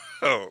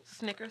Oh.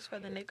 Snickers for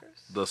the knickers.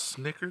 The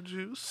Snicker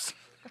juice.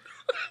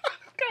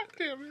 God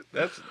damn it.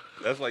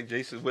 That's like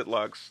Jason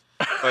Whitlock's.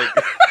 Like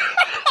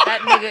That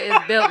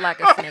nigga is built like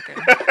a Snicker.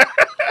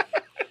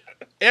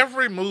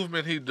 Every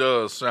movement he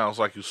does sounds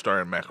like he's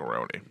stirring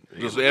macaroni.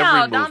 Just every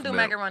No, movement. don't do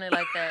macaroni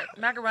like that.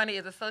 Macaroni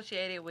is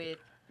associated with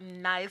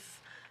nice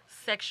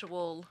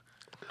sexual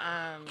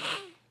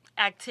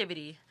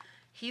activity.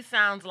 He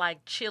sounds like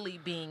chili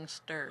being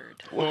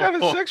stirred. what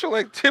kind of sexual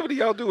activity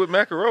y'all do with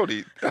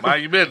macaroni?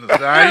 Mind your business.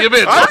 Mind your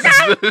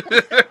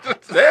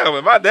business. Damn,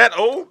 am I that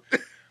old?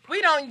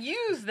 We don't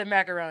use the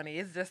macaroni.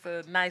 It's just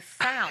a nice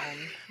sound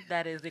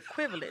that is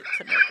equivalent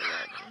to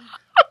macaroni.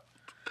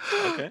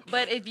 Okay.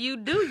 But if you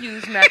do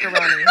use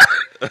macaroni,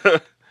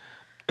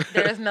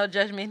 there's no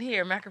judgment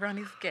here.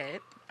 Macaroni's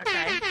good.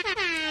 Okay.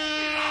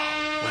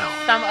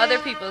 Well, Some other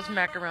people's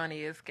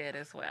macaroni is good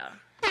as well.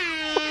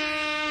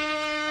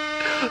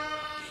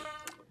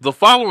 the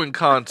following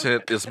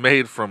content is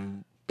made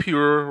from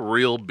pure,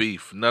 real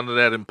beef. None of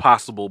that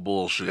impossible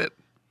bullshit.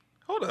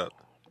 Hold up.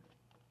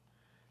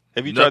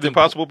 Have you tried the Nothing-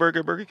 Impossible Burger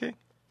at Burger King?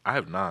 I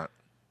have not.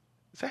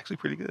 It's actually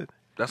pretty good.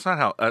 That's not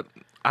how.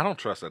 I don't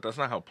trust that. That's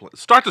not how.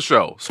 Start the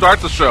show. Start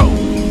the show.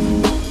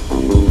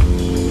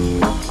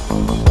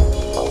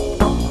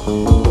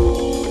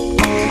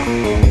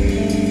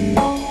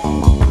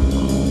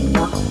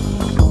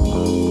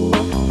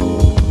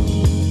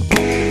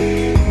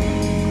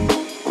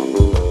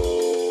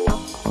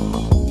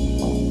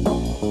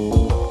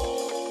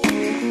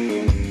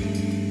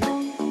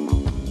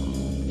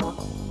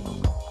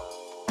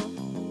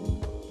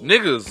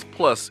 Niggas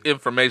plus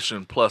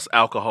information plus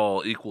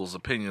alcohol equals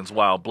opinions,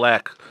 while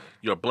black,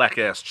 your black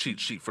ass cheat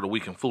sheet for the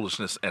week in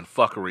foolishness and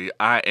fuckery.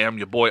 I am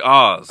your boy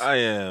Oz. I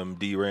am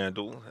D.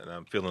 Randle, and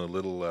I'm feeling a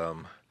little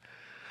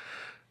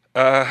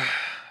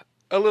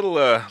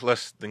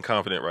less than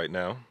confident right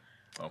now.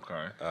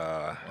 Okay.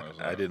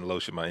 I didn't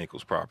lotion my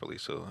ankles properly,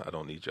 so I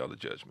don't need y'all to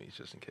judge me,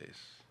 just in case.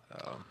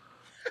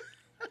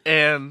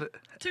 And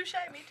Touche,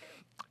 me too.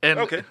 and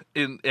Okay.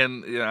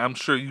 and yeah, I'm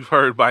sure you've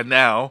heard by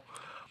now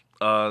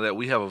that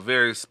we have a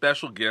very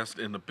special guest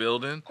in the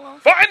building.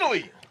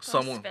 Finally!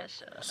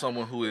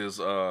 Someone who is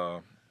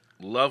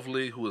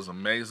lovely, who is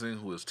amazing,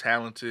 who is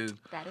talented.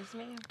 That is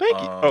me. Thank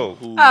you.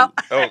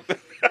 Oh.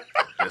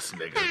 This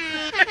nigga.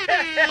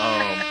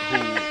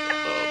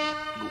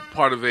 Who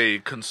part of a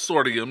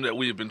consortium that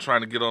we have been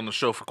trying to get on the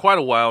show for quite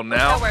a while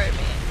now. That word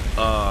mean?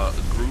 A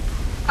group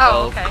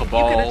Oh, of okay.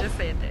 cabal. You could have just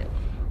said that.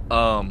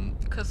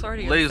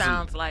 Consortium Ladies and-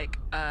 sounds like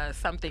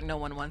something no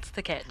one wants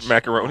to catch.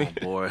 Macaroni.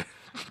 Oh boy.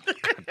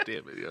 God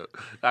damn it, yo.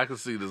 I can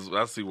see this.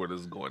 I see where this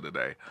is going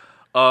today.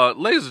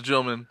 Ladies and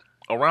gentlemen,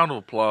 a round of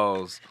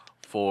applause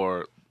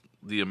for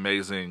the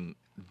amazing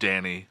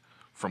Dani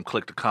from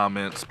Clique the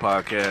Comments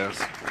Podcast.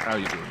 How are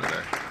you doing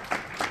today?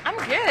 I'm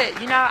good.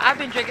 You know, I've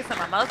been drinking some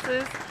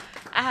mimosas.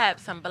 I had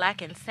some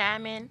blackened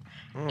salmon,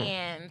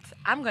 and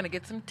I'm gonna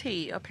get some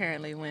tea.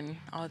 Apparently, when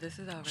all this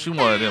is over. She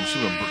one of them. She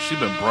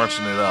been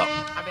brunching it up.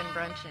 I've been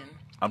brunching.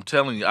 I'm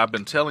telling you, I've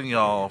been telling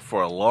y'all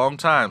for a long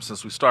time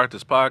since we started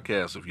this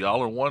podcast. If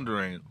y'all are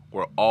wondering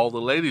where all the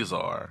ladies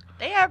are,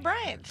 They have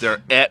brunch.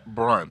 they're at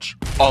brunch.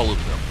 All of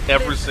them,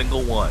 every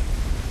single one,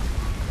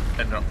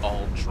 and they're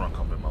all drunk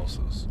on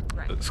mimosas.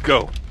 Right. Let's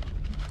go.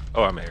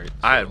 Oh, I'm married.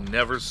 I have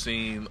never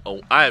seen a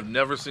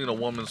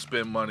woman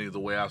spend money the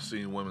way I've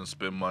seen women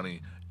spend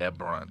money at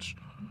brunch.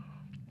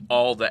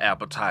 All the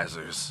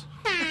appetizers.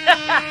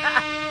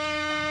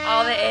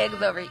 All the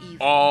eggs over easy.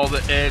 All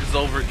the eggs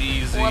over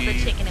easy. Or the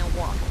chicken and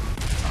waffle.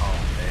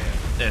 Oh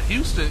man. And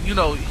Houston,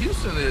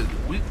 Houston is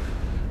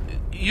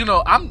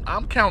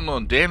I'm counting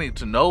on Dani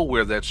to know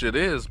where that shit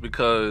is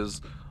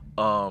because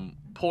Bar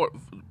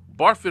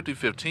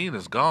 5015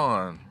 is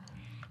gone.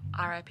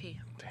 R.I.P.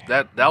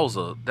 That was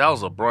a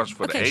brunch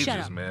for the Okay, shut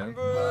ages, up. man.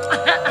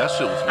 That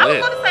shit was I was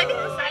lit. gonna say, did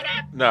you say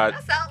that? Nah.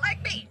 That sound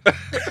like me.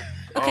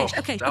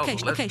 Okay, that was a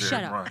okay, legendary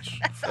shut up. brunch.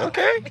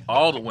 Okay.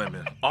 All the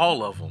women,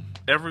 all of them,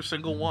 every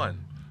single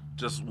one,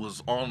 just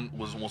was on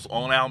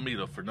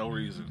Alameda for no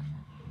reason.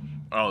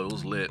 Oh, it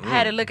was lit.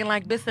 Had it looking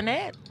like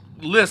Bissonette,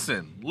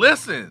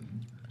 Listen.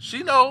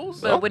 She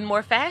knows. but with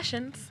more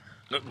fashions.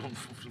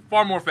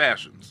 Far more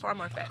fashions. Far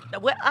more fashion.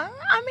 Well,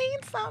 I mean,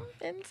 some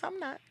and some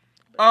not.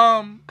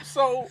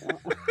 So,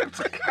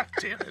 God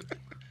damn it.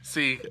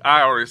 See,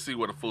 I already see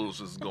where the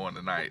foolishness is going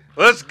tonight.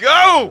 Let's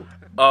go.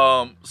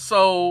 Go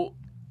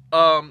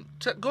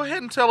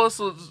ahead and tell us.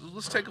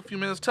 Let's take a few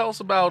minutes. Tell us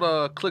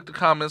about Clique the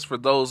Comments for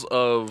those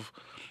of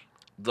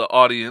the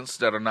audience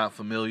that are not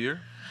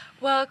familiar.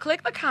 Well,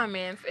 Clique the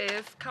Comments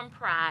is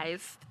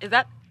comprised. Is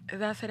that say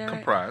that right?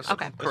 Comprised.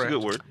 Okay. That's a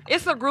good word.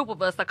 It's a group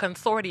of us, a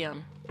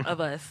consortium of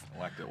us. I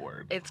like that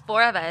word. It's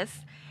 4 of us,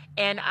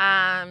 and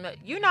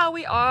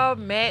we all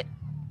met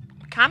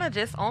kind of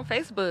just on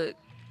Facebook,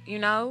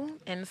 in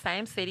the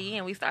same city,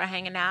 and we started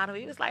hanging out, and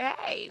we was like,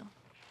 hey,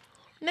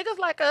 niggas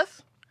like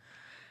us.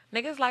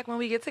 Niggas like when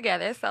we get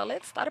together, so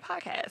let's start a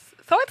podcast.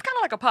 So it's kind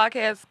of like a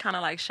podcast, kind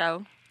of like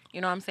show.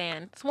 You know what I'm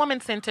saying? It's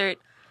woman-centered.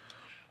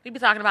 We be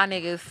talking about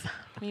niggas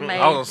We made.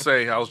 I was gonna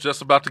say, I was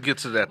just about to get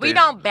to that. We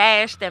don't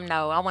bash them,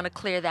 though. I want to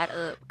clear that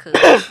up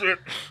because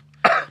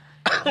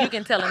you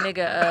can tell a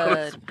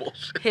nigga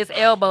his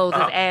elbows is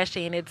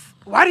ashy, and it's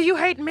why do you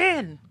hate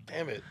men?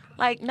 Damn it.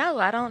 Like, no,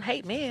 I don't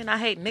hate men. I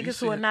hate niggas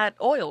who are not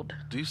oiled.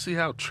 Do you see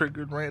how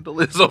triggered Randle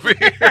is over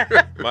here?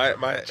 My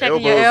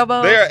Checking your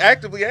elbows? They're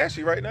actively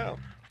ashy right now.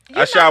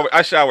 I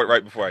showered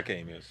right before I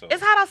came here. So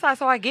it's hot outside,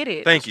 so I get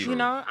it. Thank you. You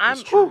know,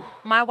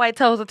 my white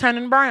toes are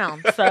turning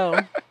brown, so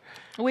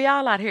we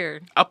all out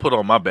here. I put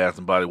on my Bath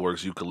and Body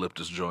Works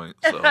eucalyptus joint.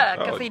 So.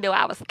 Because he knew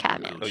I was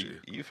coming. Oh,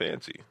 you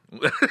fancy.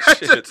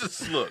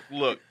 Just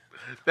look.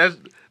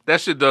 That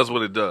shit does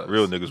what it does.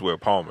 Real niggas wear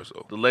Palmers,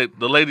 though.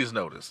 The ladies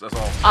notice. That's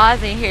all.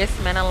 Oz in here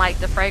smelling like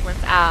the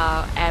fragrance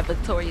aisle at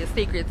Victoria's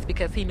Secrets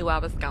because he knew I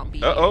was going to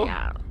be Uh-oh.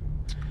 here.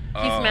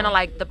 He's smelling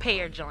like the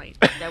pear joint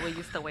that we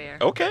used to wear.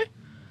 Okay.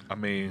 I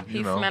mean,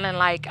 He's smelling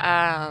like...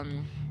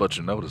 But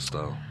you notice,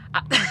 though.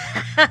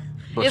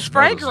 It's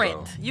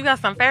fragrant. You got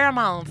some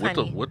pheromones,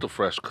 honey. With the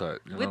fresh cut.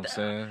 You know what I'm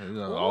saying? You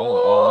know, Ooh.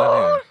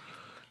 all in here.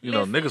 You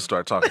know, Listen. niggas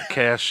start talking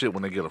cash shit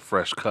when they get a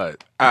fresh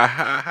cut.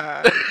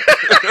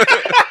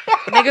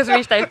 Niggas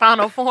reach their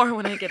final form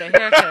when they get a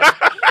haircut.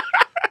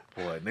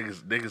 Boy,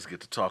 niggas get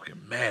to talking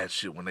mad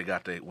shit when they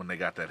got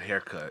that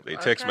haircut. They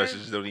text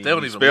messages don't They don't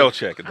even even spell look.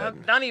 check or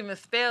nothing. Don't even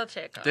spell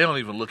check them. They don't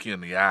even look you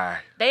in the eye.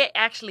 They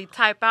actually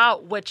type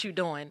out what you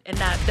doing and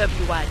not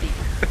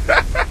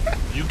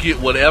WYD. You get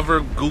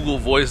whatever Google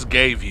Voice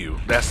gave you.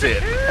 That's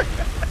it.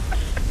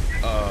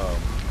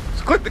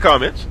 So click the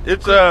comments.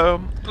 It's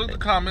Click the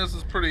comments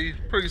is pretty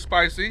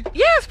spicy.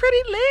 Yeah, it's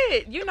pretty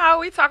lit. You know,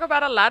 we talk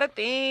about a lot of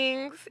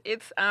things.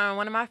 It's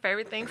one of my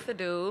favorite things to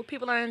do.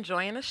 People are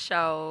enjoying the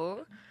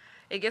show.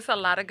 It gets a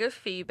lot of good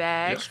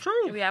feedback. That's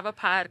true. We have a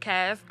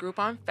podcast group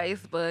on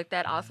Facebook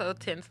that also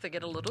tends to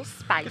get a little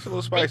spicy. It's a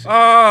little spicy.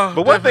 But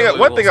But one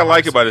thing I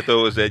like about it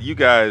though is that you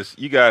guys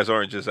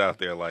aren't just out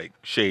there like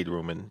shade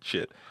room and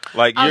shit.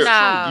 Like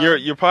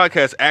your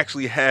podcast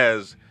actually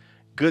has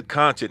good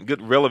content,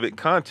 good relevant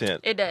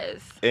content. It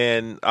does.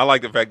 And I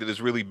like the fact that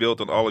it's really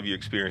built on all of your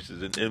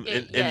experiences. And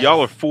Yes.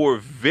 y'all are four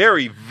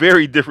very,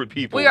 very different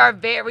people. We are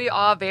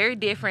all very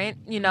different.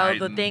 You know, Night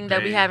the and thing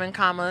that we day. have in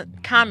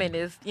common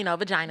is, you know,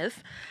 vaginas.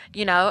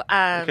 You know,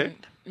 Okay.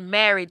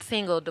 married,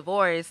 single,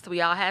 divorced. We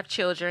all have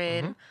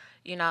children. Mm-hmm.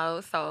 You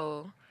know,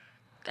 so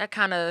that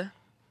kind of,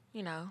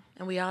 you know,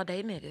 and we all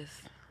date niggas.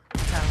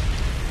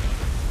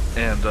 So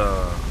And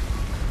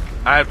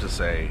I have to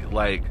say,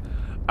 like,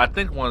 I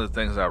think one of the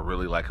things I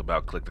really like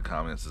about Click the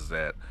Comments is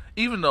that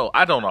even though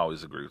I don't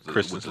always agree with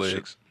Kristen's the shit-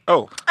 legs.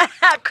 Oh,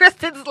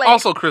 Kristen's like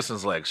Also,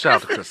 Kristen's legs. Shout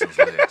out to Kristen's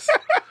legs.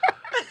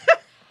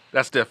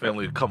 That's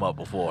definitely come up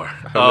before.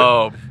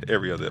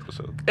 every other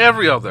episode.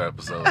 Every other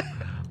episode.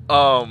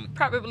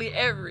 probably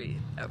every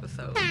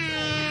episode.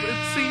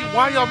 See,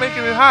 why y'all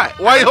making it hot?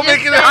 Why y'all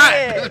making it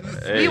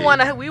hot? Hey.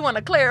 We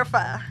wanna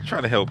clarify.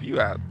 Trying to help you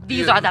out.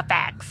 These are the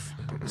facts.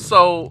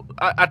 So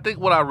I think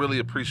what I really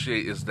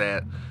appreciate is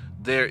that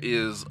there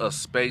is a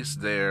space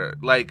there.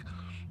 Like,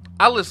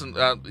 I listen,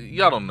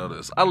 y'all don't know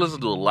this. I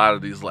listen to a lot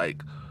of these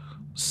like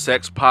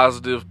sex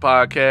positive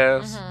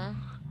podcasts,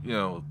 you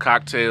know,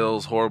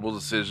 cocktails, horrible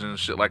decisions,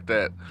 shit like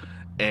that.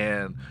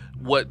 And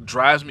what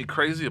drives me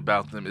crazy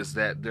about them is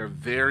that they're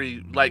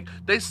very, like,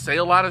 they say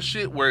a lot of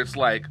shit where it's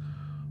like,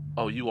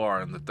 oh, you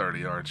are in the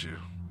 30, aren't you?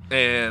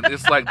 And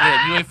it's like,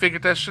 damn, you ain't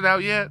figured that shit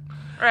out yet?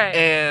 Right.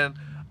 And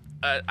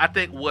I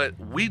think what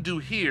we do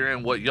here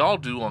and what y'all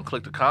do on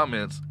Click the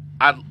Comments,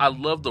 I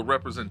love the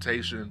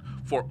representation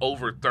for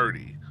over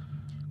 30.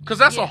 Because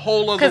that's a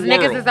whole other world.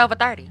 Because niggas is over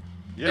 30.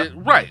 Yeah.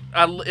 Right.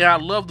 I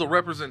love the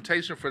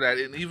representation for that.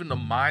 And even the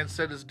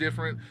mindset is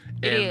different.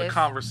 And the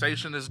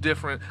conversation is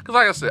different. Because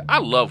like I said, I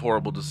love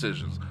horrible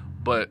decisions.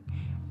 But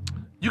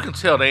you can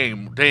tell they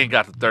ain't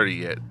got to 30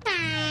 yet.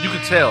 You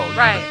can tell.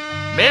 Right.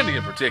 Mandy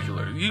in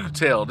particular, you can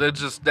tell they're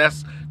just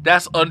that's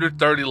under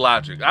 30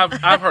 logic. I've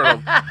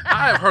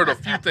heard a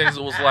few things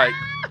that was like,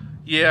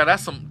 yeah,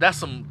 that's some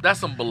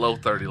below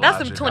 30 logic.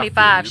 That's some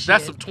 25 shit.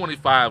 That's some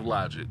 25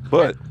 logic.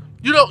 But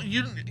You know,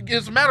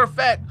 as a matter of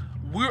fact,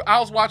 I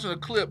was watching a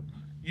clip.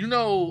 You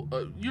know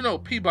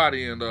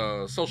Peabody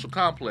and Social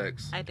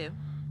Complex. I do.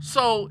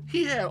 So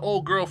he had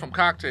old girl from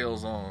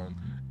Cocktails on,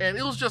 and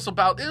it was just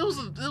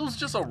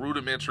a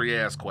rudimentary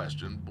ass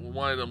question.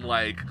 One of them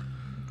like,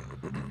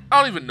 I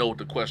don't even know what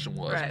the question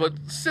was, Right. but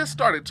sis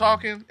started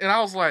talking, and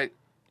I was like,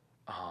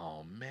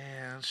 oh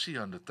man, she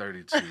under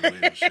 32,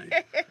 isn't she?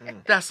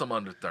 That's some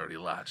under 30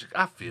 logic.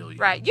 I feel you.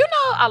 Right. You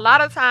know, a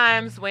lot of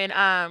times when,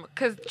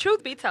 because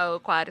truth be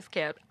told, quiet is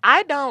kept,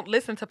 I don't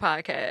listen to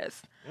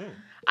podcasts.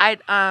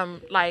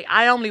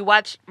 I only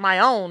watch my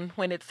own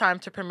when it's time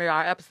to premiere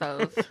our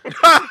episodes.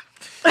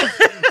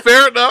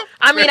 Fair enough.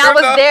 I mean, I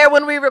was there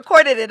when we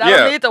recorded it. I Yeah.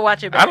 don't need to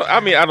watch it back.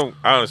 I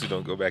honestly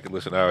don't go back and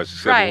listen to ours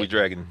except when Right. we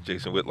dragging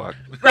Jason Whitlock.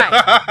 Right.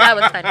 That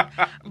was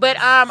funny. But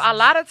a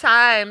lot of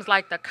times,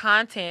 like the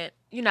content,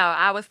 you know,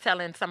 I was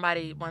telling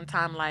somebody one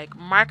time, like,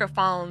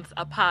 microphones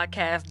a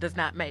podcast does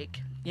not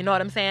make. You know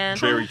what I'm saying?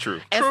 Very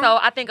true. And so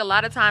I think a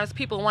lot of times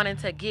people want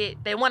to get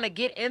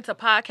into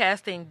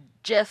podcasting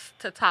just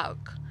to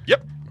talk.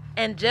 Yep.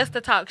 And just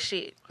to talk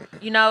shit,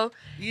 you know?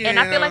 Yeah. And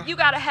I feel like you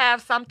gotta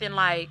have something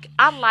like,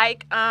 I've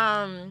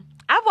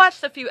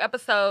watched a few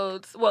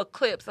episodes,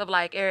 clips of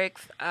like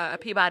Eric's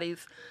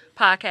Peabody's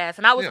podcast,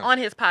 and I was on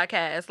his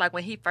podcast like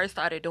when he first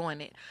started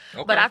doing it.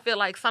 Okay. But I feel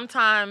like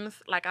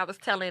sometimes, like I was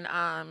telling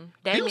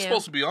Damien, he was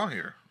supposed to be on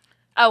here.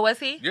 Oh, was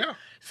he? Yeah.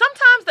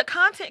 Sometimes the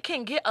content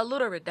can get a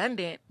little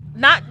redundant.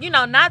 Not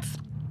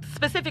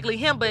specifically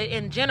him, but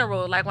in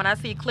general, like when I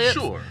see clips.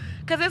 Sure.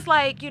 Because it's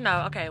like,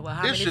 okay, well,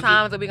 how many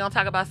times are we going to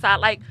talk about side?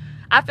 Like,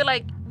 I feel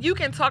like you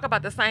can talk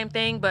about the same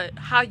thing, but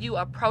how you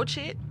approach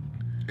it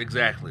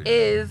exactly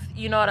is,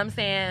 you know what I'm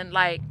saying?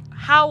 Like,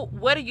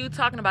 what are you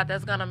talking about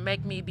that's going to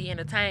make me be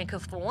entertained?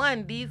 Because for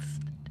one, these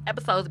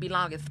episodes be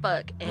long as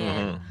fuck.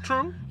 And,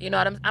 True. You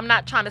know what I'm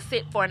not trying to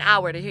sit for an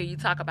hour to hear you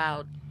talk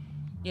about,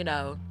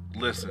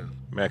 Listen.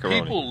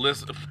 Macaroni. People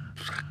listen.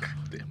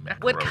 Macaroni.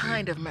 What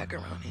kind of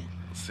macaroni?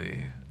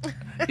 See.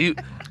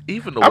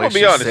 Even the way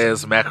she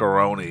says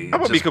macaroni,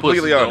 I'm gonna be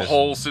completely honest. The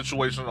whole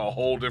situation in a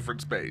whole different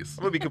space.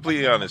 I'm gonna be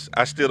completely honest.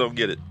 I still don't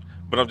get it,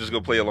 but I'm just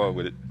gonna play along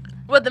with it.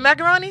 What, the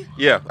macaroni?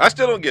 Yeah, I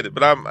still don't get it,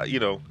 but I'm,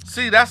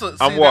 See,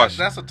 I'm washed.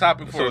 That's a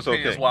topic for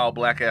Opinions While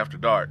Black After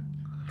Dark.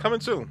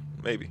 Coming soon,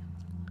 maybe.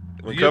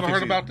 You ever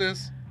heard about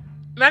this?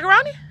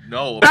 Macaroni?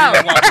 No.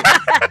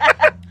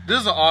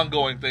 This is an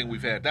ongoing thing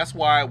we've had. That's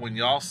why when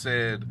y'all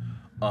said,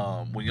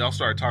 when y'all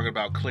started talking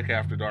about Clique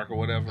After Dark or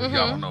whatever,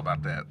 y'all don't know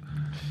about that.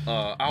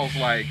 I was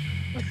like,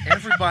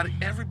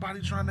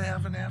 everybody trying to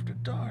have an After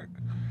Dark.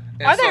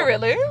 And are they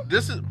really?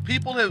 This is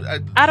people have.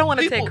 I don't want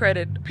to take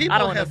credit. People I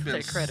don't have been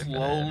been credit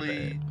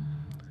slowly.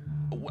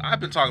 I've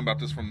been talking about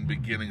this from the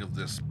beginning of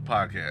this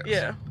podcast.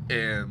 Yeah,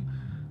 and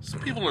some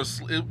people are.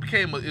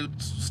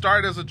 It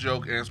started as a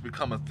joke and it's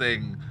become a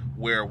thing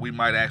where we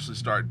might actually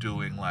start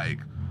doing like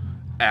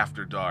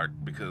After Dark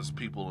because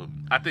people.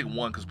 I think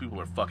because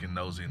people are fucking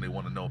nosy and they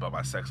want to know about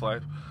my sex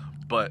life.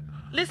 But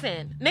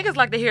listen, niggas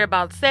like to hear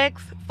about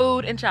sex,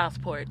 food, and child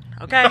support.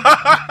 Okay.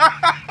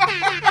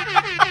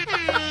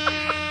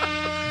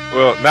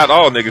 Well, not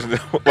all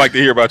niggas like to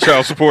hear about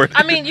child support.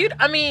 Like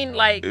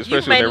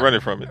especially when they're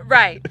running from it.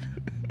 Right.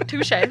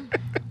 Touche.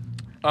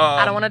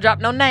 I don't want to drop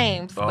no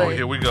names. Oh, but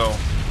here we go.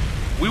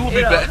 We will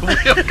be back.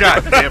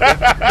 God damn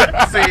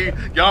it! See,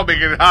 y'all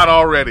making it hot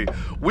already.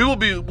 We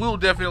will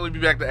definitely be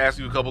back to ask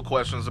you a couple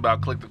questions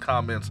about Clique the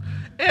Comments,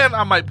 and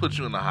I might put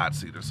you in the hot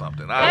seat or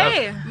something.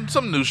 Hey.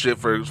 Some new shit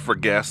for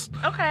guests.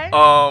 Okay.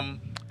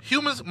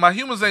 My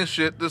humans ain't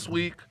shit this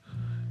week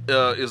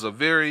is a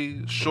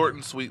very short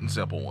and sweet and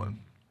simple one.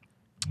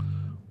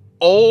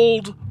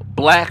 Old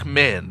black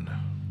men,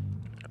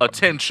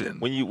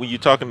 attention. When you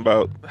talking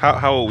about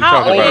how old we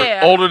talking about?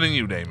 Yeah. Older than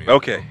you, Damien.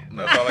 Okay,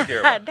 that's all I care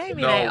about.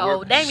 Damien ain't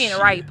old. Damien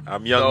ripe.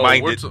 I'm young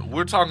minded.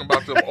 We're talking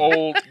about them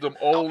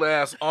old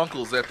ass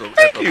uncles at the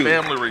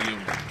family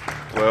reunion.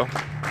 Well,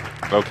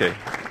 okay.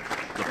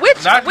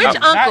 Which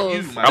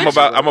uncles?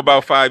 I'm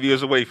about 5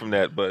 years away from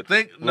that, but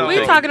we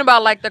talking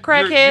about like the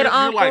crackhead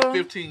uncle. You're like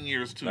 15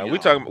 years too young.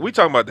 We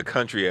talking about the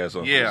country as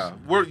uncles. Yeah,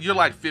 you're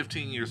like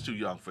 15 years too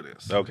young for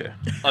this. Okay.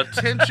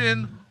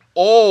 Attention,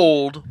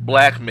 old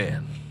black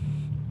men.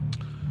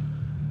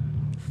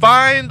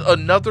 Find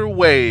another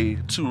way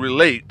to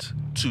relate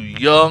to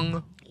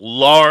young,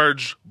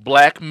 large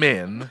black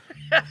men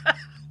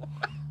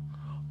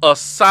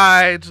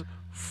aside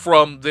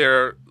from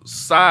their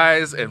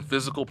size and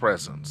physical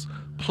presence.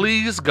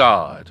 Please,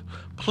 God,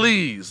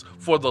 please,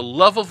 for the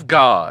love of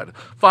God,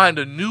 find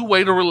a new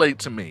way to relate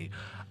to me.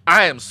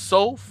 I am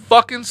so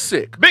fucking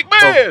sick. Big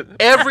man!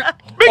 Man.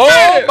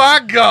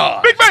 My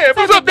God! Big man!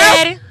 What's up,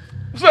 Daddy?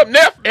 What's up,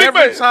 Neff?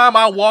 Every time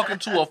I walk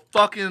into a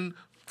fucking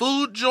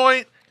food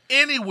joint,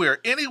 anywhere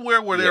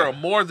where there are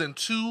more than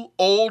two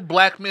old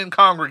black men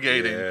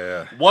congregating,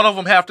 one of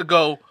them have to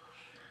go,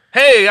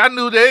 hey, I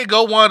knew there you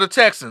go one of the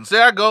Texans.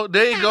 There you go.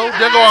 There you go.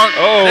 There go our,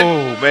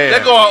 man.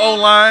 There go our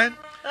O-line.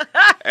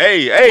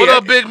 Hey. What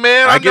up, big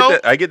man?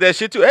 I get that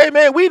shit too. Hey,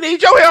 man, we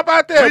need your help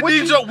out there.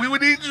 We need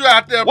you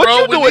out there, what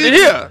bro. What you doing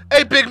here?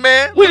 Hey, big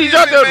man. We need you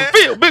out there in the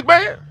field, big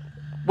man.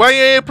 Why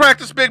you ain't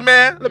practice, big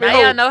man? Now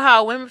y'all know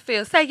how women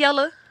feel. Say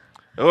yellow.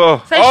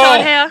 Oh. Say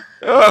short hair.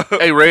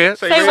 Hey, red.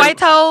 Say red. White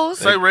toes.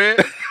 Say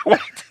red.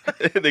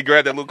 They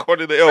grab that little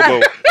corner of the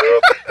elbow.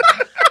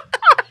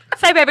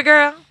 Say baby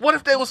girl. What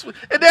if they was...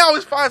 And they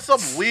always find some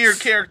weird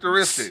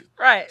characteristic.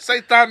 Right.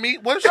 Say thigh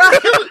meat. What if she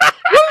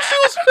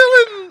was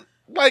feeling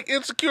like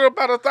insecure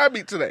about her thigh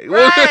meat today?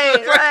 Right,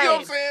 You know what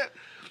I'm saying?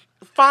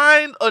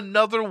 Find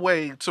another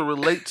way to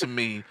relate to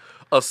me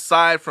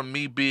aside from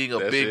me being a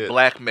big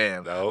black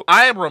man. Nope.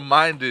 I am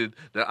reminded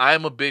that I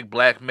am a big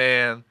black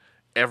man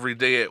every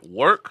day at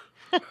work.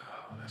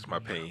 That's my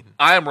pain.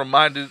 I am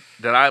reminded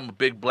that I am a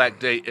big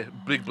black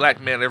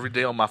man every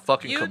day on my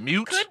fucking commute.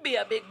 You could be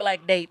a big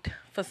black date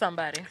for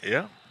somebody.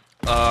 Yeah.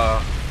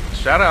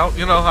 Shout out.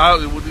 You know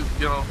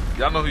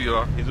y'all know who you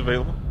are. He's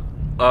available.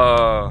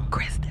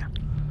 Kristen.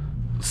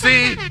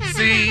 See.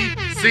 Kristen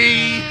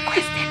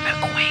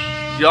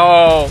McQueen.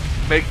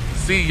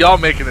 Y'all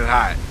making it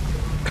hot.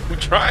 We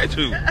try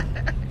to.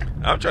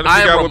 I'm trying to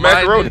figure out what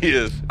macaroni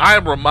is. I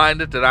am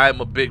reminded that I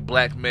am a big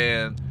black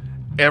man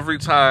every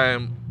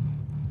time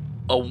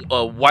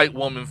a white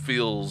woman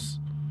feels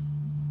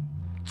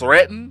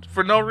threatened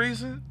for no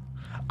reason.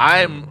 I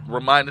am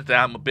reminded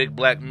that I'm a big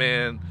black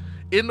man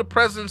in the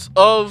presence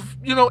of,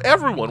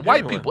 everyone,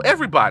 white people,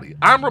 everybody.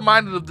 I'm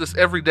reminded of this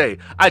every day.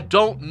 I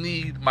don't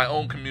need my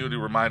own community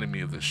reminding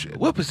me of this shit.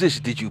 What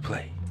position did you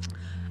play?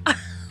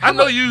 I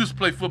know you used to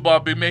play football,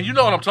 big man. You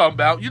know what I'm talking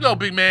about. You know,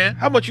 big man.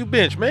 How much you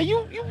bench, man?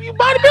 You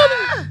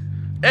bodybuilding?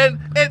 And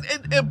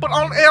but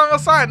on a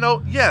side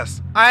note,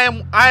 yes, I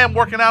am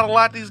working out a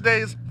lot these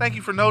days. Thank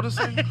you for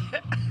noticing.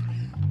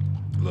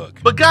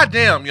 Look. But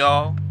goddamn,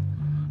 y'all.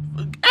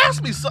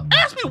 Ask me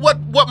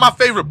what my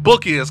favorite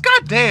book is.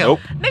 Goddamn. Nope.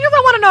 Niggas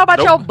don't want to know about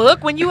your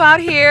book when you out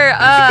here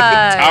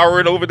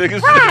towering over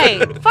niggas. Right.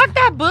 Fuck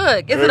that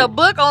book. Is it a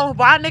book on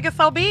why niggas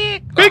so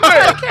big? Big man.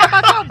 I care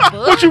about your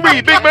book. What you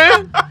read, big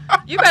man?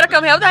 You better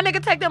come help that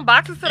nigga take them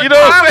boxes to the You know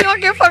what car. I'm We don't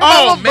give a fuck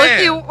about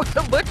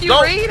what book you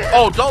read.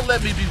 Don't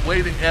let me be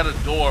waiting at a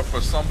door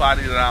for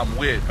somebody that I'm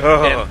with,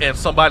 and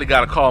somebody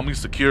got to call me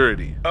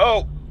security.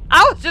 Oh.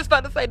 I was just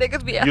about to say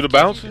niggas be You the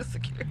bouncer?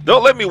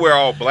 Don't let me wear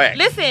all black.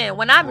 Listen,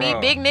 when I meet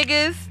big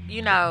niggas,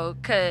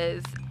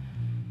 cause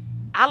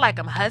I like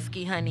them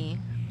husky, honey.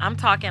 I'm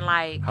talking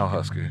like... How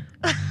husky?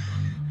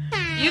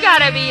 You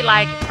gotta be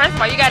like... First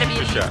of all, you gotta be at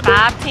least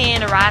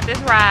 5'10" to ride this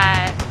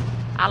ride.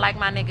 I like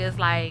my niggas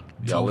like...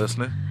 Y'all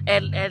listening?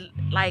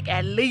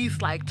 At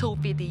least like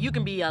 250. You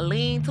can be a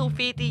lean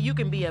 250. You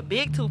can be a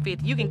big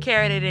 250. You can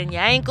carry it in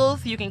your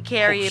ankles. You can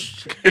carry it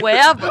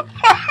wherever.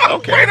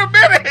 Okay. Wait a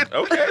minute.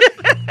 Okay.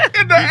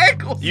 In the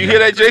ankles. You hear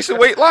that Jason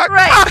Waitlock?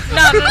 Right.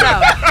 No.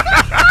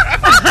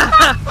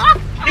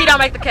 He don't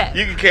make the cut.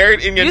 You can carry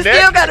it in your neck. You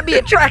still got to be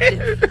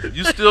attractive.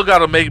 You still got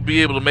to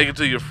be able to make it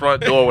to your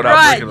front door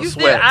without breaking a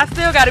sweat. I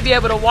still got to be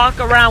able to walk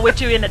around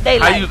with you in the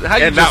daylight.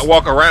 Not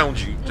walk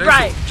around you.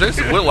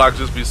 Jason Whitlock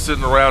just be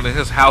sitting around in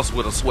his house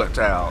with a sweat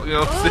towel. You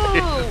know what I'm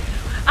saying?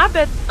 I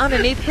bet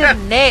underneath his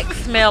neck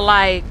smell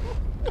like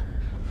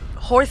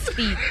horse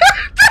feet.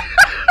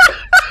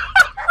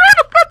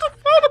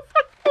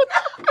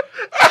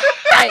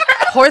 Like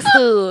horse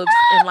hooves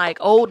and like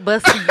old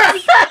bus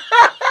seats.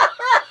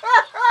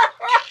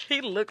 He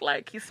look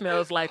like he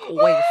smells like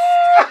waste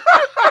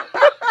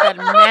that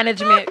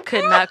management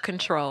could not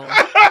control.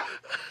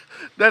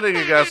 That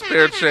nigga got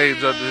spare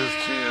change under his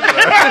chin.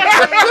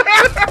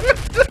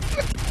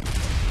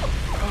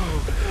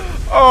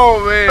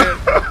 Oh man,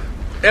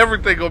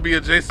 everything gonna be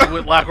a Jason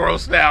Whitlock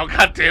roast now.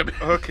 God damn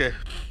it. Okay.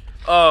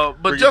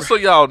 But just so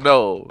y'all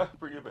know,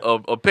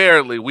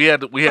 apparently we had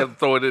to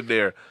throw it in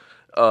there.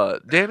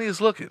 Dani is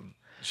looking.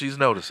 She's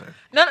noticing.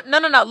 No.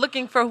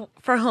 Looking for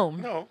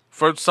whom? No.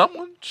 For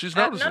someone. She's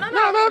noticing. No.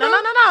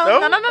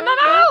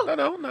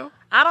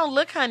 I don't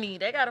look, honey.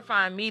 They gotta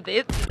find me.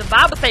 The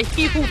Bible say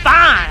he who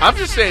finds. I'm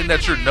just saying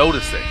that you're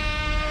noticing.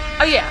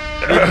 Oh yeah.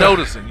 You're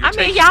noticing. Y'all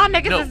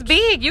niggas is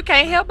big. You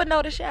can't help but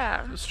notice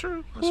y'all. It's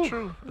true. It's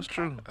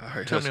true. All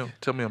right, tell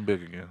me I'm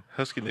big again.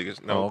 Husky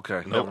niggas. No. Oh,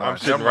 okay. No, I'm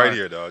sitting right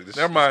here, dog. This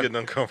is getting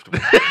uncomfortable.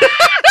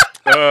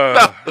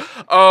 But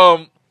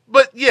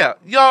yeah,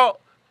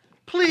 y'all,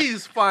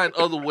 please find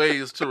other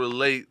ways to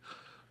relate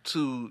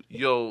to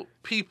your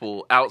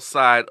people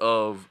outside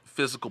of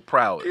physical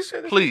prowess. He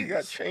said please. He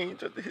got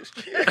change under his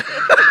chin.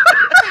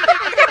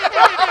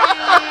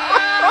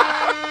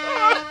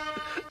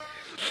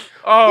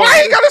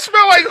 Why he gotta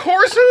smell like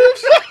horse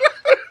hooves?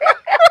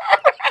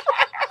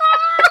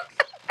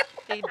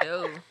 He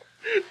do.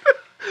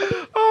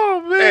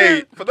 Oh man.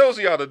 Hey, for those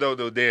of y'all that don't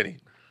know Dani,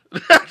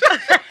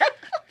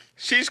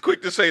 she's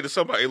quick to say that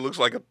somebody looks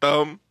like a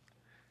thumb.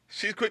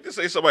 She's quick to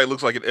say somebody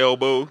looks like an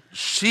elbow.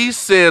 She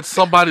said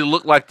somebody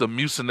looked like the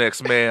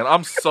Mucinex man.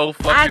 I'm so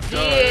fucking done.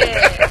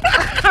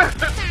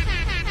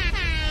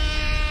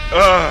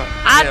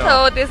 I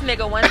told this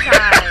nigga one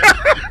time.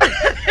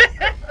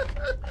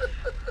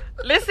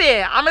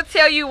 Listen, I'm gonna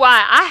tell you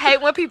why. I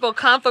hate when people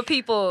come for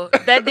people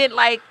that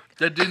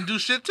didn't do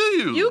shit to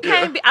you. You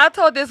can't be. I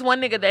told this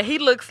one nigga that he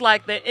looks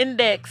like the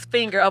index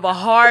finger of a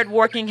hard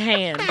working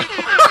hand.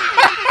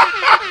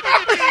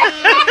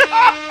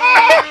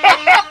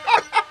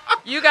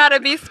 You gotta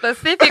be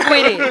specific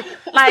with it.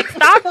 Like,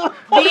 stop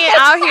being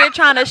out here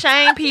trying to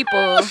shame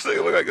people. This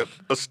nigga look like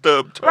a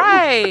stub toe.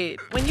 Right.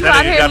 When you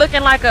out here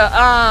looking like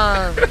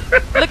a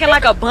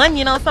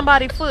bunion on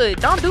somebody's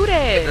foot, don't do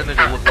that. That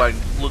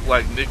nigga look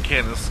like Nick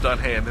Cannon's stunt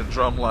hand in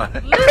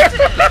Drumline.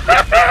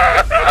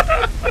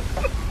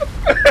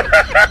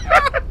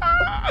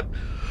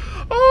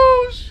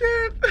 Oh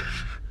shit.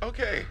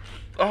 Okay.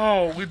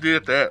 Oh, we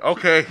did that.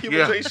 Okay.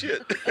 Humans ain't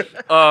shit.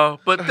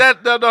 But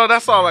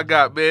that's all I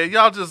got, man.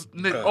 Y'all just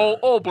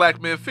old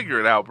black men, figure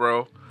it out,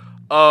 bro.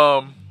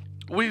 I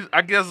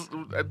guess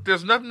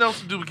there's nothing else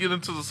to do but get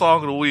into the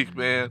song of the week,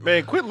 man.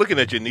 Man, quit looking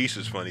at your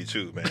nieces funny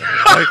too, man. In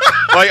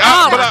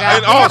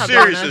all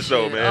seriousness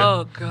though, man.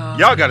 Oh god.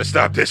 Y'all got to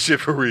stop that shit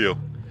for real.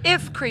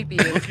 It's creepy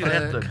as Looking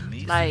at the fuck.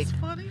 nieces Like,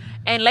 funny?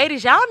 And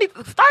ladies, y'all need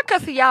to start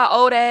cussing y'all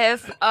old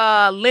ass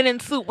linen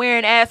suit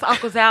wearing ass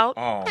uncles out.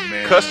 Oh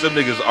man, cuss them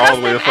niggas all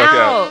the way the fuck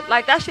out.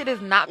 Like that shit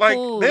is not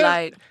cool.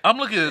 Like I'm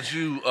looking at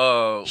you,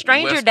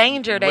 stranger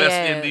danger. They West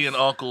ass. Indian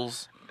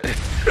uncles.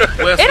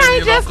 It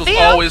ain't just uncles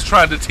them. always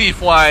trying to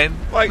teeth wine.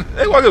 Like,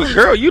 they walk up,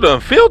 girl, you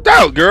done filled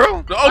out,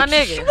 girl. Oh, My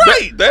nigga.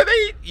 right. That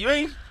ain't, you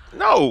ain't,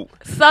 no.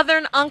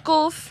 Southern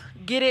uncles,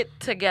 get it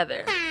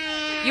together.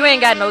 You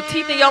ain't got no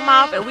teeth in your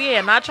mouth, and we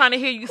are not trying to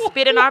hear you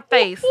spit in our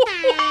face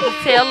to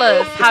tell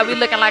us how we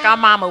looking like our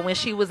mama when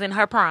she was in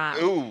her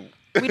prime. Ooh.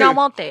 We don't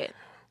want that.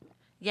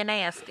 You're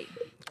nasty.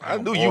 I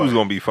knew you was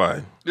going to be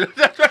fine. Like,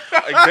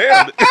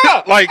 damn.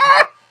 Like,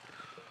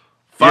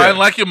 Fine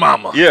like your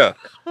mama. Yeah.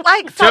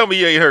 Like, so, tell me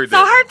you ain't heard so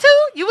that. her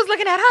too? You was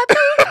looking at her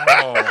too?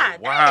 Oh,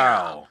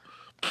 wow.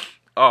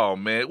 Oh,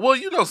 man. Well,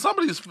 you know, some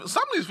of these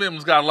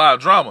families got a lot of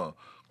drama.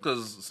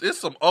 Because it's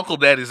some uncle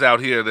daddies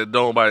out here that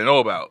nobody know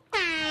about.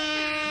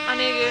 My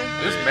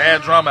nigga. There's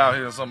mad drama out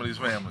here in some of these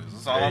families.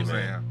 That's all I'm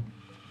saying.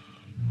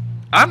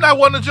 I'm not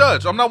one to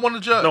judge. I'm not one to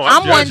judge. No,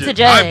 I'm one to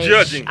judge. I'm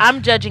judging.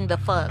 I'm judging the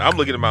fuck. I'm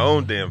looking at my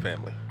own damn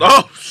family.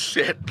 Oh,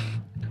 shit.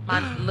 My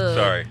look.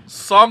 Sorry.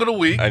 Song of the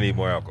week. I need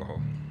more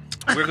alcohol.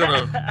 We're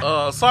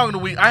gonna song of the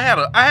week. I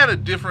had a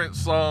different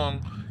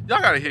song.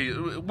 Y'all gotta hear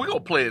you. We're gonna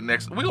play it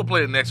next week.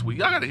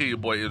 Y'all gotta hear your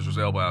boy Idris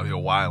Elba out here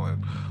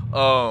wilding.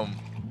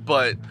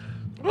 But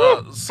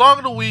song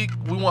of the week,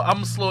 I'm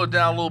gonna slow it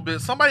down a little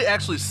bit. Somebody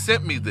actually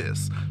sent me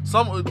this.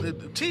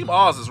 Team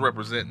Oz is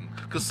representing,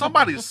 because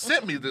somebody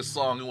sent me this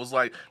song and was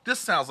like, "This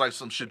sounds like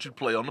some shit you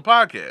play on the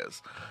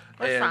podcast."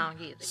 What song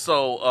is it?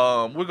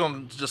 So we're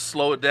gonna just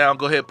slow it down.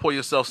 Go ahead, pour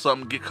yourself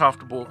something, get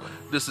comfortable.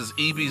 This is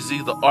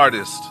EBZ the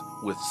Artist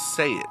with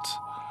 "Say It."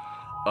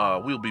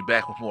 We'll be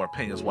back with more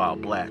Opinions While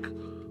Black.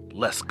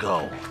 Let's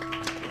go.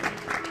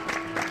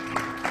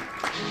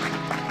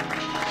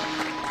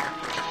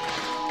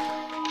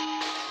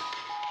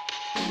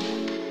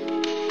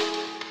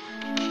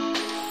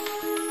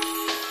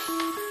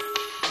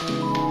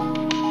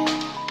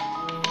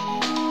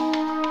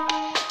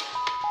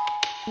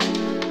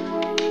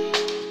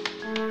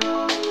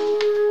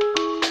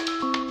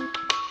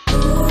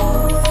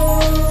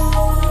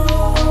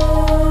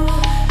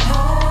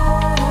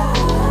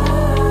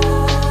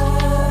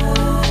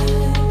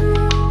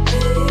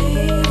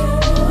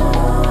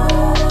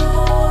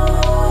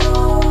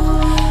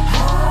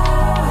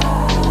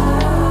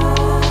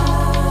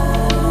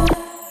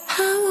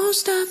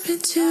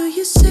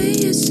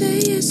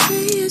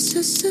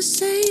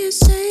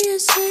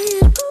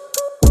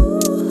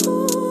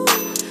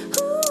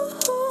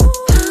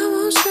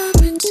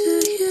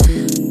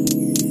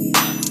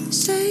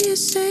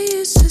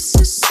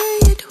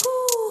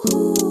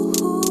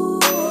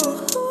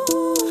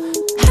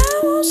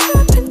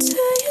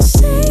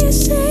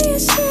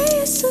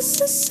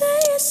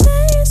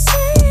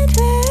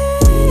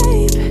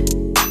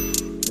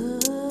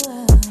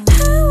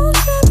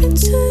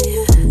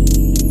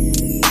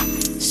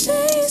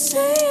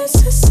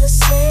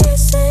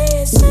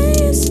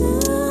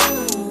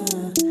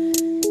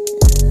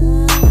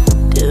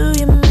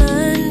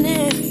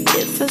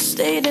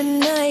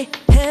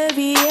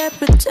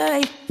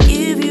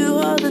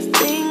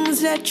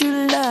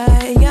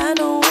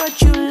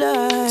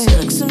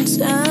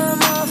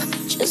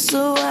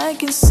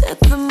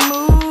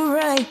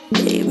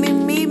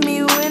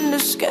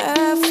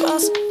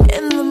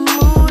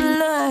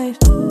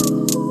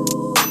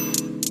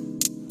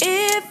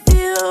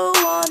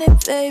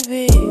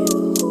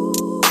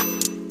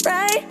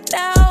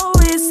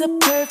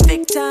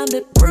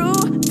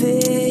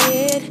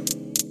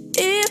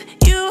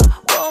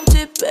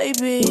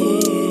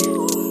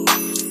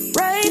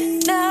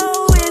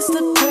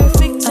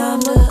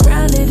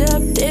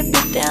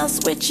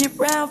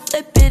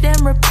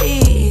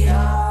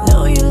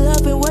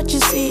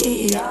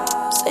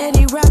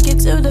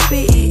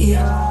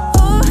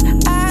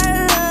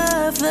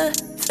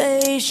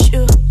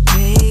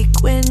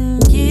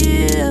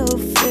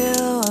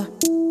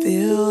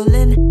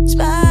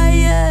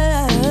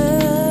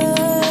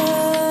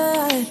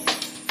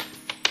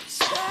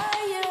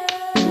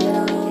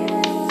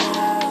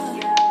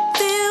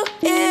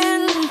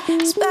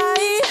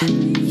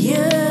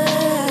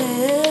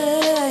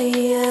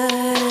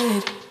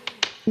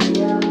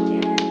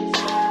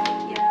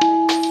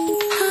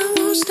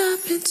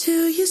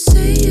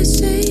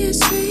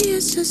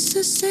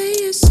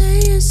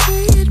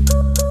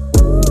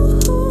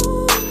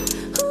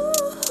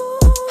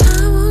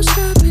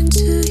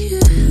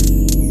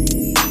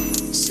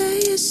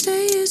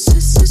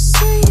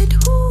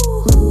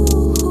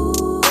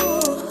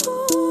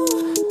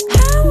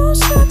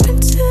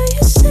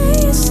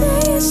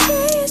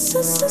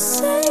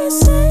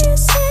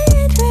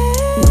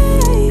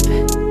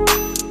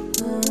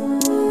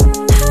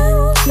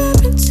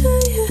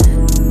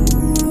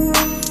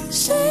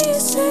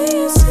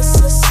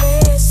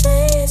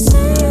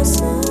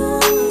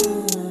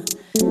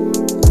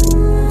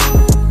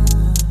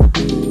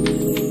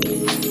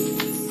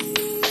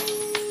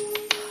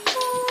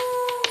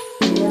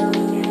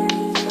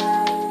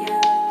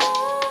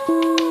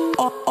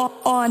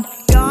 On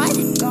God,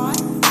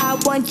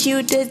 want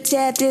you to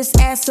tear this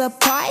ass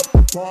apart.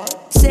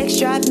 Sex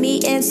drive me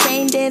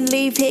insane, then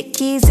leave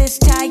hickeys as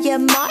tire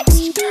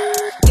marks.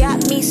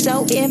 Got me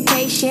so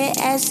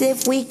impatient, as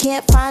if we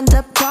can't find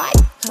the part.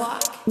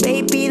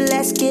 Baby,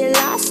 let's get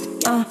lost.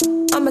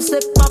 I'ma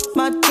slip off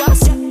my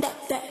trust.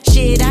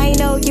 Shit, I ain't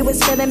know you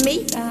was feeling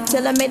me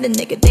till I made a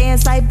nigga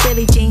dance like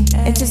Billie Jean.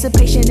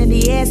 Anticipation in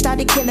the air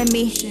started killing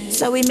me,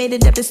 so we made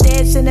it up the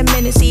stairs in a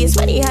minute. See, it's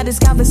funny how this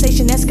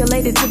conversation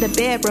escalated to the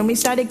bedroom. We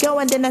started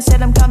going, then I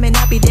said I'm coming,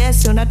 I'll be there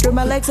soon. I threw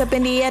my legs up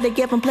in the air to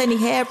give him plenty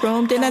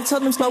headroom. Then I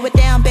told him slow it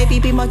down,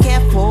 baby, be more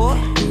careful.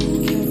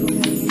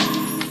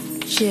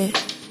 Shit,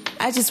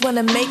 I just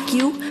wanna make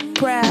you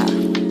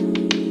proud.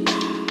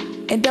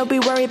 And don't be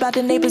worried about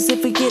the neighbors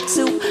if we get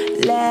too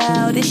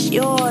loud. It's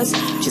yours,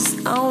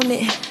 just own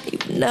it.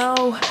 You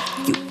know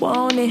you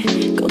want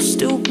it. Go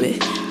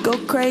stupid, go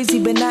crazy,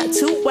 but not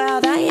too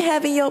wild. I ain't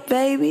having your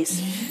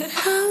babies.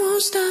 I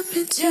won't stop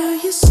until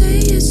you say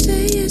it,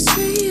 say it,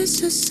 say it,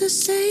 say it,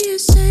 say it,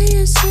 say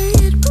it, say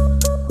it.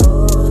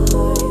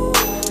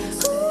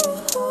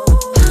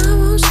 I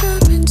won't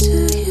stop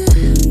until you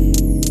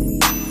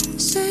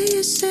say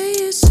it, say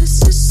it, say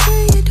it,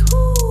 say it.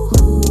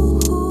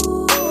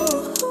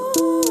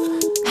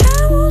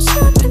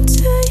 Stop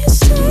until you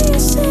say it,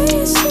 say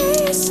it, say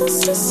it, say it,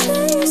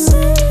 say it,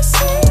 say it,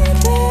 say it,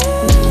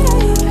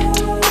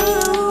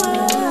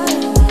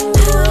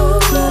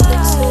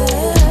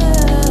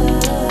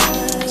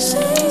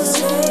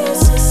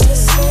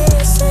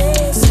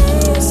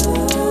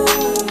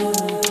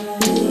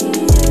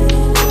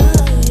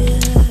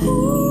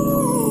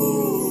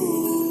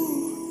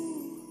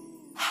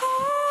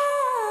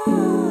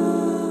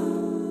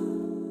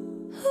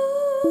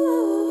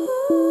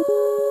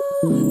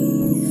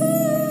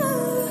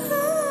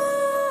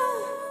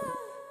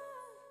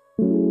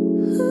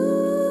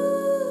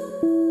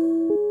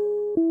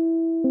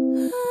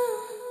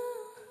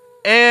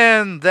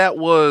 And that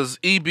was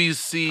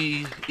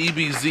EBZ,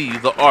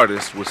 the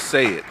artist, would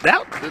Say It.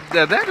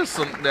 That is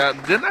some. Now,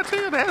 didn't I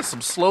tell you that is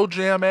some slow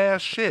jam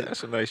ass shit? That's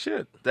some nice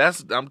shit.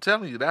 I'm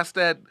telling you, that's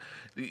that.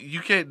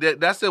 You can't.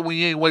 That's that when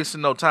you ain't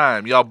wasting no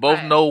time. Y'all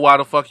both know why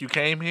the fuck you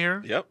came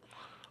here. Yep.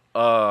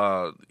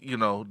 You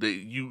know,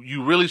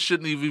 you really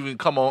shouldn't have even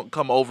come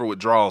over with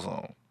draws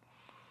on.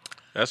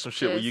 That's some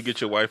shit where you get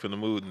your wife in the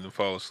mood and then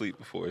fall asleep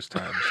before it's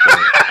time to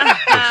start.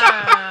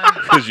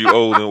 Because you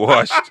old and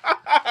washed.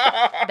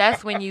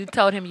 That's when you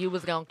told him you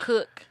was gonna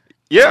cook.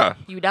 Yeah.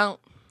 You don't.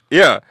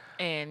 Yeah.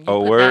 And you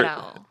put that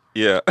on.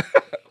 Yeah.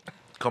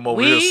 Come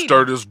over here,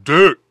 stir this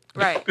dick.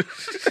 Right.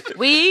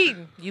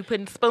 You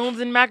putting spoons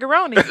in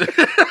macaroni.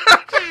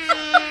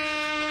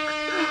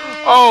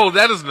 Oh,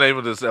 that is the name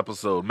of this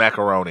episode,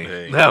 Macaroni.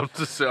 Hey. I'm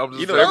just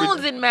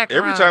spoons in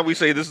macaroni. Every time we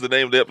say this is the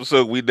name of the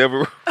episode, we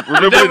never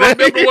remember what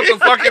the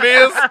fuck it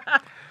is.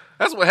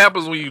 That's what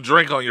happens when you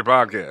drink on your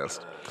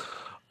podcast.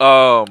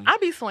 I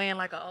be swaying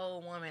like an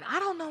old woman. I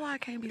don't know why I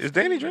can't be. Is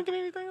Dani drinking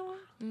anything?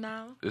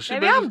 No.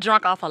 Maybe I'm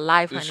drunk off of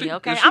life, honey.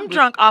 Okay, I'm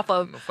drunk off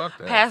of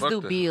past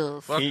due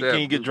bills. Can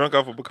you get drunk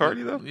off of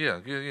Bacardi though?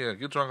 Yeah.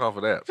 Get drunk off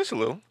of that. Just a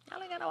little.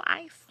 I ain't got no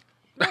ice.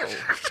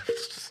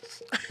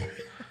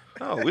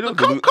 No, we don't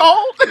dilute.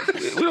 Cold.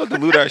 We don't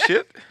dilute our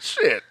shit.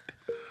 Shit.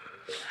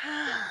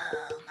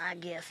 I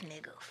guess,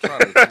 nigga.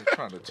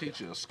 Trying to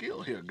teach you a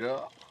skill here,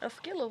 girl. A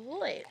skill of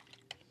what?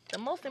 The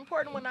most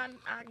important one I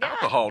got.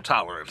 Alcohol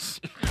tolerance.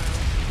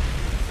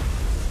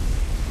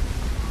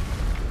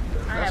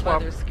 I have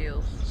other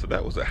skills. So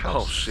that was a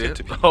house. Oh shit.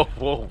 Centipede.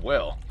 Oh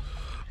well.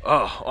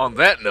 On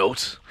that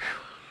note,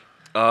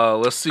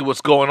 let's see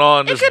what's going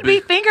on. It could be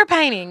finger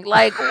painting.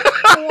 Like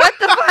what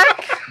the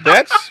fuck?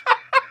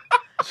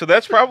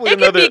 That's probably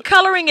another. It could be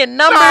coloring in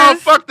numbers. No,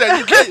 fuck that.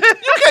 You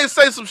can't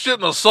say some shit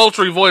in a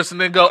sultry voice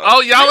and then go, "Oh,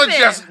 y'all are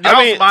just." What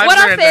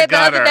I said the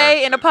other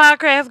day in a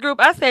podcast group,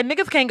 I said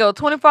niggas can't go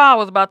 24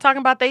 hours about talking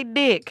about their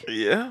dick.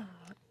 Yeah.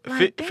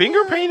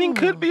 Finger painting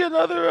could be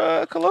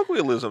another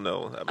colloquialism,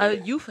 though. A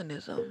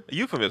euphemism.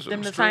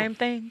 Them the same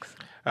things.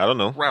 I don't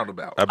know.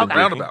 Roundabout.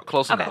 Roundabout.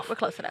 Close enough. Okay, we're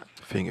close enough.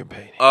 Finger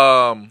painting.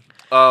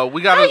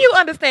 We got. How you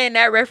understand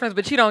that reference,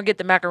 but you don't get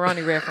the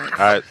macaroni reference?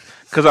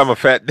 Because I'm a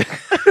fat.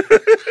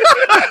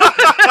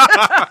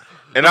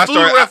 And the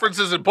food reference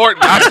is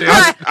important.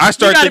 I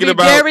start thinking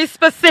about very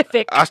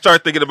specific. I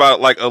start thinking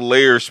about like a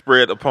layer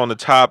spread upon the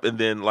top, and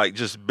then like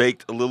just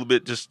baked a little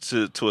bit, just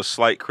to a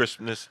slight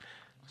crispness,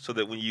 so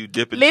that when you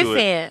dip into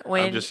it,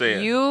 when I'm just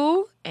saying,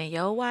 you and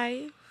your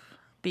wife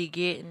be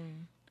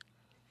getting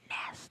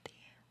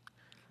nasty,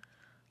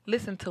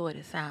 listen to what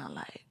it sound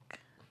like.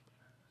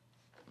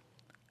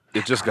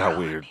 It just got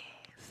weird.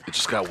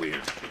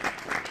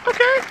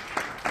 Okay.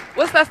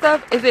 What's that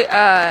stuff? Is it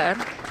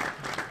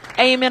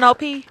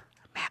AMNOP?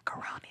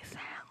 Macaroni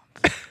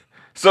sounds.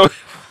 So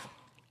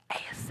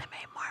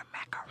ASMR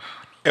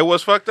macaroni. And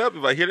what's fucked up?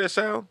 If I hear that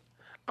sound,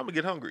 I'm gonna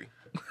get hungry.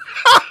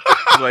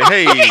 Like,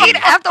 hey, you can eat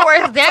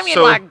afterwards. Damien,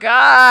 my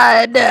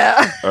God.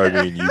 I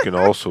mean, you can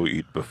also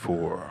eat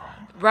before.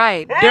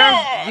 Right.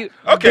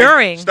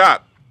 During.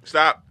 Stop.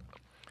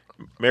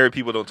 Married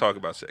people don't talk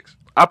about sex.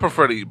 I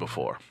prefer to eat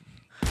before.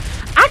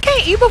 I I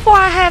can't eat before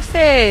I have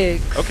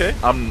sex. Okay.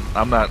 I'm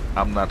not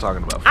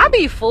talking about food. I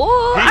be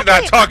full. He's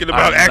not talking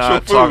about actual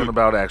food. Talking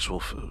about actual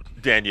food.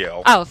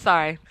 Danielle. Oh,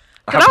 sorry.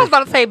 Because I was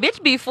about to say,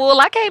 bitch, be full.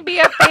 I can't be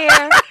up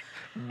there.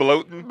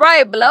 Bloating.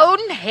 Right,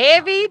 bloating,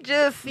 heavy,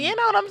 just, you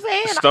know what I'm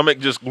saying? Stomach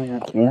just.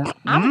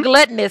 I'm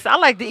gluttonous. I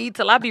like to eat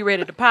till I be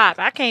ready to pop.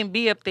 I can't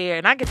be up there,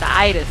 and I get the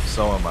itis.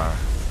 So am I.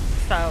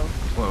 So,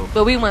 Well,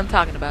 but we weren't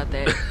talking about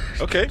that.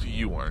 Okay.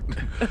 You weren't.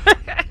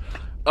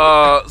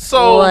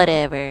 So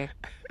whatever.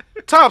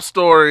 Top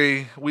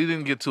story. We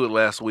didn't get to it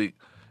last week.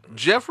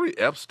 Jeffrey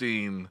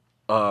Epstein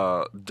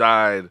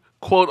died,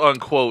 quote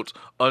unquote,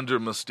 under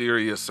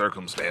mysterious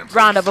circumstances.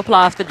 Round of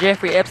applause for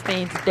Jeffrey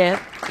Epstein's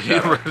death.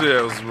 Yeah,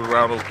 it was a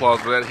round of applause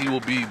for that. He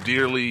will be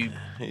dearly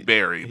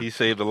buried. He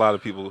saved a lot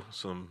of people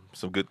some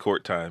good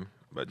court time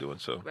by doing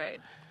so. Right.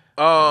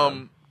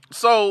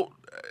 So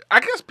I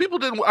guess people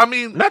didn't. I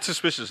mean, Not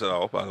suspicious at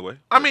all, by the way.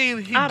 I mean,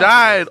 he I don't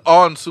died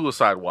on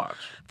suicide watch.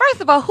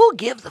 First of all, who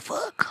gives a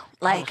fuck?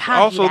 Like,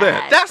 how Also he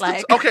that. died? That's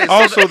like, okay.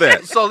 Also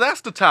that. So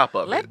that's the top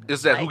of Let- it.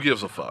 Is that who like,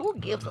 gives a fuck? Who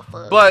gives a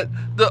fuck? But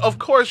of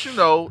course, you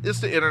know, it's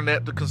the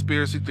internet. The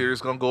conspiracy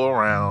theories gonna go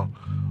around.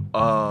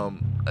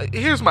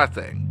 Here's my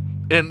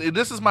thing, and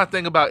this is my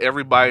thing about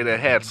everybody that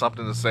had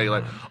something to say,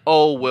 like,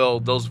 oh well,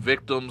 those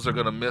victims are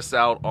gonna miss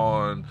out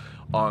on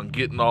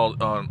getting all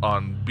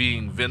on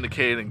being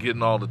vindicated and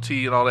getting all the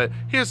tea and all that.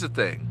 Here's the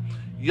thing,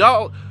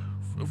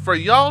 for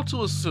y'all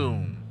to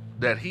assume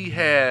that he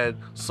had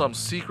some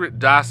secret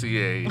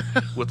dossier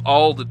with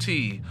all the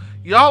tea,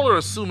 y'all are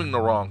assuming the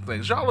wrong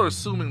things. Y'all are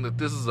assuming that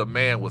this is a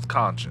man with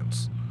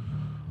conscience.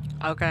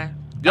 okay.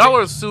 Y'all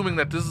are assuming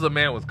that this is a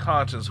man with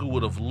conscience who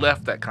would have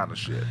left that kind of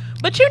shit.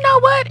 But you know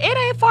what? It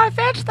ain't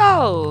far-fetched,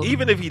 though.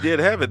 Even if he did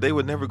have it, they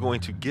were never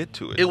going to get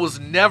to it. It was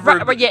never.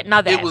 Right, but yet,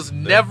 not that. It was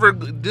never.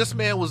 This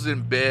man was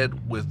in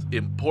bed with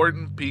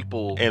important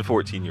people And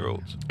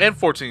 14-year-olds. and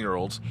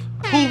 14-year-olds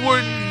who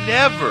were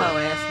never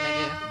Hoe-ass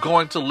nigga.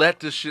 going to let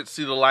this shit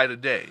see the light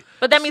of day.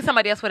 But that means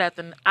somebody else would have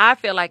to. I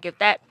feel like if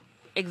that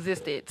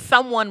existed,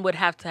 someone would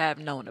have to have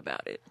known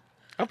about it.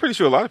 I'm pretty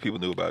sure a lot of people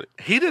knew about it.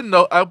 He didn't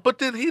know, but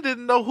then he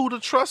didn't know who to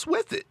trust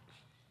with it.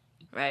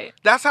 Right.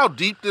 That's how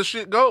deep this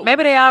shit goes.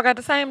 Maybe they all got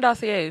the same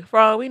dossier, for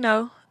all we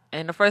know.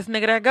 And the first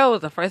nigga that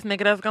goes, the first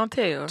nigga that's gonna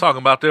tell.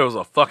 Talking about there was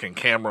a fucking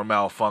camera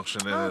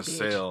malfunction in Oh, his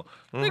bitch. cell.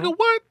 Nigga,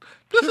 what?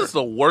 This is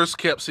the worst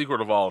kept secret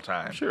of all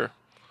time. Sure.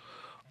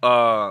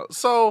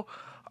 So,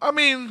 I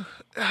mean,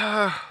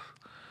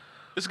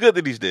 It's good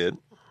that he's dead.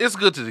 it's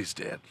good that he's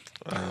dead.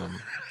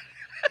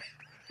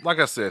 Like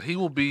I said, he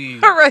will be.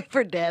 Hooray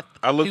for death.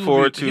 I look He will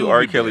forward be- he to will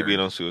R. be Kelly buried. being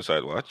on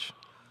suicide watch.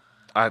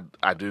 I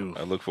do.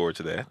 I look forward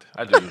to that.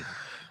 I do.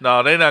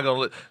 No, they're not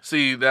gonna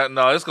see that.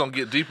 No, it's gonna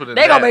get deeper than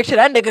They that. gonna make sure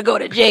that nigga go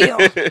to jail.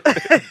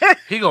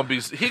 He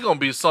gonna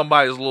be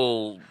somebody's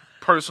little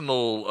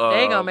personal.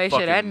 They gonna make sure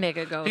fucking- that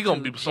nigga go He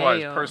gonna to be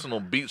somebody's jail. personal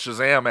Beat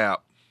Shazam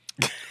app.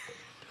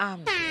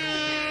 I'm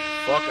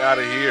Fuck out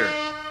of here,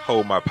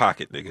 Hold my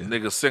pocket, nigga.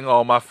 nigga. Sing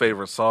all my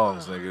favorite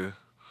songs, nigga.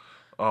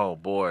 Oh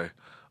boy.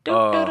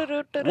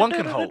 One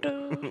can hope.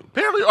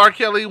 Apparently, R.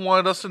 Kelly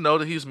wanted us to know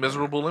that he's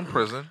miserable in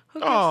prison.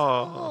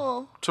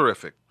 Oh,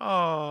 Terrific.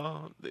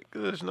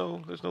 there's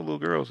no little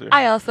girls here.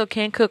 I also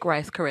can't cook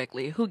rice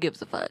correctly. Who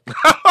gives a fuck?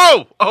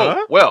 Oh,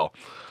 Huh? well.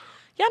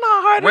 Y'all know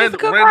how hard it is to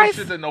cook Random rice?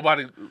 shit that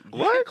nobody.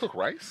 What? You cook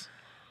rice?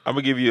 I'm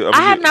gonna give you.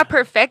 I have not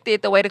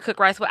perfected the way to cook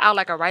rice without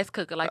like a rice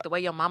cooker, like the way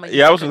your mama used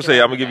Yeah, I to was gonna cook say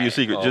it I'm back gonna in give you a the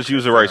secret. Oh, Just okay,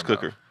 use a rice fair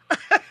enough.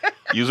 cooker.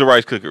 Use a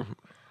rice cooker.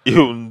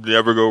 You'll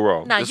never go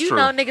wrong. day. Now, It's you true.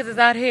 know niggas is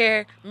out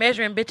here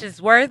measuring bitches'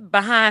 worth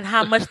behind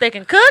how much they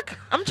can cook.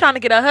 I'm trying to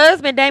get a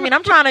husband, Damien.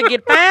 I'm trying to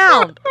get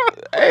found.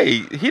 Hey,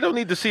 he don't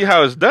need to see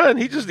how it's done.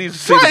 He just needs to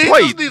see Right, the he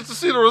plate. just needs to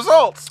see the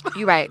results.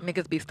 You right.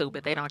 Niggas be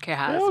stupid. They don't care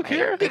how I it's don't made.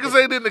 care.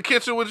 Niggas ain't in the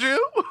kitchen with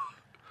you.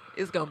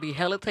 It's gonna be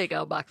hella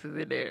takeout boxes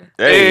in there.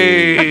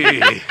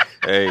 Hey,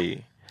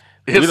 hey.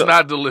 It's don't-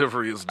 not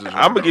delivery. It's delivery.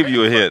 I'm gonna give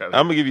you a hint. I'm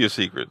gonna give you a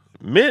secret.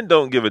 Men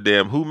don't give a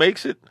damn who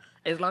makes it.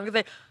 As long as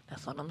they,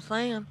 that's what I'm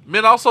saying.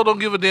 Men also don't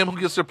give a damn who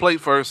gets their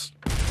plate first.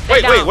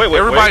 Wait.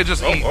 Everybody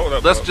just eat. Hold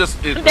up, Let's hold up.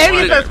 just.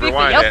 Damien, just speak for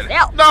rewind that.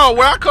 yourself. No,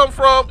 where I come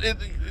from,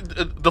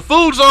 the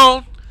food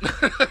zone.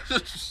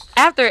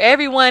 After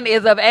everyone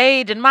is of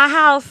age in my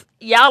house,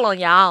 y'all on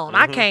your own.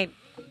 I can't.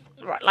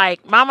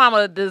 Like my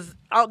mama does.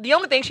 The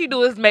only thing she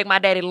do is make my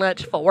daddy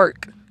lunch for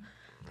work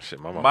Shit,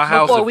 my mom. My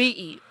house. before If, we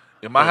eat.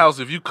 in my house,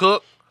 if you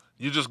cook,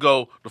 you just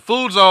go the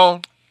food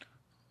zone.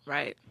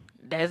 Right.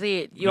 That's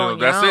it. You You know, on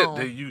your that's own.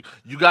 it.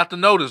 You got the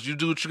notice. You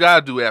do what you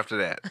gotta do after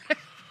that.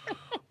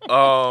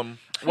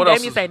 What else?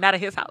 Damien say not at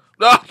his house.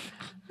 No.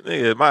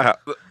 Nigga, my house.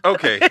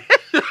 Okay.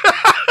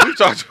 We've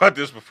talked about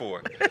this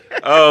before.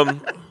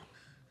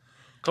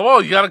 Come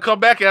on, you gotta come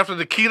back after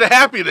the key to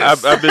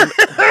happiness. I've been.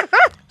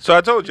 So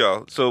I told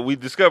y'all. So we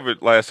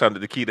discovered last time that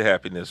the key to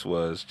happiness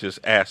was just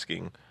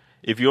asking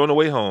if you're on the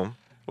way home,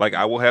 like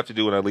I will have to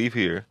do when I leave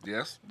here.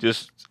 Yes.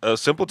 Just a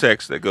simple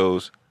text that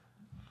goes,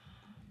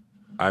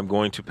 "I'm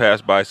going to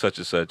pass by such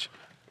and such.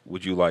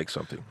 Would you like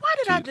something?" Why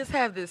did I just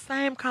have this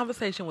same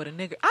conversation with a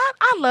nigga?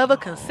 I love a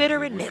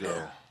considerate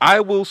nigga. I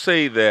will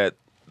say that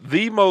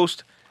the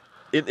most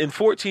in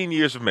 14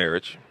 years of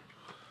marriage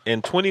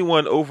and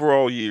 21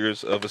 overall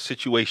years of a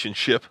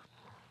situationship,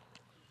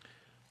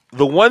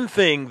 the one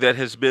thing that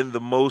has been the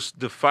most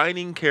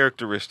defining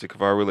characteristic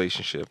of our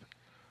relationship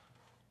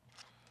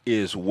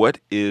is what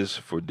is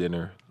for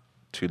dinner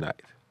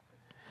tonight.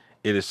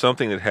 It is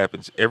something that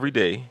happens every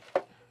day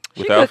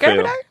without fail.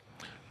 Every day?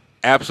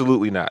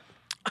 Absolutely not.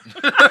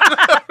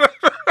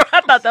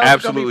 I thought that was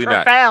absolutely gonna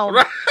be profound.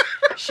 Not.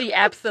 She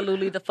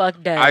absolutely the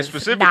fuck does. I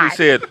specifically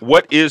said,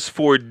 what is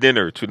for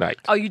dinner tonight?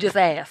 Oh, you just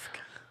ask.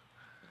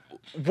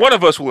 One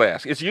of us will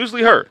ask. It's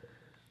usually her.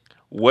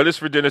 What is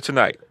for dinner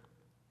tonight?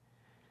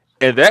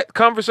 And that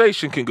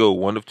conversation can go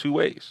one of two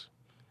ways.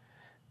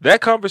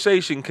 That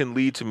conversation can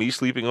lead to me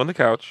sleeping on the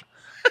couch.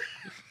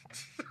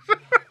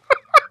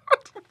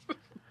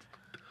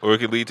 Or it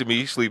can lead to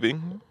me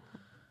sleeping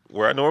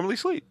where I normally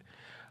sleep.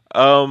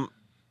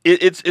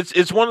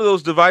 It's one of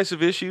those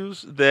divisive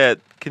issues that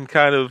can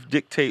kind of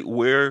dictate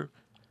where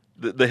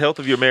the health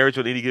of your marriage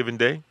on any given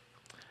day.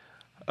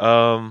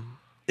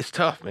 It's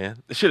tough,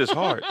 man. This shit is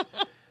hard.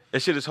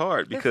 That shit is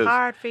hard because it's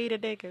hard for you to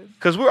niggas.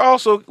 Because we're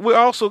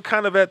also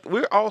kind of at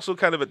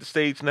the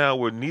stage now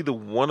where neither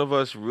one of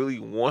us really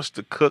wants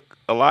to cook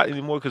a lot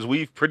anymore because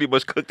we've pretty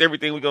much cooked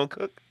everything we're gonna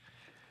cook.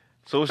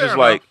 So it's just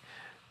like,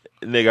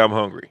 nigga, I'm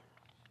hungry.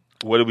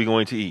 What are we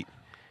going to eat?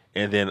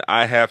 And then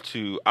I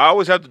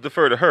always have to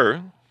defer to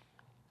her.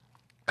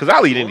 Because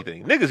I'll eat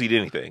anything. Niggas eat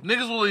anything.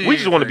 Niggas will eat. We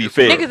just want to be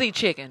fed. Niggas eat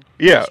chicken.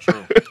 Yeah.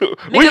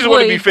 We just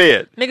want to be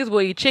fed. Niggas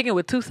will eat chicken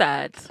with two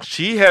sides.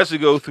 She has to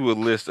go through a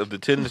list of the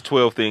 10 to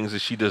 12 things that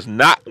she does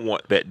not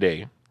want that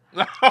day.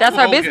 That's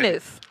her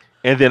business.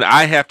 And then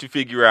I have to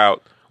figure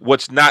out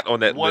what's not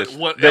on that list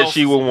that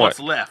she will want. What's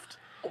left?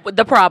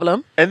 The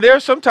problem. And there are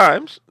some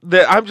times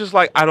that I'm just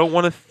like, I don't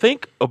want to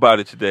think about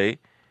it today.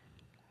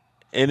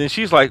 And then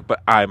she's like,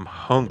 but I'm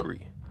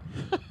hungry.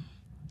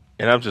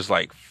 And I'm just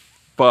like,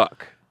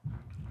 fuck.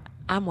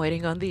 I'm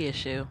waiting on the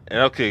issue.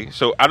 And okay,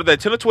 so out of that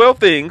 10 or 12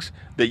 things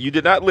that you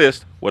did not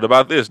list, what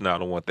about this? No, I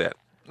don't want that.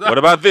 What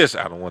about this?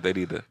 I don't want that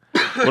either.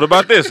 What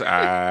about this?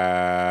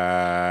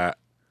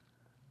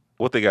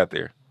 What they got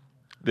there?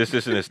 This,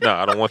 and this. No,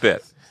 I don't want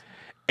that.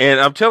 And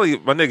I'm telling you,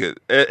 my nigga,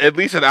 at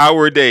least an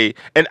hour a day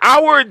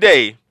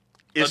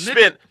is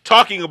spent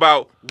talking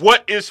about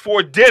what is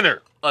for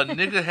dinner. A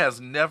nigga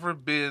has never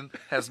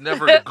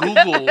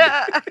Googled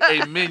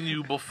a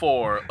menu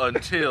before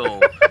until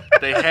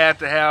they had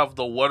to have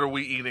the what are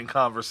we eating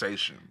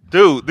conversation.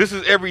 Dude, this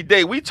is every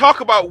day. We talk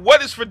about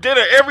what is for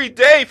dinner every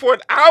day for an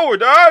hour,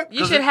 dog.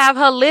 You should have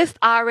her list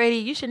already.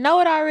 You should know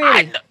it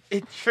already.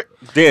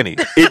 Danny,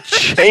 it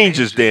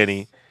changes,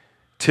 Danny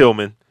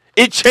Tillman.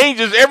 It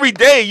changes every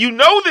day. You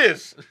know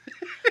this.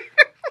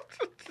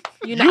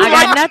 I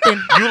got nothing.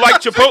 You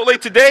like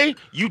Chipotle today.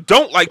 You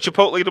don't like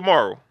Chipotle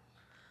tomorrow.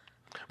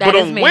 But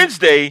on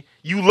Wednesday,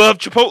 you love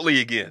Chipotle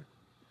again.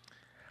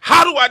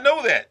 How do I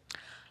know that?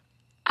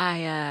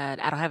 I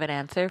don't have an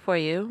answer for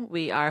you.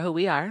 We are who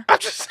we are. I'm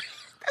just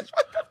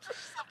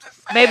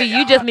Maybe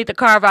you just need to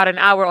carve out an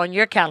hour on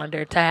your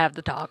calendar to have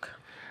the talk.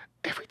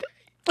 Every day.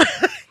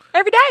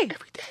 Every day.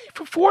 Every day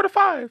from 4 to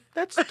 5.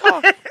 That's the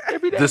talk.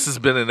 Every day. This has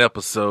been an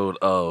episode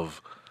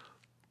of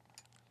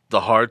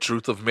The Hard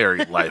Truth of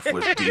Married Life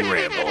with D.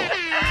 Randle.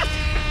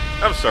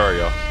 I'm sorry,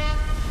 y'all.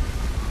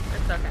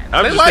 Okay.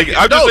 They like it.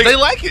 I'm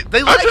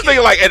just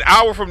thinking like an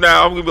hour from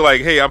now, I'm going to be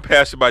like, hey, I'm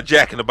passing by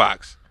Jack in the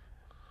Box.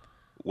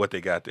 What they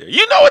got there?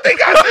 You know what they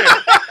got there.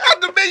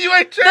 The menu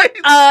ain't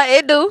changed.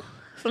 It do.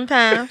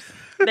 Sometimes.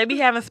 They be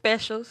having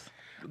specials.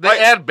 They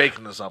add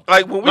bacon or something.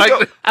 Like when we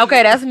go,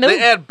 okay, that's new.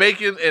 They add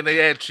bacon and they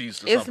add cheese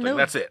to something. New.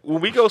 That's it. When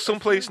we go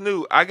someplace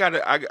new,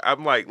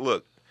 I'm like,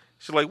 look.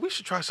 She's like, we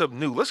should try something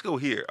new. Let's go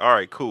here. All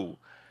right, cool.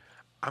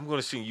 I'm going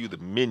to send you the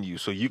menu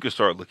so you can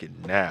start looking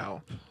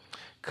now.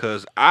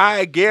 Because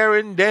I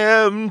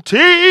guarantee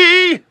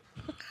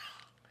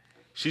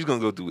she's going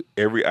to go through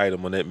every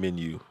item on that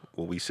menu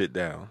when we sit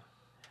down.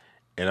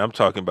 And I'm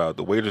talking about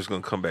the waiter's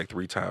going to come back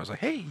 3 times. Like,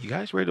 hey, you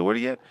guys ready to order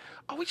yet?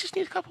 Oh, we just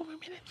need a couple more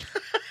minutes.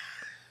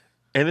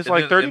 And it's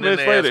like 30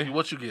 minutes later. Ask you,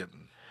 what you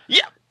getting?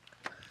 Yeah.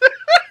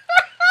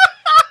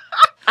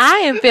 I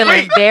am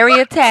feeling very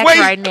attacked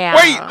right now.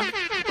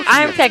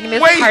 I am taking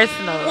this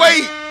personal.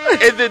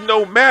 And then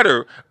no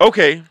matter.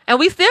 Okay. And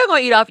we still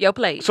going to eat off your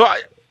plate. So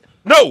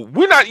no,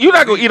 we're not. You're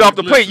not gonna eat off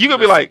the plate. You're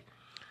gonna be like,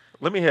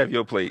 "Let me have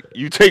your plate.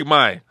 You take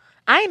mine."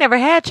 I ain't never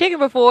had chicken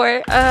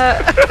before.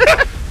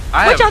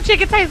 What your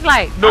chicken taste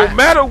like? No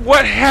matter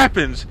what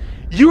happens,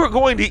 you are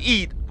going to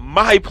eat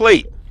my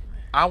plate.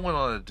 I went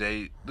on a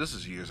date. This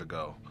is years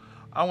ago.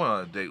 I went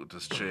on a date with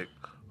this chick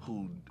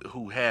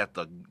who had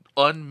the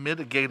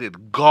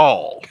unmitigated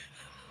gall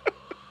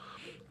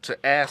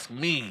to ask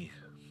me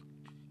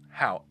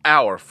how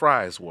our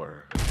fries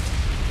were.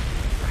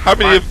 How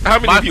many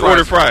of you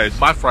order fries?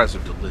 My fries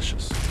are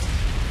delicious.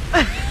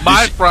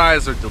 My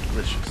fries are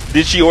delicious.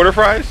 Did she order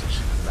fries? She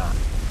did not.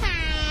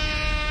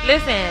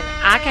 Listen,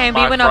 I can't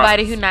be with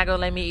nobody who's not gonna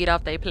let me eat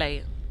off their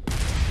plate.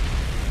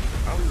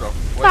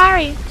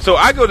 Sorry. So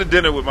I go to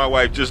dinner with my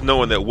wife just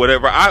knowing that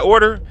whatever I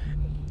order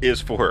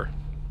is for her.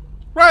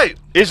 Right.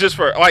 It's just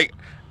for, like,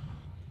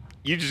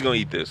 you just gonna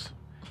eat this,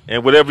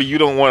 and whatever you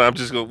don't want,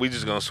 we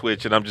just gonna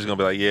switch, and I'm just gonna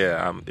be like,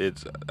 yeah,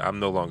 I'm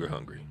no longer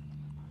hungry.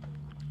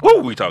 What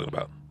were we talking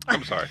about?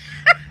 I'm sorry.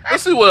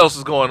 Let's see what else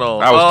is going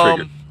on. I was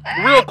triggered.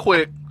 Real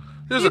quick.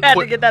 Here's You a had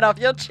quick to get that off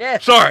your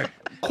chest. Sorry.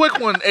 quick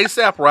one.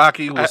 ASAP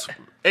Rocky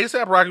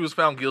was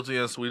found guilty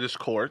in Swedish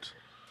court.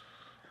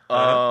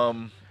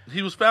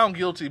 He was found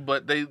guilty,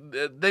 but they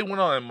went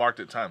on and marked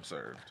it time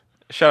served.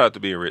 Shout out to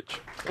being rich.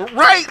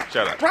 Right.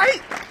 Shout out.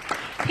 Right.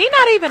 He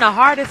not even the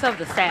hardest of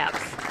the saps.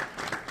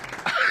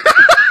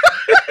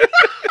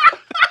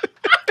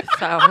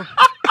 So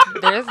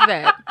there's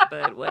that,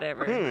 but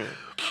whatever.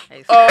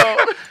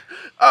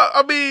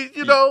 I mean,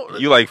 you know.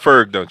 You like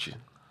Ferg, don't you?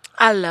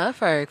 I love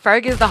Ferg.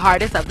 Ferg is the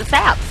hardest of the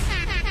saps.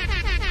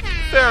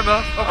 Fair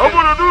enough. Okay. I'm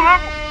on a new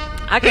level.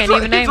 I can't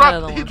even name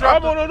another one.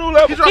 I'm on a new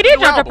level. He did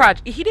drop the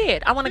project. He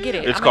did. I want to get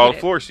it. It's I'ma called get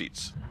it. Floor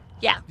Seats.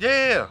 Yeah.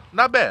 Yeah.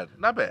 Not bad.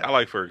 Not bad. I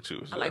like Ferg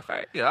too. So. I like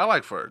Ferg. Yeah, I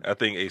like Ferg. I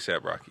think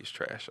ASAP Rocky is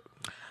trash.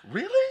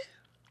 Really?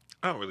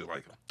 I don't really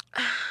like him.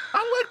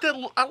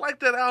 I like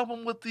that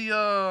album with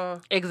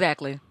the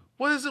Exactly.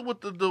 what is it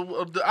with the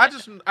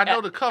I know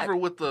the cover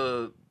with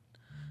the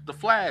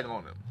flag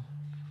on it.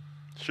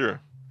 Sure.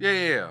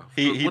 Yeah.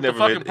 He With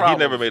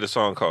never made a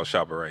song called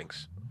Shopper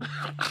Ranks.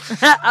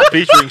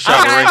 Featuring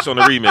Shopper Ranks on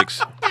the remix.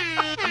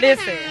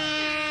 Listen.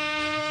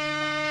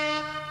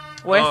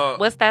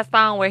 What's that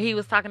song where he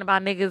was talking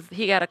about niggas,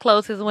 he got to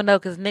close his window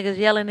because niggas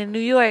yelling in New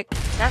York?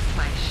 That's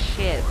my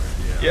shit.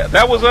 Yeah,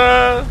 that was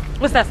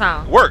What's that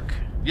song? Work.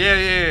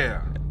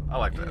 Yeah. I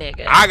like that.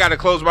 Nigga. I gotta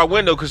close my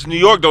window because New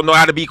York don't know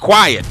how to be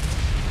quiet.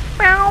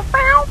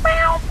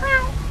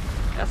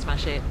 That's my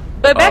shit.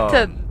 But back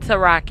to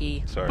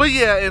Rocky. Sorry. But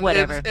yeah,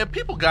 Whatever. and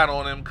people got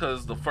on him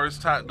because the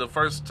first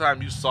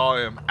time you saw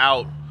him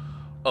out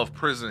of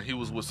prison, he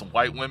was with some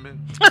white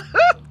women.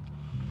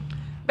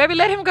 Baby,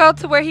 let him go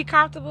to where he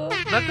comfortable.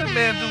 Let that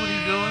man do what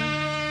he's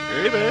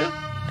doing. Hey man.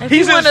 If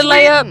He's he want in to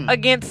lay up Sweden.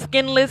 against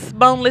skinless,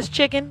 boneless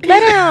chicken,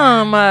 let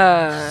him.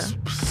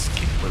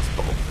 Skinless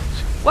bone.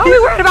 What are we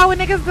worried about what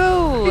niggas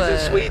do? He's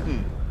in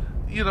Sweden.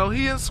 You know,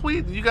 he in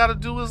Sweden. You got to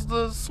do as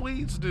the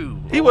Swedes do.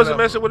 He or wasn't whatever.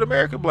 messing with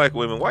American black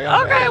women. Why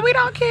y'all Okay, mad? we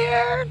don't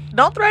care.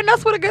 Don't threaten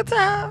us with a good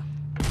time.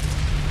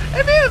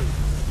 And then,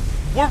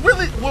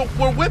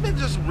 were women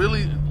just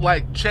really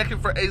like checking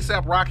for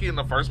ASAP Rocky in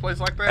the first place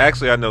like that?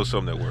 Actually, I know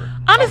some that were.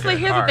 Honestly, Okay,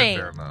 here's all the right, thing.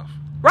 Fair enough.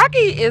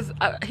 Rocky is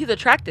he's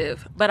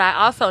attractive, but I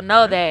also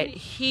know that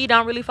he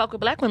don't really fuck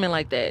with black women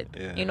like that.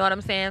 Yeah. You know what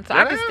I'm saying? So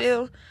That I can is?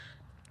 still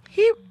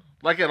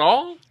Like at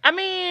all? I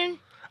mean,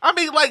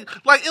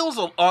 Like it was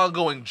an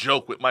ongoing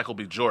joke with Michael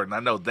B. Jordan. I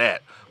know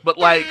that, but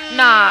like,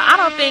 nah, I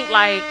don't think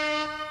like.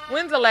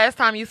 When's the last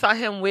time you saw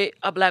him with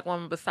a black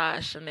woman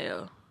besides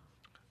Chanel?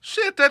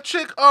 shit, that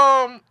chick,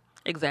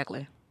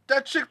 Exactly.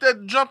 that chick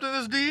that jumped in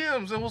his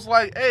DMs and was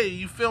like, "Hey,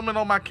 you filming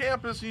on my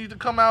campus? You need to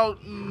come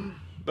out." And...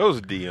 Those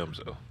are DMs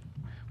though.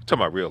 We're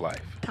talking about real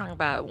life. Talking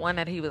about one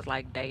that he was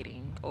like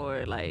dating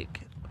or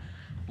like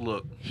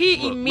Look, he let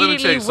me tell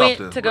immediately you went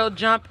something. to go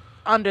jump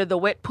under the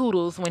wet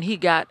poodles when he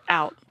got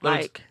out.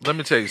 Let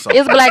me tell you something.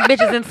 It's black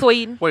bitches in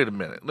Sweden. Wait a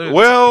minute.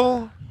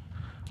 Well,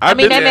 I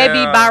mean, they may be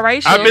Yeah.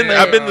 biracial. I've been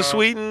but- to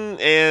Sweden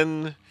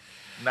and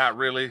Not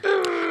really.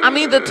 I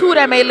mean, the two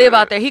that may live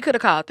out there, he could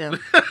have called them.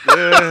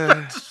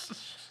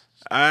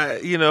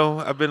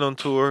 I've been on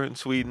tour in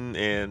Sweden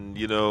and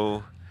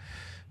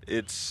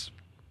it's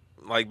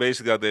like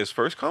basically out there it's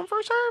first come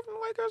first serve and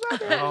white girls out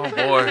there. Oh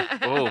boy.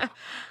 Oh.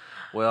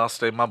 Well, I'll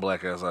stay my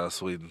black ass out of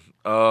Sweden.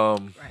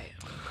 Right.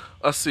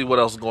 Let's see what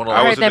else is going on.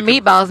 I was heard that in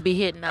the meatballs be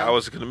hitting I up.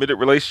 was in a committed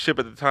relationship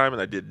at the time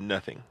and I did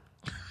nothing.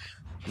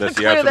 That's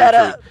the Clear absolute that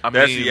truth. up. I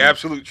That's mean- the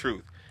absolute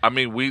truth. I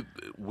mean, we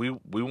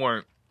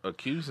weren't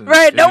accusing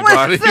Right, no one's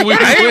anybody. saying-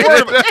 I ain't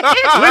worried about,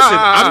 listen,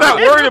 I'm not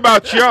worried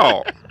about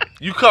y'all.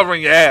 You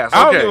covering your ass. I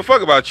don't Okay. give a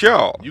fuck about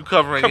y'all. You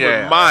covering Cover your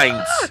ass.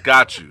 minds.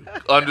 Got you.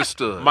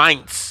 Understood.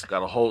 Minds.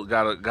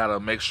 Gotta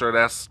make sure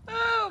that's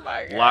Oh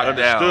my god. locked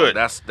Understood.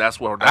 down. That's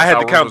where I had how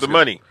to count rumors the get-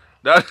 money.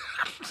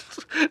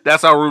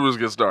 That's how rumors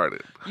get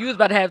started. You was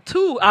about to have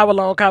 2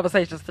 hour-long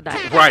conversations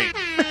tonight. Right.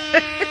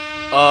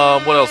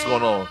 What else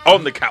going on?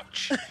 On the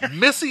couch.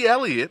 Missy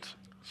Elliott.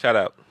 Shout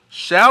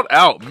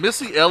out.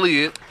 Missy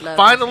Elliott Love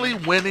finally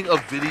winning a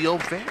Video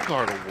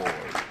Vanguard Award.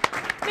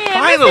 Man,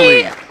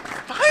 Finally. Missy,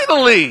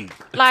 Finally.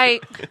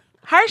 like,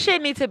 her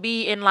shit need to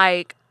be in,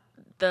 like,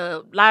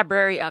 the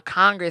Library of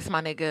Congress,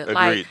 my nigga. Agreed.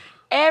 Like,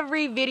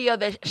 every video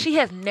that... She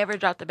has never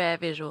dropped a bad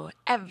visual.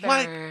 Ever.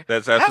 Like,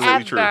 That's absolutely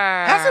Ever. true.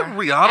 Hasn't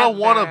Rihanna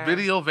won a Ever.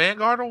 Video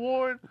Vanguard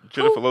Award?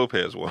 Jennifer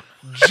Lopez won.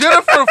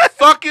 Jennifer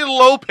fucking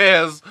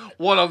Lopez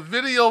won a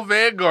Video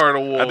Vanguard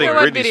Award. I think For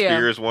what Britney video?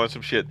 Spears won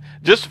some shit.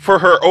 Just for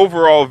her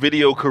overall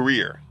video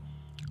career.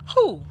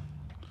 Who?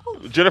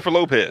 Jennifer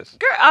Lopez.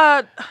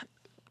 Girl,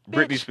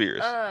 Britney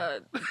Spears.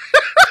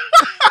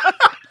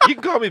 You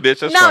can call me bitch.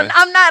 That's no, fine.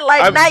 I'm not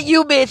like, not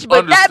you, bitch, but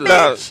Understood.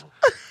 that bitch.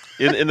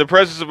 In the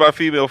presence of my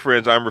female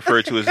friends, I'm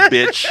referred to as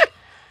bitch.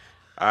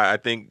 I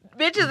think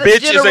Bitch is a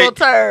general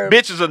term.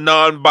 Bitch is a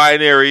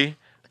non-binary.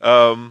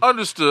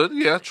 Understood.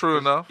 Yeah, true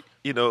enough.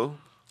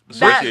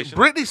 Appreciation.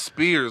 Britney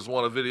Spears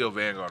won a Video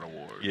Vanguard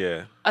Award.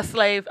 Yeah. A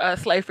slave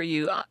for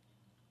you.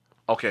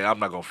 Okay, I'm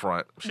not gonna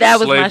front. That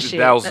was my shit.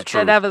 That was the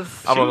truth. That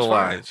was. I'm not was gonna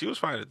lie. fine. She was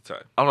fine at the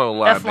time. I'm not gonna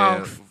lie, That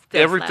song man.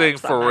 still Everything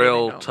slaps. I'm not even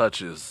Pharrell gonna-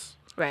 touches.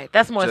 Right.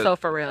 That's more Just- so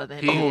Pharrell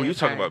than. Oh, it you're is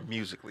talking her. about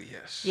musically,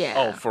 yes.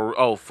 Yeah.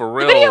 Pharrell.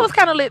 The video was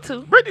kind of lit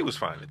too. Brittany was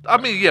fine. At the I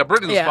time. mean, yeah,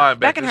 Britney was Yeah, fine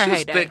back back in then. her She was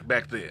heyday. thick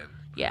back then.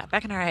 Yeah,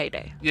 back in her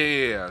heyday.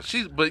 Yeah.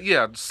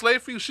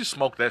 Slave for You, she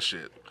smoked that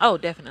shit. Oh,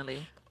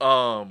 definitely.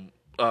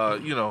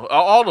 You know,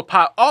 all the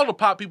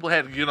pop people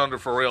had to get under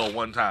Pharrell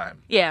one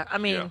time. Yeah, I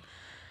mean, Yeah.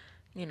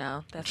 you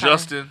know, that's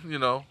Justin, you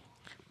know,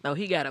 No,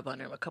 he got up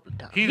under him a couple of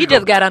times. He He, did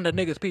just go- got under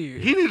niggas'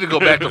 period. he need to go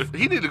back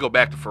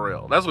to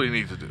Pharrell. That's what he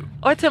needs to do.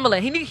 Or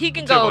Timberland. He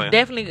can Timberland.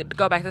 definitely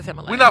go back to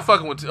Timberland. We're not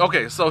fucking with.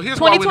 Okay, so here's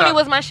why we 2020 not.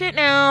 was my shit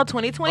now.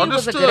 2020 was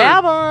a Understood. good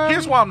album.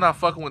 Here's why I'm not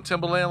fucking with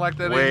Timberland like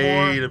that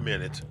anymore. Wait a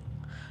minute.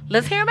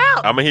 Let's hear him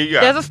out. I'm gonna hear you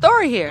out. There's a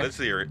story here. Let's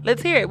hear it.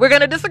 Let's hear it. We're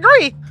going to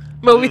disagree,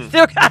 but we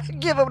still got to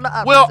give him the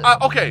opposite. Well,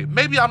 okay,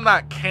 maybe I'm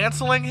not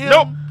canceling him.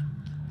 Nope.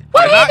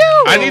 what did he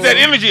do? I need that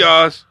energy,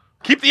 Oz.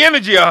 Keep the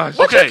energy, Oz.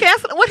 What Okay, you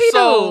cancel? What he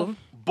so, do?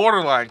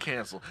 Borderline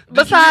cancel. Did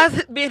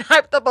Besides being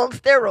hyped up on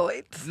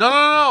steroids.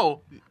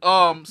 No.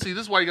 See,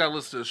 this is why you gotta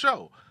listen to the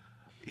show.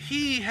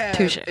 He had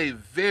Touche. a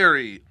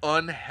very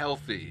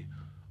unhealthy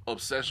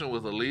obsession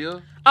with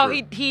Aaliyah. Oh,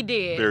 he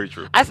did. Very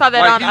true. I saw that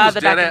Like on he was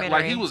the dead documentary.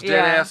 like he was dead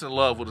Yeah. ass in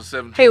love with a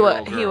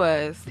 17-year-old He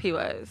girl. He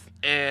was.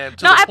 And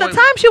to No, the at the point-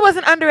 time she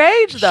wasn't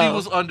underage though. she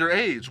was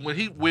underage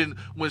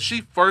when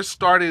she first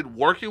started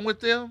working with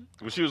them.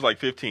 When she was like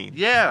 15.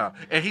 Yeah,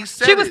 and he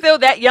said She was it. still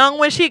that young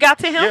when she got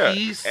to him. Yeah.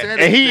 He said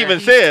and it he that even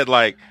he- said,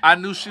 like, I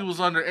knew she was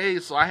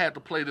underage, so I had to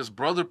play this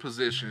brother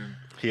position.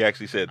 he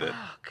actually said that.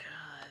 Oh God.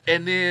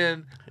 And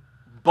then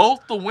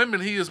both the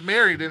women he has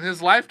married in his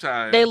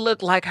lifetime They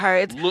look like her.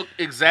 It's look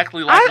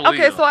exactly like Aaliyah.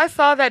 okay. So I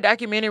saw that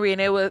documentary, and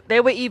they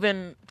were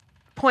even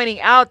pointing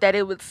out that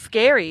it was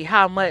scary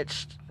how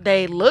much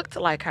they looked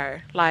like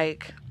her.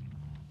 Like,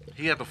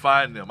 He had to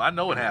find them. I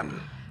know what happened.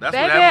 That's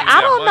baby, what happened. when you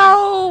I got don't money.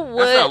 know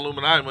That's not what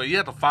Illuminati money. You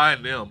had to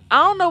find them. I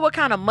don't know what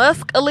kind of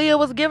musk Aaliyah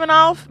was giving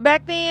off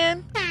back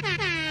then.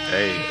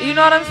 Hey, You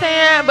know what I'm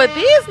saying? But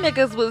these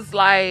niggas was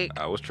like,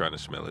 I was trying to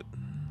smell it.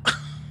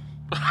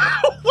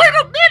 Wait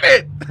a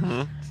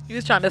minute. you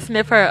was trying to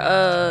sniff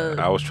her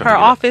I was trying her to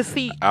get office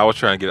seat. I was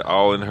trying to get it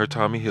all in her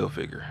Tommy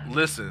Hilfiger.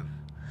 Listen,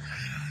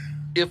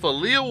 if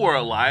Aaliyah were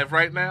alive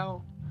right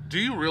now, do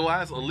you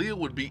realize Aaliyah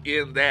would be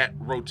in that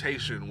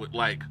rotation with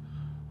like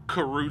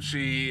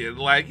Karrueche and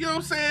like, you know what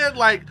I'm saying?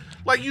 Like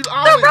you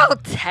always. The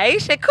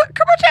rotation.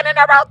 Karrueche in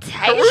the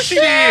rotation.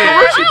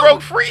 Karrueche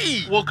broke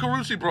free. Well,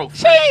 Karrueche broke.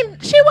 She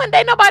wasn't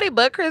dating nobody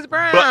but Chris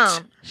Brown.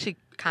 But- She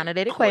kind of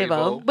dated Quavo.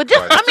 Quavo. But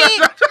just, Right. I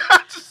mean,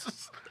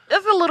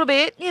 just a little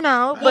bit, you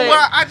know. But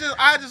Well,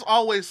 I just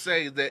always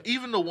say that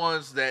even the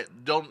ones that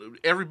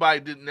everybody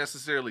didn't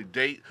necessarily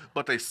date,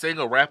 but they sing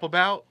a rap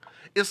about.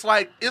 It's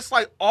like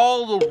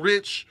all the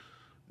rich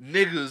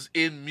niggas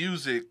in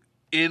music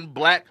in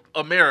Black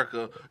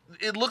America.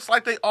 It looks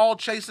like they all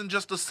chasing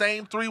just the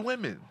same 3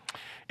 women.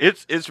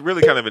 It's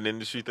really kind of an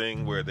industry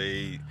thing where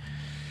they.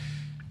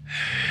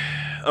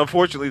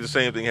 Unfortunately, the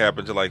same thing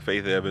happened to like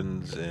Faith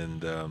Evans,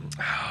 and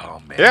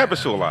Oh man, it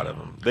happens to a lot of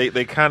them.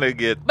 They kind of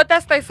get But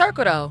that's their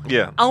circle, though.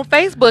 Yeah. On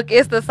Facebook,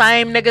 it's the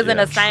same niggas in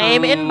Yeah. the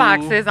same True.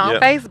 inboxes on Yeah.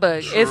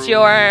 Facebook. It's True.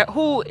 your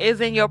who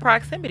is in your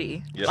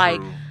proximity. Yeah.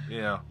 Like, True.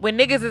 Yeah. when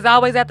niggas is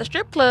always at the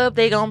strip club,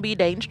 they gonna be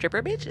dating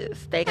stripper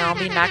bitches. They gonna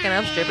be knocking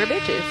up stripper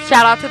bitches.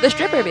 Shout out to the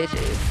stripper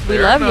bitches. We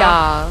Fair love enough.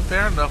 y'all.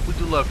 Fair enough. We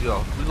do love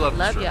y'all. We love the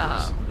Love strippers.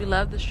 y'all. We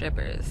love the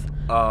strippers.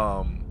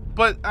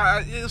 But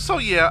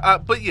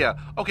yeah.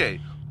 Okay,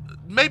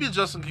 maybe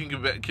Justin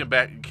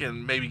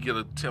can maybe get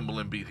a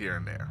Timberland beat here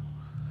and there.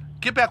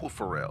 Get back with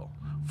Pharrell.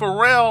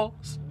 Pharrell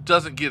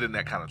doesn't get in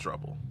that kind of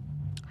trouble.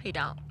 He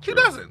don't. He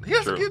doesn't. He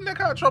doesn't True. get in that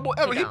kind of trouble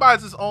ever. He He don't.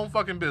 buys his own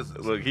fucking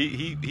business. look.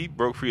 He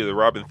broke free of the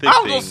Robin Thicke I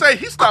was thing. gonna say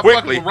he stopped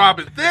quickly. fucking with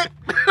Robin Thicke.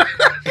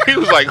 He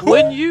was like, who?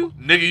 Wouldn't you?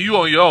 Nigga, you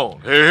on your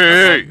own.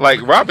 Hey.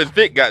 Like Robin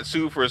Thicke got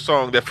sued for a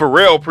song that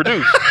Pharrell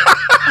produced.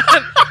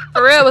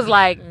 Pharrell was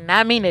like,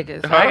 not me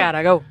niggas. Huh? I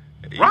gotta go.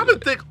 Robin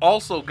Thicke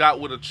also got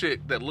with a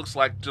chick that looks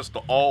like just the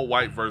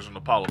all-white version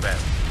of Paula Abdul.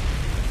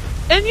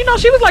 And you know,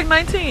 she was like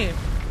 19.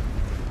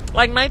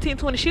 Like 19,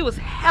 20. She was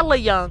hella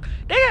young.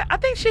 I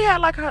think she had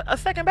like a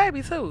second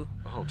baby too.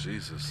 Oh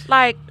Jesus.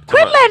 Like,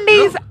 quit letting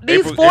these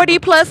April- 40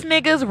 plus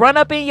niggas run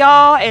up in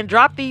y'all and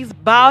drop these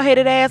bald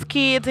headed ass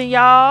kids in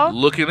y'all.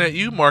 Looking at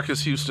you,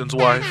 Marcus Houston's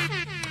wife.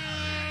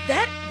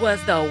 That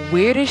was the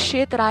weirdest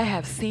shit that I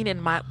have seen in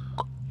my.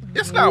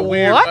 It's not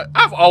weird. What?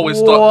 I've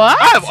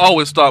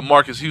always thought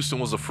Marcus Houston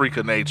was a freak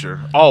of nature.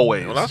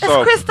 Always. When I That's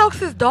saw- Chris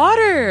Stokes'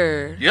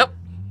 daughter. Yep.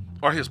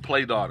 Or his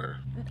play daughter.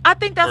 I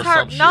think that's Or her.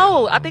 some shit.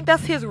 No, I think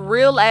that's his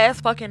real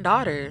ass fucking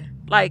daughter.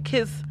 Like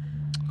she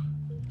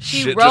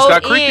Shit just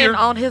got rode in creepier.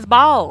 on his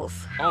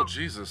balls. Oh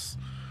Jesus.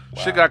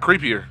 Shit got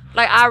creepier.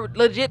 Like, I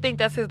legit think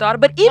that's his daughter.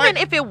 But even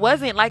Like- if it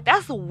wasn't, like,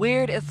 that's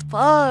weird as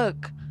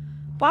fuck.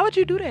 Why would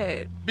you do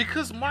that?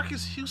 Because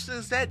Marcus Houston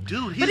is that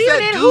dude. He's But even that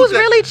then, dude. who's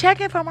really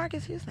checking for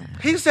Marcus Houston?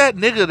 He's that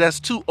nigga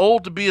that's too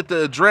old to be at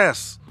the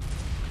address,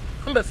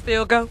 But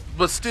still go.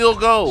 but still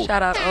go.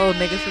 Shout out old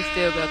niggas who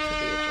still go to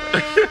the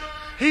address.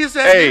 He's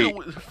that Hey,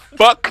 nigga.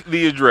 fuck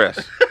the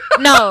address.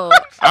 No,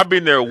 I've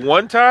been there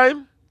one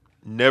time,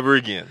 never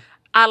again.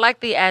 I like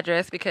the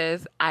address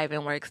because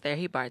Ivan works there.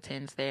 He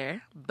bartends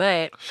there.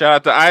 But Shout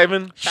out to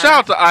Ivan. Shout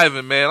out to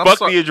Ivan, man. I'm Fuck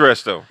sorry. the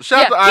address though.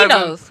 Shout out Yeah, he to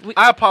Ivan. knows.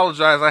 I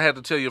apologize. I had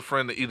to tell your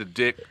friend to eat a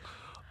dick.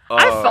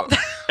 I saw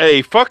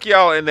Hey, fuck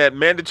y'all and that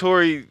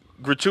mandatory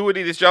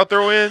gratuity that y'all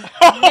throw in.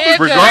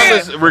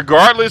 Nigga.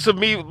 Regardless of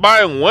me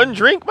buying one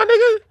drink, my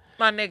nigga.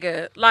 My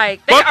nigga.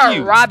 Like, they Fuck are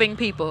you. robbing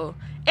people.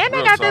 And they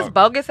Real got this talk.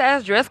 bogus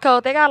ass dress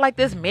code. They got like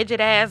this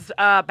midget ass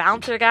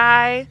bouncer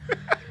guy.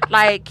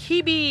 Like,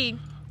 he be.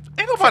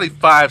 Ain't nobody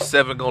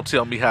 5'7" gonna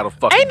tell me how to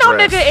fucking Ain't no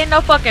dress. nigga in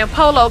no fucking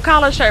polo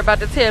collar shirt about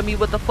to tell me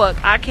what the fuck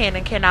I can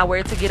and cannot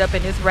wear to get up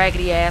in this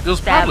raggedy ass. It was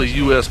probably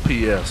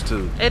establishment. USPS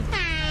too. It,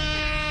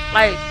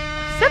 like,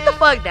 sit the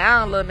fuck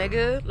down, little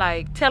nigga.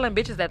 Like, telling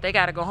bitches that they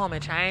gotta go home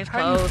and change How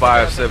clothes. you and get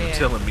up 5'7" in there.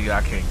 telling me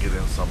I can't get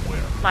in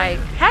somewhere? Like,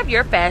 have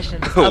your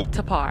fashion up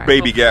to par.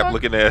 Baby The Gap fuck?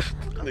 looking ass.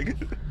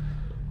 Nigga.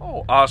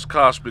 Oh,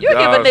 Oshkosh, You give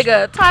a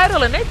nigga a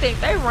title and they think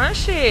they run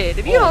shit.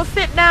 If you don't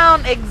sit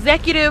down,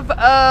 executive,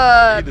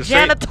 the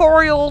same-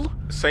 janitorial.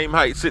 Same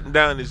height sitting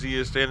down as he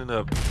is standing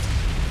up.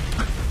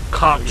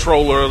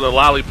 Comptroller of the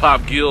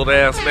Lollipop Guild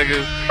ass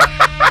nigga.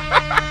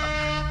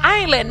 I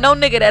ain't letting no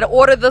nigga that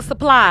order the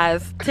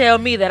supplies tell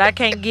me that I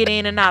can't get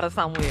in and out of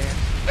somewhere.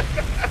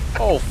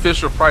 Oh,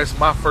 Fisher Price,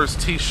 my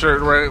first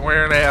T-shirt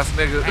wearing ass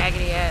nigga.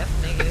 Raggedy ass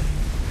nigga.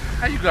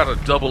 How you got a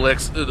double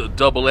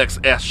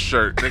XS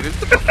shirt, nigga?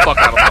 Get the fuck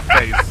out of my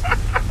face.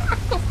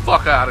 Get the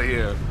fuck out of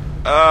here.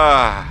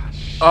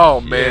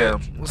 Oh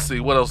man. Let's see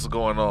what else is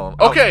going on.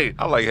 Okay,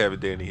 I like having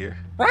Dani here.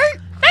 right?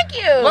 Thank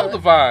you. Love the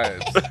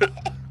vibes.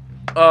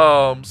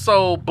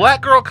 So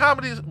Black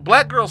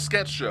Girl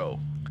Sketch Show.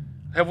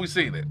 Have we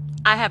seen it?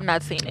 I have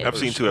not seen it. I've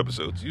seen 2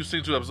 episodes. You've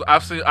seen 2 episodes.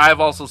 I've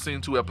also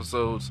seen 2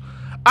 episodes.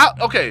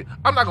 Okay,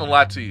 I'm not gonna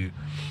lie to you.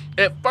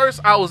 At first,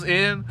 I was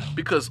in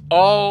because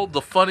all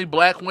the funny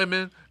black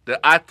women that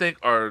I think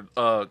are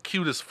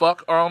cute as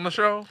fuck are on the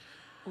show.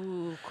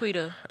 Ooh,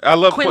 Quita. I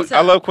love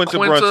Quinta. Quinta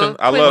Brunson.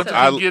 Quinta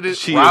can get it.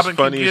 She Robin is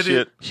funny can as get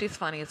it. shit. She's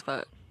funny as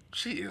fuck.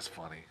 She is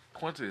funny.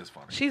 Quinta is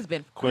funny.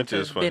 Quinta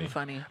is funny. Been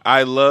funny.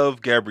 I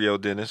love Gabrielle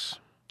Dennis.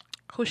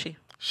 Who's she?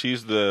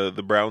 She's the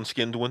brown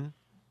skinned one.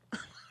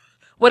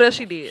 What else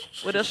she did?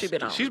 What else she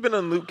been on? She's been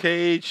on Luke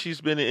Cage.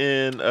 She's been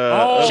in.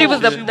 She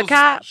was the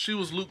cop? She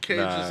was Luke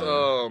Cage's.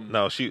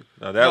 She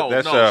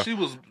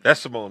was that's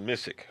Simone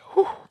Missick.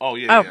 Whew. Oh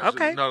yeah. Oh, yeah.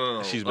 okay.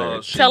 No. She's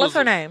married. Tell us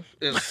her name.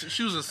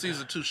 She was in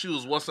season 2. She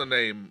was what's her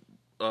name?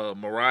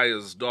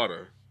 Mariah's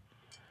daughter.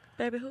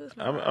 Baby, who is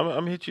I'm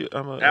gonna hit you.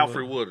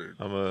 Alfred Woodard.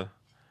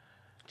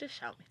 Just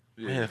shout me.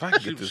 Yeah. Man, if I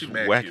could get this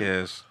mad whack cute.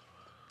 ass.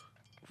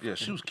 Yeah,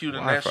 she was cute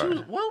in that. She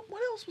Wi-Fi. was,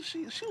 what else was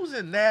she? She was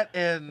in that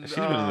and. She's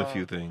been in a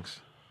few things.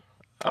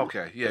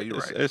 Okay, yeah, you're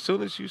right. As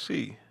soon as you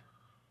see.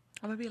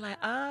 I'm gonna be like,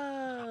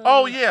 oh.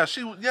 Oh yeah,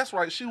 that's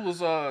right. She was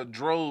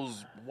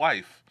Dro's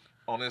wife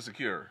on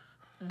Insecure.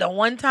 The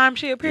one time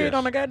she appeared Yes.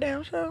 on the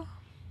goddamn show?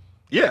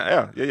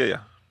 Yeah.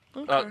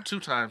 Okay. 2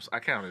 times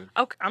I counted.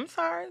 Okay, I'm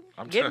sorry.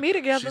 Get me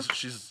together.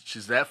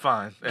 She's that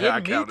fine. I Get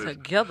me counted.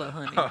 together,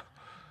 honey.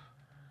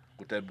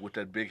 with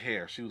that big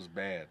hair, she was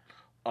bad.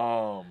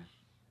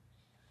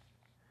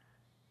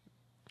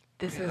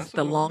 This is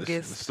the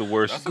longest It's the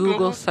worst.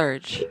 Google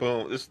search.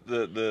 Boom. It's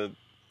the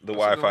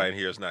Wi-Fi in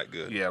here is not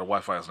good. Yeah, the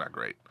Wi-Fi is not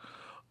great.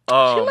 She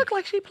looked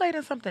like she played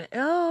in something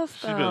else.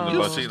 She's been in a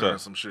You've bunch of seen her in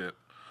stuff. some shit.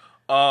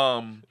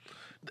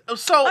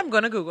 So I'm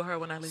gonna Google her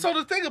when I leave. So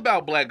the thing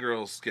about Black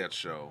Girls Sketch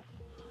Show,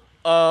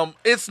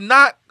 it's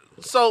not.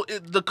 So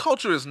the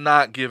culture is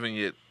not giving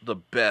it the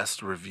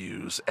best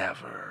reviews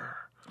ever.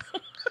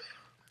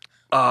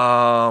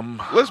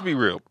 Let's be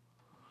real.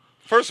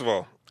 First of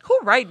all, Who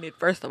writing it?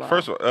 First of all,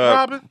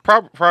 Robin?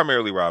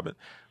 Primarily Robin.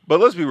 But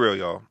let's be real,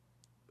 y'all.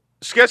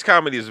 Sketch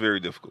comedy is very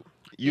difficult.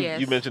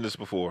 Yes. You mentioned this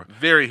before.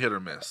 Very hit or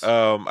miss.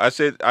 I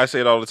say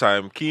it all the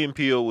time. Key and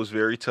Peele was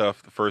very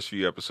tough the first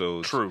few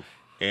episodes. True.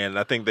 And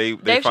I think they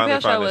Dave finally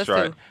Chappelle show found their was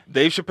stride. too.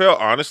 Dave Chappelle,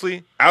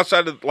 honestly,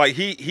 outside of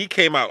he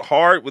came out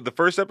hard with the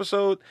first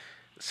episode.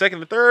 Second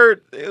and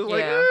third, it was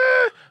like, Yeah.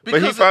 but he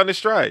Because found his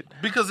stride.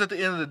 Because at the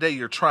end of the day,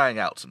 you're trying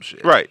out some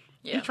shit. Right.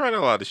 Yeah. You're trying a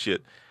lot of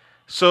shit.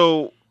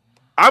 So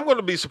I'm going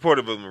to be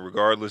supportive of him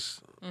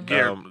regardless.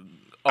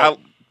 Mm-hmm.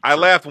 I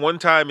laughed one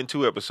time in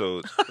 2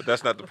 episodes, but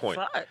that's not the point.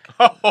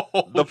 Fuck.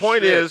 The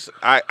point is,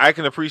 I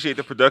can appreciate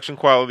the production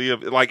quality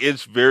of it. Like,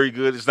 it's very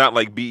good. It's not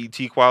like BET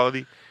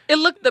quality.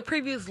 The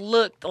previews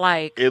looked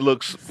like It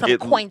looks some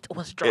quaint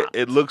was dropped.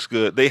 It looks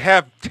good. They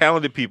have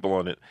talented people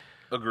on it.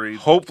 Agreed.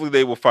 Hopefully,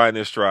 they will find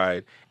their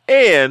stride.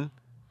 And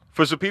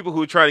for some people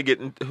who are trying to get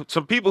in,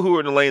 some people who are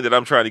in the lane that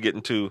I'm trying to get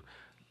into,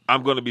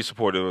 I'm going to be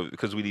supportive of it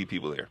because we need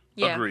people there.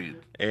 Yeah. Agreed.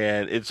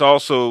 And it's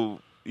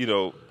also,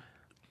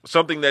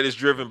 something that is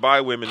driven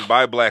by women,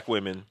 by black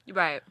women.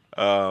 Right.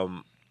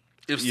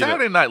 If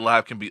Saturday Night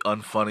Live can be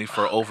unfunny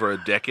for over a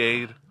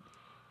decade,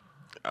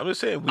 I'm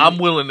just saying. I'm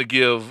willing to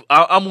give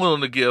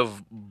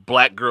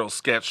Black Girl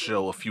Sketch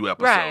Show a few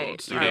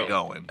episodes to get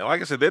going. And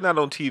like I said, they're not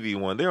on TV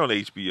one; they're on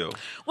HBO.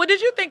 Well,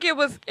 did you think it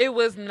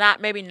was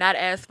not maybe not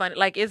as funny?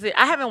 Like, is it?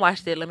 I haven't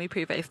watched it. Let me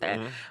preface that.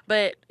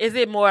 But is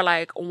it more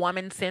like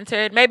woman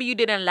centered? Maybe you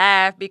didn't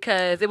laugh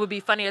because it would be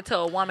funnier to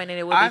a woman than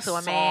it would be to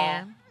a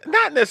man.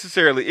 Not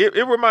necessarily.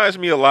 It reminds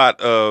me a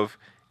lot of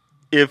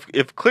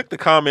if Clique the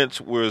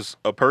Comments was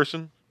a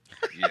person.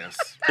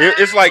 Yes,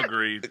 it's like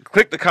agreed.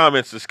 Clique the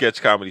Comments, the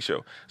sketch comedy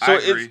show. So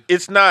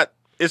it's not.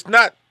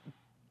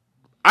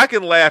 I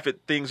can laugh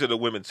at things that are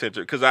women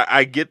centered because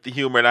I get the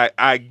humor and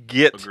I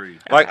get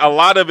like a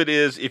lot of it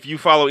is if you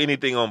follow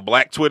anything on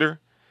Black Twitter,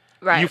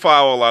 you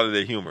follow a lot of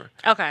their humor.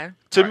 Okay.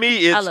 To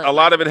me, it's a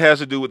lot of it has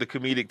to do with the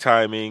comedic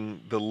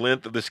timing, the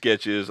length of the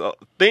sketches,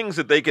 things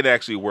that they can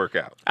actually work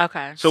out.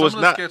 Okay. So Some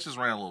of the sketches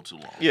ran a little too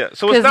long. Yeah.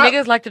 So it's not,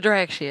 niggas like to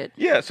drag shit.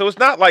 Yeah. So it's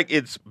not like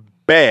it's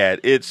bad.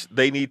 It's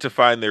they need to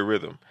find their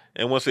rhythm,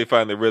 and once they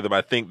find their rhythm,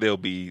 I think they'll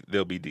be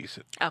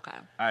decent. Okay.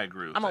 I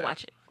agree with I'm gonna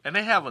watch it. And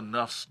they have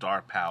enough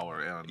star power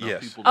and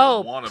enough people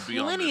that want to be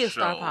on the show. Plenty of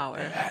star power.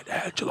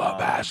 Angela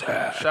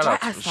Bassett.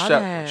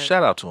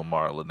 Shout out to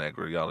Amara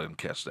LaNegra. Y'all didn't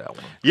catch that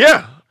one.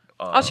 Yeah.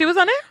 She was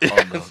on there?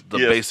 On the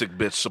Basic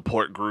Bitch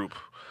support group.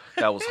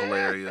 That was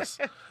hilarious.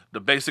 The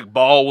Basic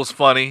Ball was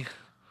funny.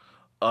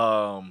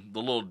 The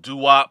little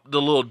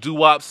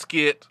doo-wop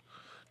skit.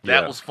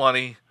 That was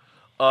funny.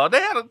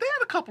 They had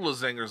a couple of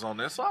zingers on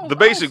this. So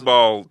Basic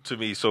Ball to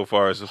me so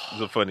far is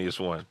the funniest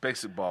one.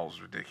 Basic Ball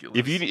is ridiculous.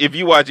 If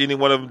you watch any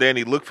one of them,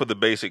 Danny, look for the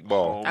Basic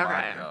Ball. Oh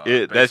my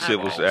God. That shit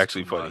was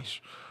actually funny.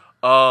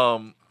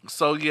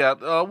 So yeah,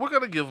 we're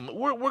gonna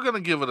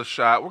give it a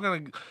shot. We're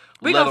gonna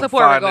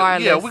support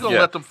regardless. Yeah, we're gonna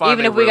let them find.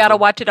 Even if we gotta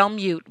watch it on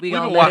mute, we're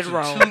gonna let it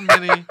roll. We've been watching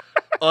too many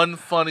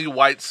unfunny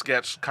white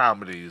sketch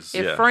comedies.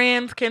 If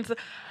Friends can,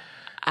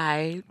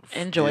 I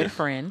enjoyed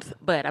Friends,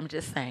 but I'm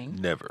just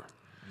saying.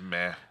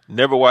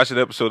 Never watched an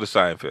episode of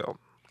Seinfeld.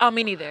 Oh,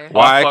 me neither.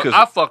 Why?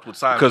 I fucked with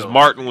Seinfeld because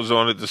Martin was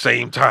on at the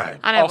same time.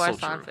 I never watched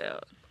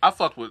Seinfeld. I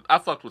fucked with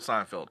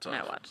Seinfeld too.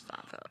 I watched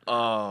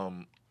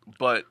Seinfeld.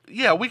 But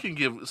yeah, we can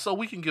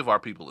give our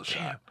people a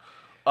shot.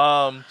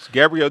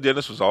 Gabrielle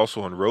Dennis was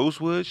also on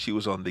Rosewood. She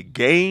was on The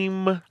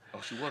Game. Oh,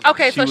 she was.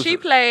 Okay, she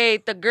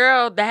played the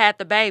girl that had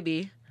the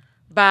baby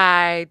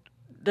by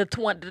the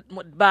twins'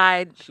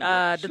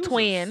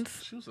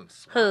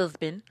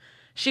 husband.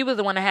 She was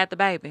the one that had the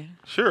baby.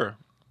 Sure.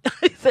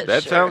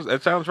 That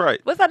sounds right.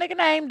 What's that nigga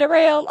name?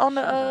 Darrell on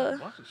the.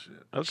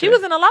 Okay. She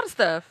was in a lot of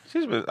stuff.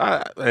 She's been.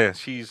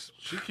 She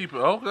keep it.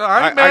 Okay,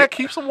 I ain't mad.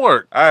 Keep some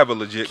work. I have a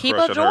legit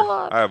crush on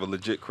her. I have a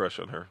legit crush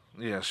on her.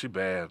 Yeah, she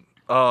bad.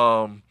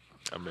 I'm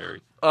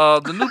married.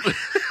 The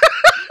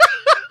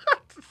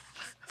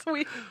new.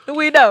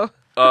 we know.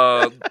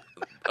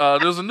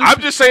 There's a new.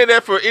 I'm just saying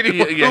that for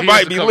anyone who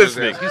might be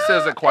listening. He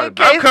says that quite a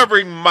bit. I'm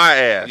covering my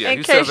ass. Yeah,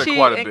 he says that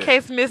quite a bit. In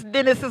case Miss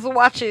Dennis is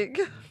watching.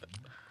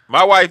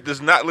 My wife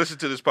does not listen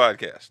to this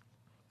podcast,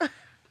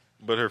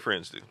 but her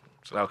friends do.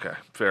 So. Okay,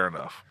 fair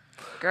enough.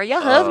 Girl, your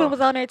husband was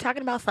on there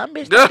talking about some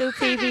bitch that do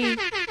TV.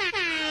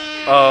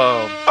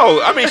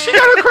 I mean, she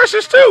got her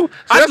crushes too.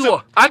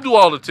 So I do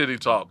all the titty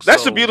talks.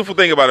 That's the beautiful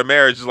thing about a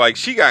marriage is like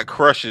she got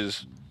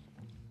crushes.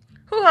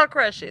 Who her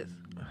crushes?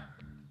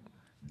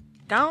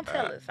 Don't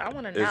tell us. I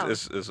want to know.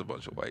 It's a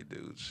bunch of white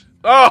dudes.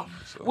 Oh,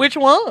 which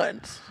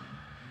ones?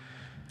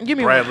 Give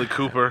me Bradley one.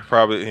 Cooper.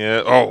 Probably.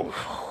 Yeah. Oh,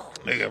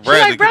 nigga,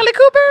 Bradley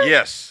Cooper?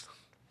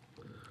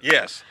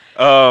 Yes.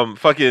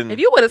 Fucking. If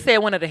you would have said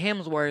one of the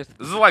Hemsworths.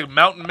 This is like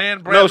Mountain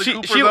Man Bradley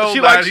Cooper. She though,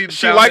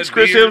 likes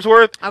Chris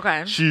Hemsworth.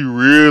 Okay. She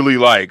really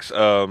likes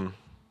Captain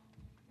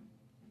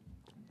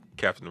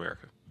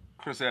America.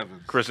 Chris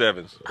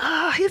Evans.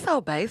 Oh, he's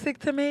so basic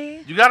to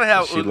me. You gotta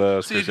have. She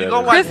loves Chris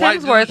Evans. Chris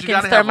Hemsworth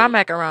can stir my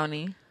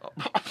macaroni.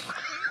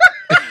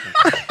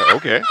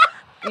 Okay.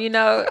 You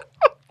know,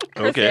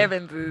 Chris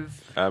Evans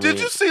is. Did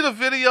you see the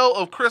video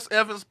of Chris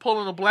Evans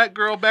pulling a black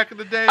girl back in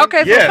the day?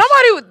 Okay, so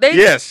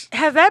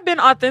has that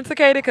been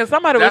authenticated? Because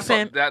somebody was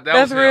saying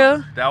that's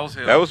real. That was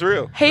him. That was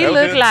real. He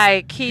looked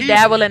like he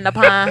dabbled in the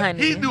pine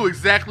honey. He knew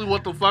exactly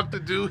what the fuck to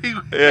do. He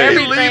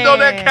leaned on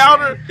that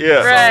counter.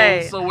 Yeah.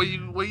 Right. So where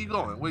you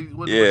going?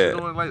 What you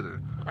doing later?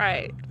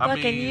 Right. I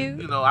mean,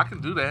 you know, I can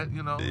do that.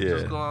 You know,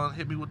 just go on,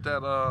 hit me with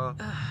that.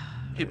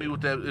 Hit me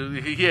with that.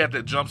 He had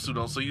that jumpsuit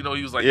on, so you know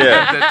he was like, hit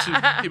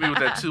me with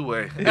that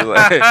two-way. He's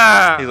like,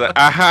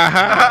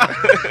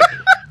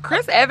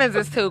 Chris Evans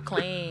is too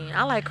clean.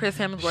 I like Chris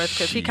Hemsworth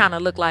because he kind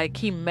of looked like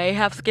he may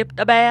have skipped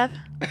a bath.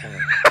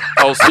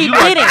 Oh, so he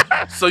didn't.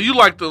 So you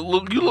like the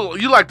look?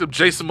 You like the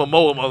Jason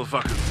Momoa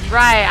motherfuckers,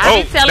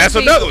 right? That's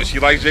another one. She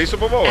likes Jason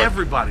Momoa.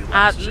 Everybody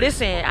likes Jason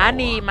listen, Momoa. I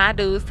need my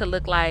dudes to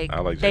look like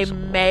they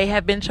Jason may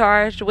have been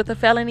charged with a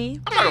felony.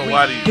 I'm not gonna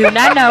lie to you. Do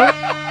not know.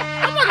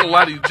 I'm not gonna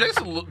lie to you.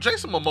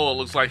 Jason Momoa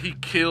looks like he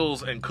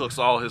kills and cooks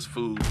all his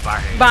food by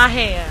hand. By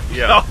hand.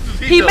 Yeah.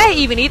 He may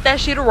even eat that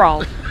shit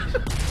raw.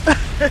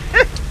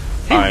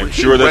 I'm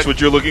sure that's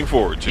what you're looking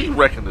forward He to.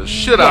 wrecking the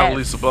shit out of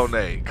Yes. Lisa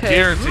Bonet. 'Cause-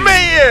 Guaranteed.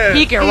 Man!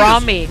 He can He raw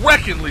is me.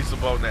 wrecking Lisa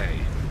Bonet.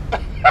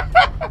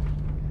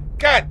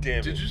 God damn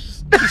it. Did you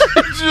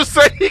just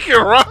say he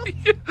can rock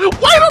you? Wait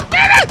a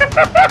minute!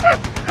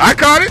 I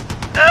caught it.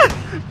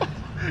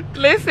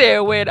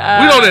 Listen, when We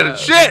don't edit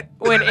shit.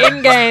 when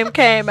Endgame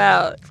came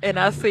out, and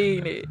I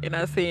seen it, and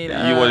I seen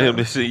You want him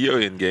to see your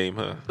end game,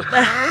 huh?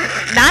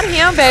 not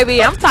him,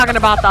 baby. I'm talking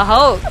about the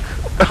Hulk,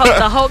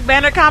 the Hulk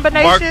Banner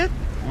combination.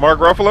 Mark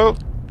Ruffalo?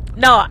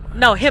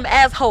 No, him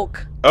as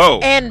Hulk Oh.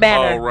 and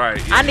Banner. Oh,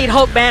 right, yeah. I need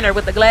Hulk Banner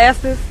with the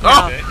glasses.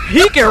 Oh. No,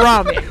 he can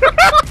raw me.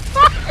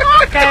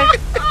 Okay,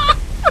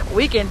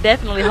 we can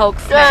definitely Hulk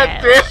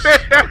smash.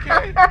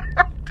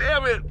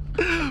 Damn it!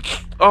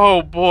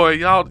 Oh boy,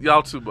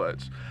 y'all too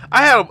much.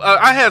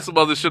 I had some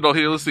other shit on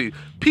here. Let's see.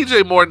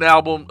 PJ Morton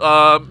album,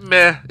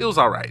 meh, it was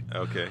all right.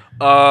 Okay.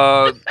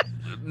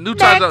 New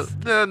Ty Dolla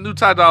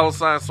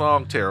 $ign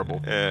song,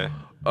 terrible. Yeah.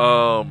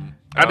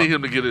 I need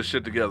him to get his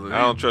shit together.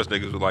 I don't trust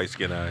niggas with light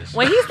skin eyes.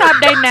 When he stopped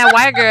dating that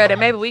white girl, then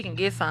maybe we can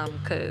get some,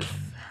 cause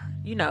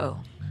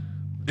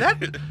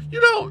That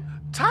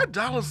Ty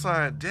Dolla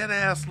 $ign dead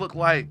ass look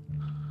like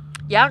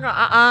y'all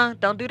gonna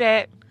don't do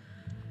that.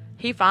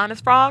 He fine as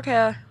frog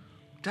hair.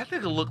 that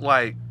nigga look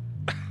like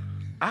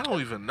I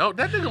don't even know.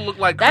 That nigga look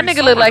like That Cree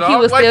nigga look like he Summer,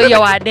 was dog. steal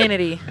your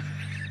identity.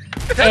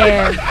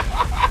 And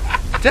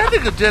That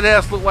nigga dead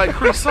ass look like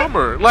Cree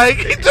Summer. Like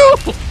he do.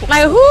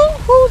 like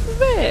who's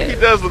He that?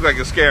 does look like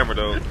a scammer,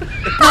 though.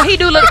 No, he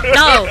do look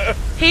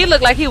he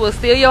looked like he would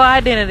steal your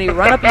identity,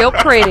 run up your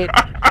credit,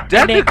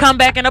 and then come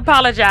back and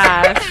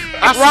apologize,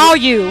 raw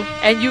you,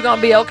 and you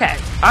gonna be okay.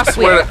 I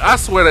swear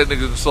that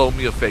nigga sold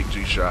me a fake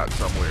G-Shock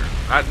somewhere.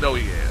 I know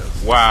he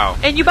has. Wow.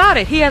 And you bought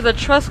it. He has a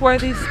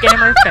trustworthy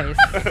scammer face.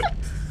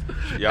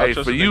 Y'all Hey,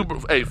 trust for a you,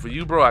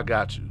 nigga? bro, I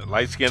got you.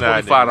 Light skin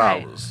eyed.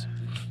 $25.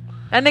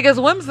 That nigga's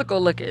whimsical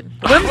looking.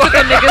 Whimsical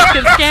niggas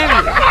can scam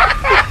you.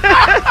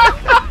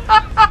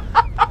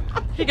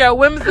 He got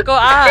whimsical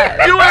eyes.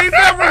 You ain't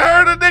never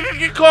heard a nigga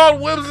get called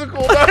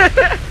whimsical.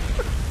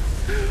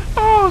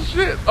 Oh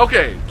shit.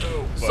 Okay.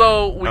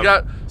 So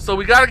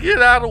we gotta get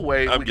it out of the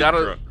way. I'm We getting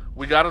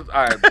gotta. drunk.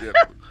 All right. Yeah.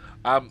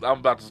 I'm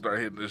about to start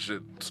hitting this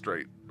shit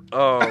straight.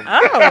 Oh,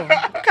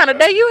 what kind of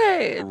day you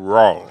had?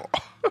 Raw.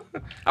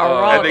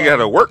 raw That nigga had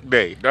a work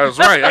day. That's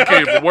right. I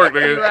came from work,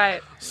 nigga.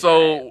 Right.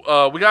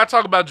 So we gotta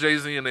talk about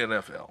Jay-Z and the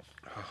NFL. Oh,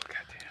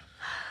 goddamn.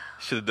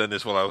 Should have done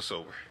this while I was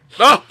sober.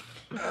 No.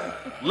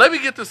 Let me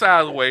get this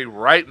out of the way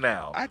right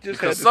now. I just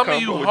because had this some of combo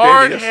you with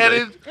Dani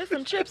hard-headed. There's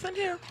some chips in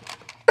here.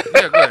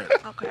 Yeah, go ahead.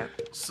 Okay.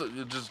 So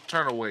you just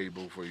turn away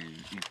before you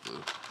eat the.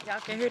 Y'all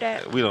can hear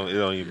that? It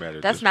don't even matter.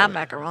 at That's this not point.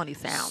 macaroni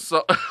sound.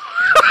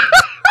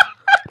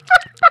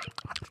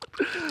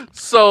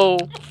 So,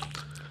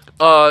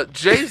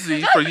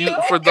 Jay-Z,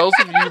 for those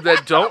of you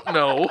that don't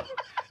know,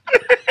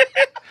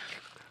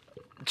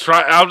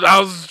 I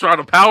was just trying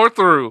to power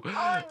through.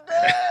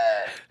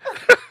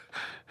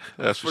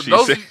 That's what For she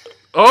those, said.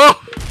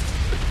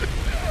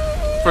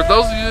 for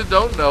those of you that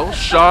don't know,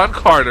 Sean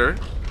Carter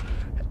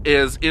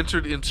is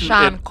entered into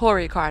Sean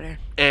Corey Carter.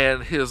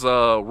 and his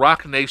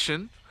Rock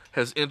Nation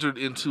has entered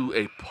into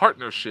a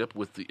partnership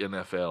with the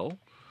NFL.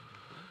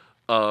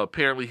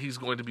 Apparently, he's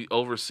going to be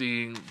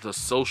overseeing the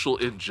social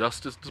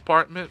injustice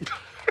department.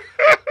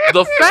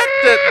 The fact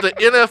that the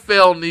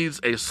NFL needs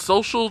a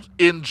social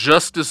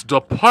injustice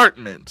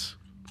department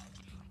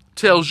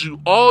tells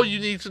you all you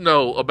need to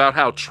know about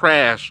how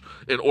trash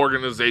an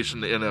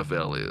organization the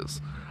NFL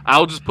is.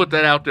 I'll just put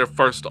that out there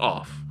first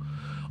off.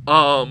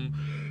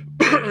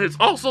 It's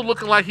also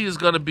looking like he's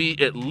going to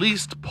be at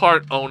least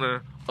part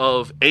owner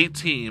of a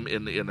team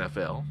in the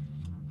NFL.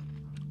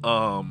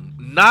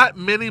 Not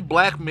many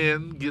black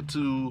men get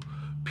to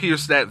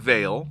pierce that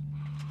veil,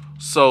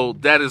 so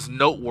that is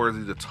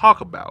noteworthy to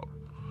talk about.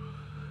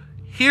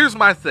 Here's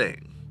my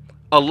thing.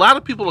 A lot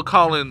of people are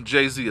calling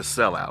Jay-Z a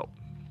sellout.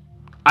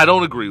 I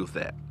don't agree with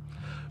that.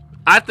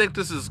 I think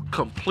this is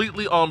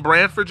completely on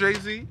brand for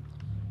Jay-Z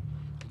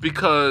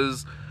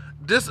because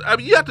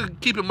you have to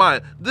keep in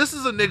mind, this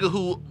is a nigga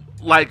who,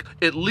 like,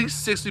 at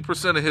least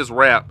 60% of his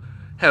rap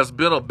has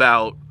been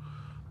about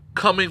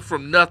coming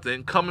from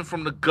nothing, coming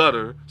from the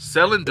gutter,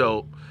 selling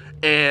dope,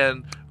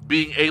 and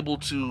being able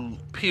to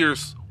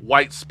pierce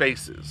white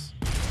spaces.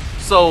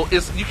 So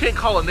you can't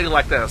call a nigga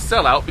like that a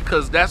sellout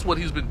because that's what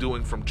he's been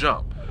doing from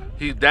jump.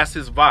 That's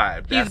his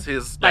vibe. That's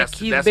his. That's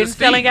he's that's been his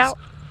selling steez. out.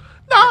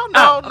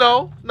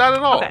 No, not at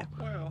all. Okay.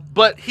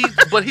 But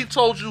he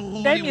told you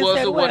who Daniel he was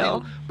said and what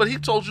well. but he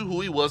told you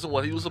who he was and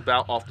what he was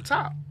about off the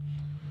top.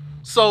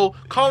 So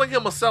calling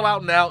him a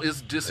sellout now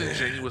is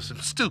disingenuous and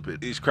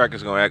stupid. These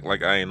crackers gonna act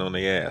like I ain't on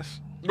their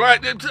ass.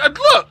 Right?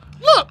 Look.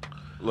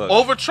 Look.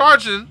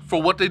 Overcharging for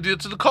what they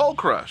did to the Cold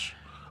Crush.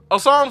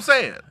 That's all I'm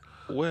saying.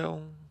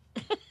 Well,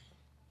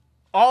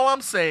 All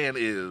I'm saying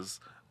is,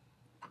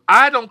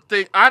 I don't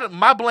think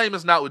my blame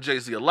is not with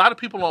Jay-Z. A lot of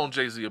people are on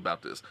Jay-Z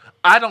about this.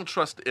 I don't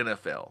trust the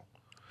NFL.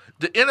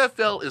 The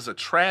NFL is a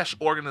trash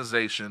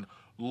organization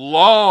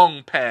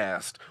long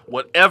past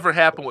whatever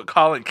happened with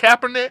Colin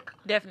Kaepernick.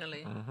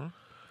 Definitely.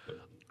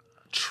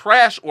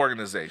 trash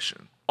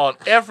organization on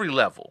every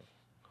level.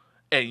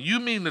 And you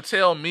mean to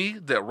tell me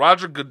that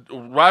Roger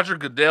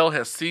Goodell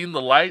has seen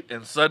the light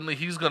and suddenly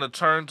he's gonna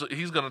turn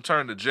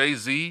to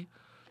Jay-Z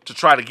to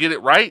try to get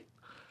it right?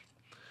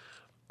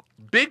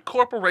 Big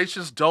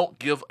corporations don't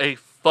give a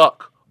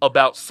fuck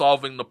about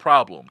solving the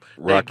problem.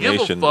 Rock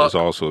Nation is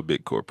also a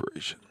big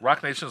corporation.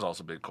 Rock Nation is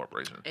also a big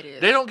corporation. It is.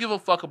 They don't give a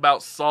fuck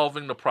about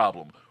solving the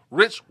problem.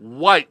 Rich,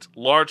 white,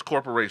 large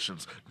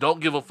corporations don't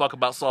give a fuck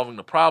about solving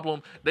the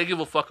problem. They give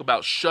a fuck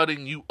about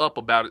shutting you up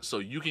about it so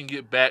you can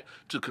get back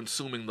to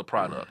consuming the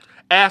product.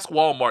 Ask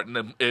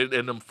Walmart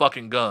and them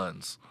fucking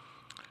guns.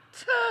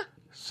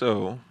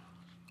 So,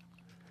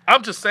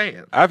 I'm just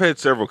saying. I've had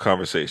several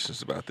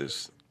conversations about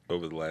this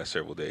over the last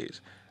several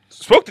days.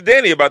 Spoke to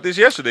Dani about this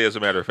yesterday, as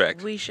a matter of fact.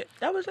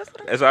 That was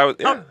yesterday?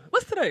 Yeah,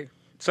 What's today?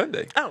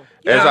 Sunday. Oh.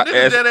 Yeah,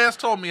 dead ass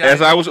told me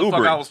as I was what the fuck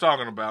Ubering. I was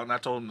talking about, and I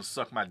told him to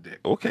suck my dick.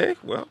 Okay,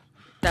 well.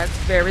 That's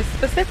very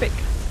specific.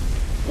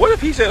 What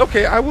if he said,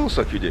 okay, I will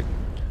suck your dick?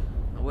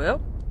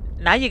 Well,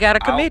 now you got to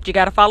commit. You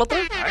got to follow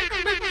through. I ain't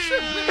committing shit,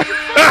 nigga.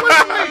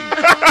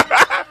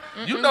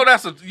 You know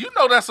that's a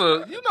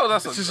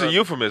This is a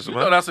euphemism, You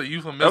know that's a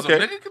euphemism.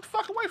 Okay. Nigga, get the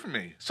fuck away from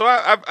me. So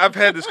I've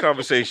had this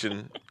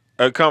conversations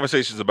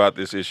about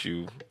this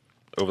issue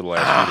over the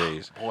last few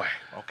days. Boy,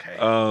 okay.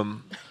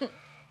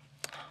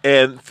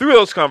 And through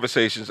those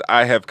conversations,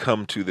 I have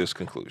come to this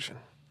conclusion.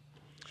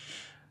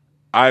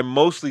 I'm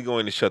mostly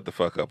going to shut the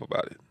fuck up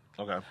about it.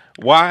 Okay.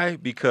 Why?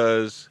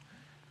 Because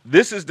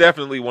this is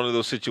definitely one of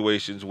those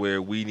situations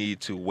where we need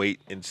to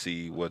wait and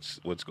see what's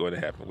going to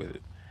happen with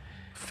it.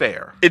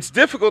 Fair. It's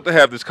difficult to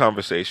have this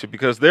conversation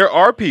because there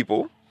are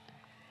people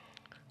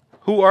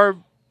who are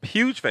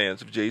huge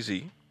fans of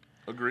Jay-Z.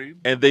 Agreed.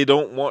 And they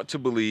don't want to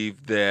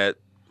believe that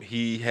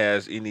he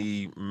has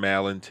any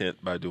malintent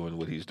by doing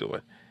what he's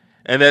doing.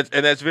 And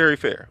that's very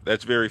fair.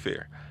 That's very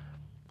fair.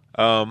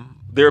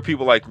 There are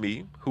people like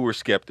me who are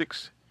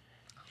skeptics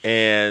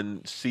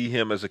and see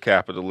him as a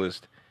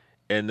capitalist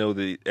and know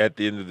that at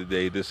the end of the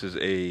day, this is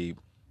a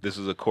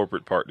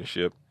corporate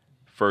partnership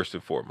first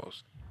and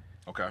foremost.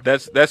 Okay.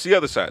 That's the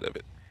other side of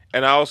it.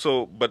 And I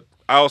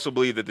also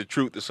believe that the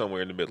truth is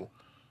somewhere in the middle.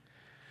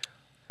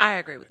 I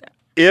agree with that.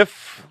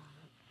 If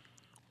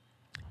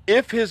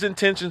his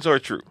intentions are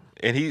true,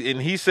 and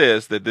he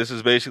says that this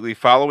is basically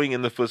following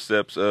in the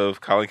footsteps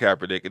of Colin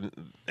Kaepernick,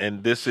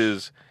 and this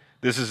is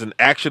an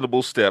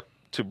actionable step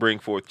to bring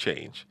forth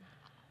change.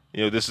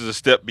 You know, this is a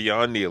step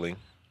beyond kneeling,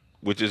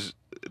 which is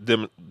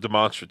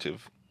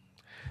demonstrative.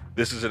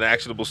 This is an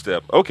actionable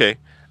step. Okay,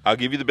 I'll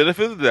give you the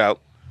benefit of the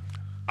doubt.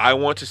 I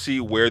want to see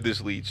where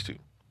this leads to,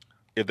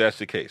 if that's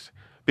the case.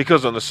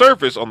 Because on the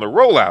surface, on the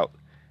rollout,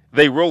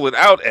 they roll it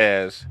out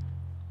as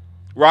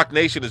Rock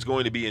Nation is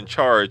going to be in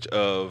charge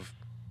of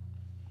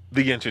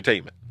the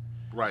entertainment.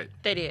 Right.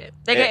 They did.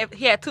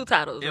 He had two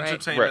titles, right?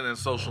 Entertainment and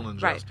social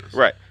injustice.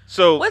 Right.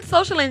 So what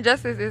social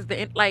injustice is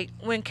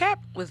when Cap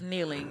was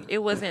kneeling, it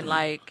wasn't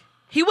like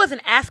he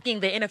wasn't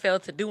asking the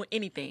NFL to do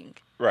anything.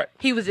 Right.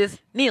 He was just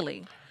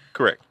kneeling.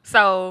 Correct.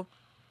 So,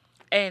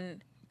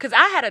 and because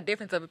I had a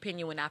difference of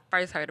opinion when I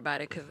first heard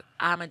about it, because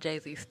I'm a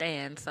Jay-Z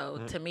stan.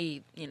 So to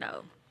me, you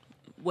know,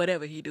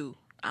 whatever he do,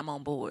 I'm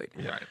on board.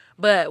 Yeah. Right.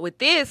 But with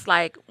this,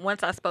 like,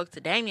 once I spoke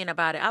to Damien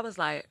about it, I was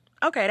like,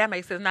 okay, that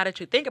makes sense now that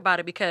you think about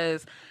it,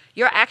 because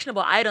your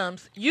actionable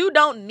items, you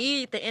don't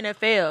need the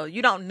NFL.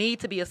 You don't need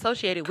to be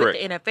associated with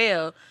the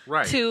NFL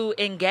to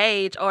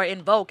engage or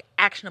invoke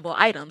actionable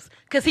items,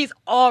 because he's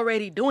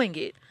already doing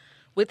it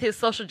with his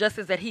social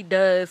justice that he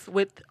does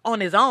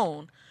on his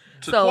own.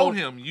 To quote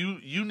him,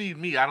 you need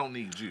me, I don't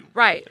need you.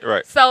 Right.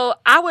 Right. So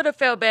I would have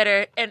felt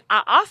better. And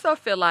I also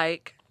feel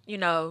like, you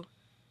know,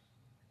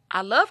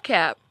 I love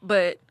Cap,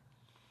 but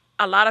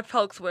a lot of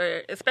folks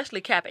were,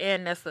 especially Cap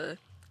and Nessa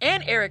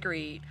and Eric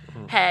Reed,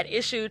 had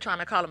issue trying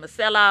to call him a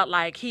sellout.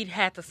 Like, he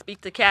had to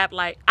speak to Cap.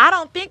 Like, I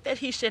don't think that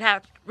he should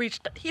have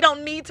he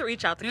don't need to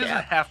reach out to Cap. He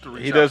doesn't have to reach out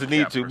to Cap. He doesn't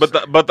need to.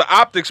 But the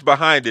optics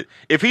behind it,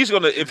 if he's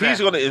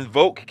gonna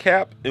invoke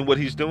Cap in what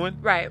he's doing,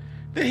 right,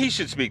 then he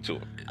should speak to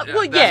him.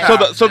 Well, yeah. So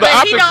the but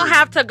optics, he don't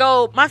have to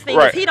go. My thing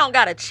is, he don't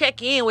got to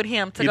check in with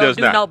him to go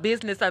do no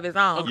business of his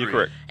own. You're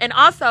correct. And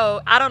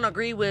also, I don't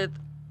agree with,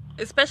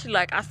 especially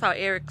like I saw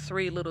Eric's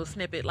Reed little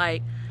snippet.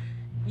 Like,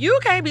 you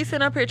can't be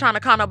sitting up here trying to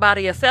call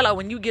nobody a sellout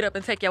when you get up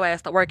and take your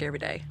ass to work every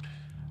day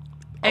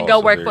and go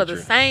work for the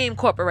same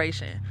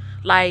corporation.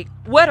 Like,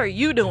 what are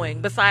you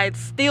doing besides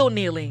still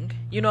kneeling?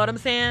 You know what I'm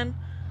saying?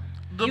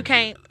 You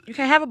can't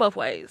have it both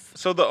ways.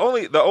 So the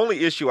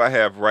only issue I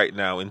have right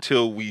now,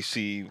 until we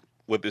see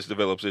what this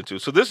develops into,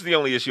 so this is the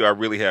only issue I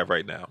really have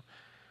right now.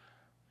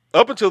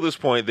 Up until this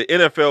point, the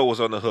NFL was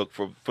on the hook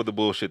for the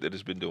bullshit that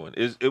it's been doing.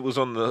 It was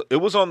on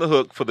the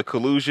hook for the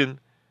collusion,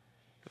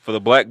 for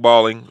the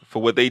blackballing,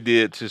 for what they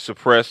did to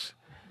suppress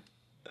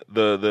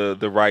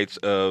the rights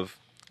of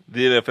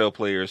the NFL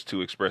players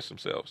to express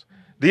themselves.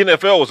 The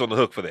NFL was on the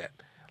hook for that.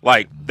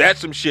 Like,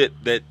 that's some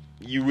shit that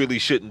you really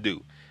shouldn't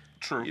do.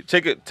 True.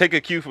 Take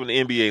a cue from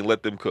the NBA and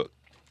let them cook.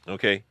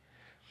 Okay?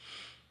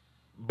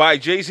 By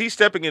Jay-Z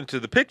stepping into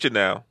the picture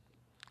now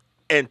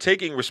and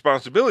taking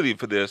responsibility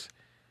for this,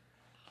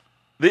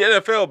 the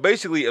NFL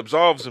basically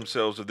absolves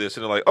themselves of this,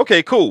 and they're like,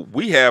 okay, cool.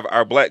 We have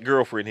our black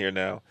girlfriend here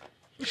now.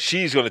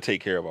 She's going to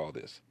take care of all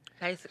this.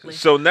 Basically.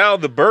 So now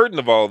the burden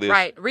of all this.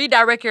 Right.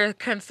 Redirect your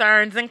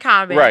concerns and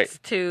comments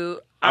to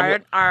our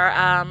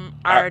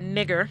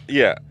nigger.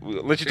 Yeah.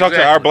 We'll let you talk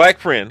to our black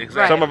friend.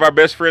 Exactly. Some of our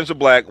best friends are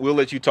black. We'll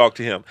let you talk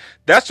to him.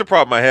 That's the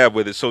problem I have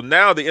with it. So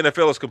now the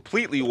NFL has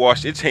completely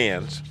washed its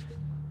hands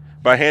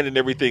by handing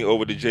everything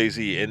over to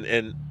Jay-Z.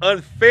 And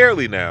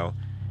unfairly now,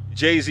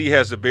 Jay-Z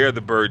has to bear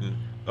the burden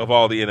of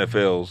all the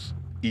NFL's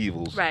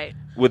evils. Right.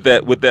 With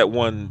that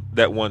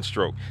one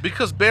stroke.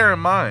 Because bear in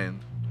mind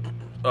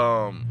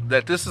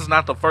that this is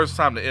not the first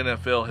time the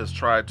NFL has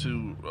tried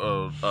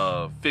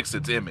to fix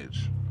its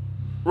image.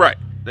 Right.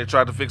 They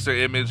tried to fix their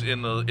image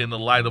in the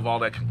light of all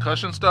that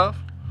concussion stuff.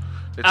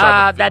 They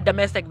tried That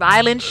domestic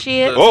violence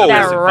shit. Oh.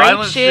 That domestic rape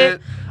violence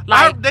shit.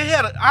 Like,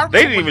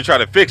 They didn't even try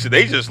to fix it.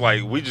 They just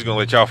like, we just gonna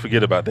let y'all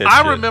forget about that shit.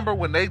 I remember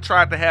when they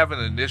tried to have an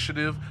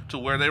initiative to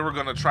where they were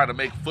going to try to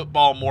make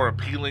football more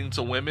appealing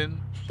to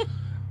women,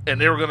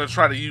 and they were going to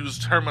try to use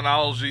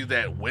terminology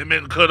that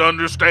women could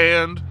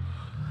understand.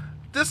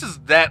 This is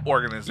that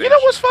organization. You know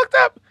what's fucked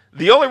up?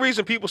 The only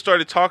reason people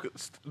stopped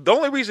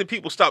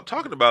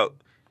talking about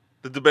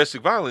the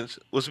domestic violence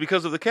was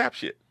because of the cap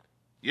shit.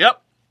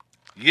 Yep.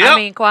 I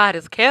mean, quiet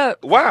as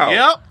kept. Wow.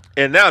 Yep.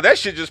 And now that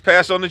shit just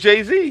passed on to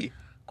Jay-Z.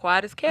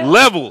 Quiet as kept.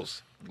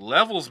 Levels,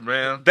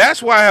 man.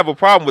 That's why I have a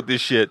problem with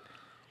this shit.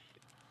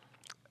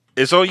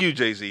 It's on you,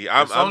 Jay-Z.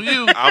 It's on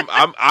you.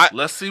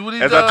 Let's see what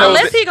he As I does. told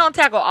Unless he gonna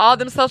tackle all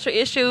them social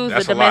issues,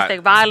 That's the a lot.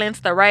 domestic violence,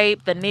 the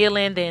rape, the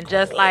kneeling, then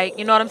just like,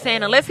 you know what I'm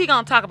saying? Unless he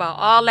gonna talk about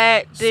all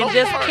that, then So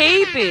just far-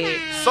 keep it.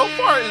 So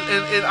far,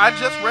 and I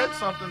just read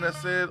something that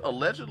said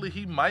allegedly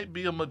he might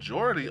be a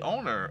majority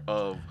owner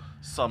of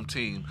some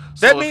team.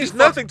 That So if means he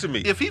nothing to me.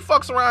 If he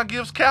fucks around and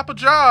gives Cap a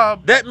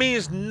job. That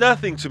means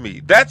nothing to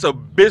me. That's a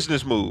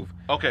business move.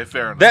 Okay,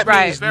 fair enough. That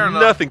Right. means Fair enough.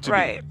 nothing to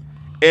Right.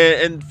 me.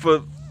 And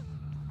for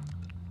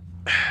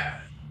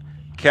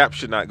Cap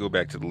should not go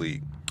back to the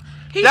league.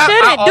 He That- I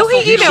shouldn't. Do also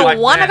he feel even like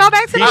want to that. go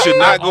back to He the should league?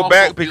 not go I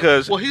back also feel-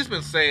 because well, he's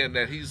been saying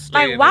that he's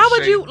staying Like, why in would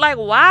shape. you? Like,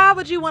 why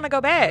would you want to go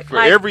back? for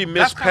Like, every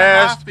missed that's kinda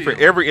how I pass, feel.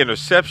 for every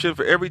interception,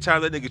 for every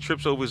time that nigga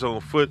trips over his own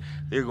foot,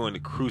 they're going to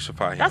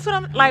crucify him. that's what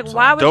I'm like.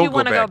 Why would Don't you go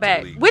want to go back to back?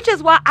 the league. Which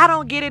is why I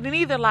don't get it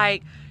either.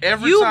 Like,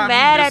 Every you time he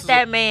mad at misses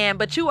that a- man,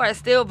 but you are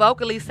still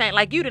vocally saying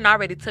like you didn't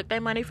already took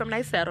their money from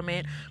their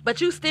settlement, but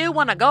you still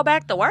want to go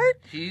back to work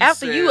He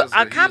after you says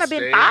are that kind he'll of been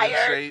stay in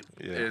fired. shape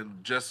Yeah.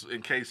 and just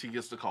in case he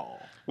gets the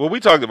call. Well, we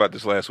talked about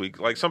this last week.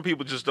 Like, some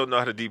people just don't know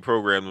how to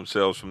deprogram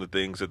themselves from the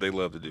things that they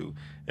love to do.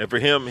 And for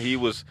him,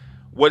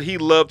 what he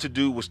loved to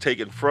do was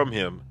taken from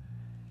him,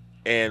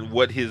 and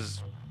what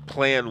his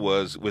plan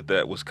was with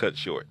that was cut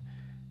short.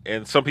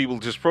 And some people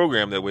just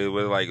program that way.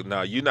 They're like,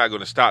 "No, you're not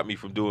going to stop me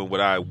from doing what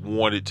I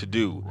wanted to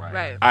do.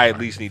 Right. I at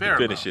least need Fair to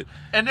finish enough.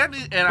 it."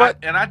 And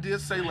But- I did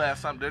say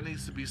last time there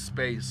needs to be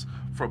space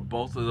for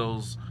both of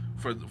those,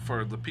 for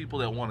the people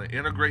that want to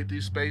integrate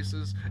these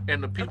spaces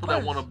and the people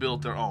that want to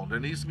build their own. There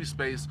needs to be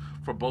space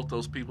for both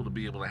those people to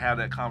be able to have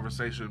that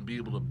conversation and be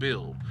able to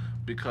build.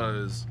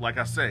 Because, like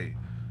I say,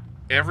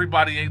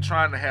 everybody ain't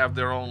trying to have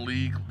their own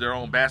league, their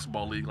own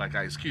basketball league like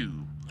Ice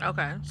Cube.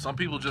 Okay. Some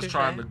people just Touche.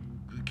 trying to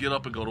get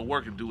up and go to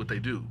work and do what they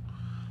do.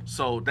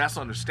 So that's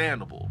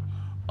understandable.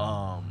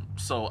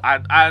 So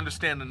I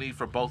understand the need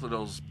for both of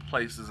those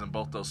places and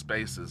both those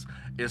spaces.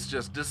 It's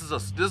just this is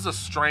a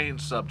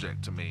strange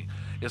subject to me.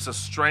 It's a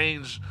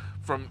strange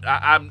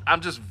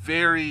I'm just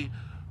very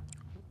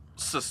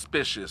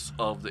suspicious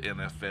of the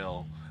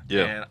NFL.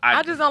 Yeah. And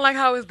I just don't like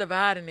how it's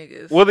dividing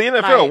niggas. Well, the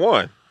NFL Like,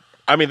 won.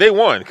 I mean, they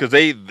won because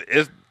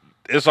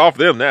it's off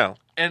them now.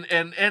 And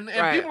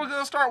Right. people are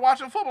gonna start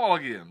watching football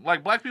again.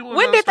 Like black people. Are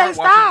When gonna did they start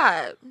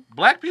watching- stop?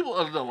 Black people,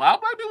 a lot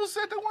of black people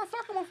said they weren't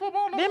fucking with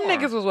football no Them more.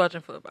 niggas was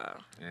watching football.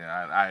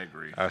 Yeah, I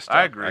agree. I stopped.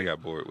 I agree. I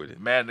got bored with it.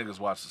 Mad niggas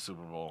watch the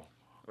Super Bowl.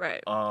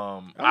 Right.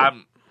 I'm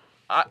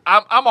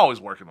always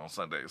working on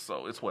Sundays,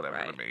 so it's whatever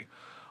to Right. me.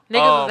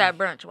 Niggas was at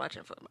brunch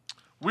watching football.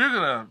 We're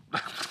gonna.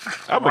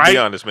 I'm gonna be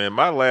honest, man.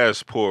 My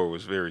last pour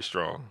was very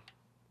strong.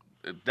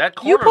 That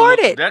corner. You poured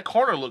looked, it. That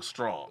corner looks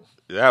strong.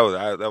 That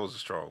was a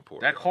strong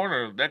pour. That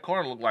corner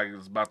looked like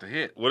it's about to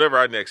hit. Whatever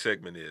our next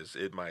segment is,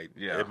 it might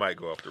Yeah.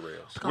 go off the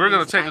rails. We're gonna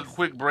going be to take a spicy.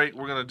 quick break.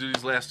 We're going to do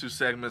these last two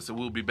segments, and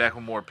we'll be back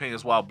with more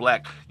Opinions While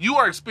Black. You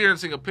are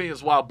experiencing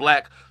Opinions While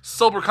Black,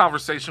 sober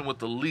conversation with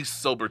the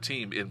least sober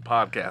team in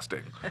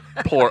podcasting.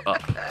 Pour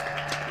up.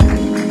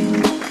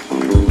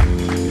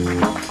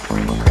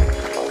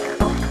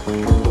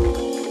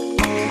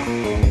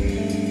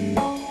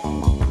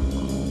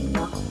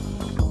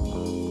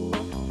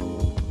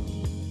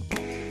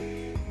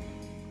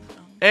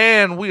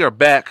 And we are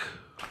back.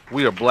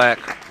 We are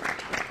black.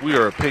 We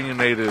are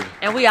opinionated.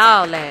 And we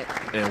all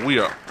that. And we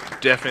are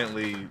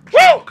definitely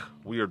drunk.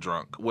 We are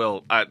drunk.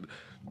 Well,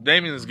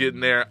 Damien is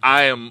getting there.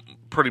 I am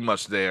pretty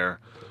much there.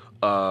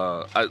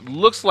 It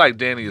looks like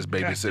Dani is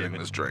babysitting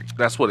this drink.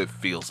 That's what it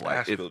feels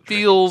like. It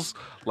feels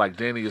like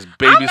Dani is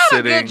babysitting. I'm not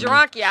a good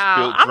drunk,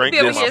 y'all. I'm gonna be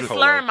over here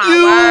slurring my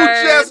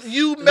words.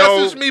 You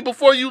messaged me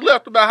before you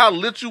left about how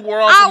lit you were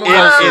on some In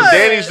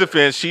Dani's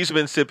defense, she's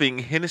been sipping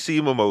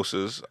Hennessy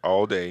mimosas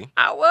all day.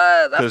 I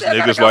was. Because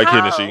niggas like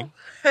Hennessy.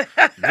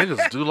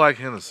 Niggas do like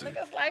Hennessy.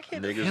 Niggas like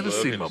Hennessy.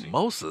 Hennessy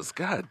mimosas.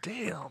 God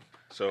damn.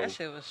 So that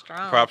shit was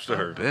strong. Props to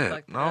her.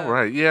 Bet. All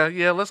right.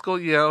 Yeah. Let's go.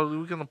 Yeah,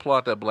 we can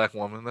applaud that black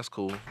woman. That's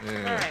cool.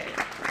 Yeah.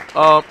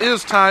 All right. It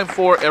is time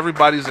for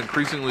everybody's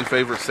increasingly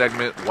favorite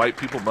segment. White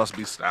people must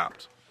be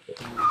stopped.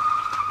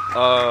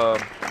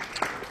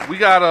 We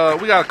got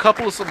a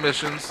couple of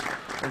submissions.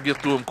 I'll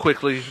get through them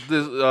quickly.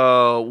 This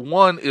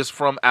one is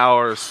from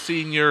our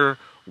senior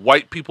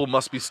white people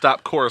must be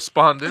stopped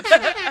correspondent,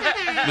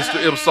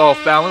 Mr. Ibsal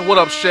Fallon. What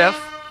up, Chef?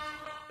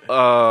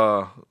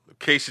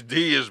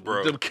 Quesadillas,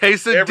 bro. Them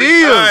quesadillas. Every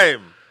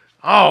time.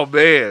 Oh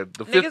man,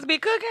 Niggas be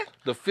cooking.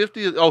 The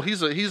 50th. Oh,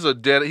 he's a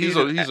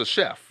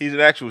chef. He's an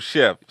actual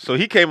chef. So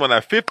he came on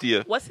our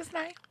 50th. What's his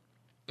name?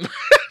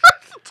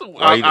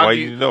 Why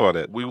you know all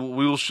that? We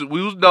will shoot him.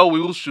 We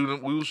will shoot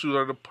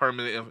her the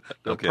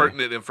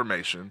pertinent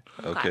information.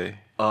 Okay.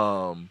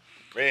 Man.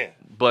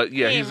 But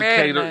yeah, he's a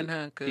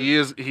caterer. He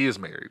is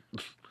married.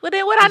 Well,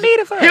 then what I need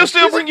it for? He'll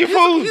still bring you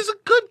food. He's a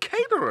good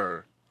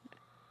caterer.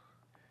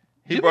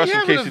 He brought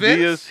some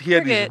quesadillas. He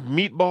had these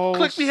meatballs.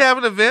 Clique be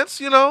having events,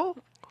 you know.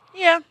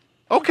 Yeah.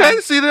 Okay.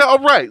 See there. All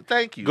right.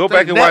 Thank you. Go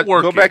back and watch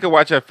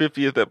our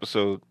 50th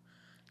episode.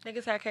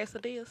 Niggas had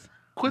quesadillas.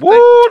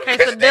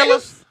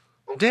 Quesadillas.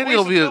 Dani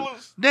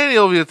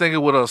over here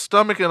thinking with a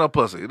stomach and a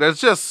pussy. That's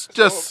just.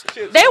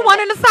 They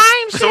one in the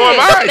same shit. So am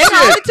I. They're the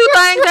only two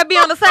things that be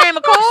on the same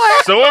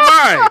accord. So am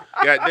I.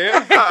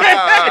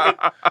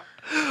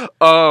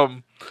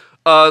 Goddamn.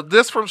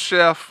 This from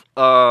Chef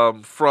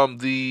from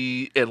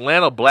the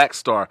Atlanta Black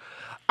Star.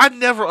 I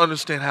never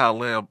understand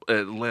how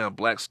Atlanta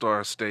Black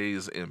Star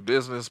stays in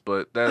business,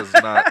 but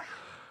that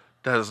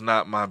is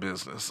not my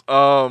business.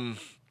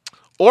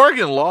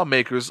 Oregon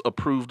lawmakers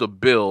approved a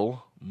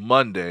bill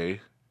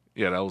Monday.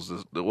 Yeah, this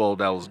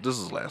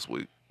is last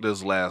week. This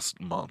is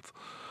last month.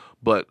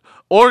 But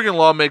Oregon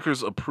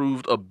lawmakers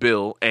approved a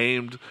bill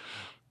aimed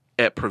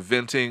at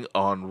preventing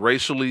on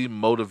racially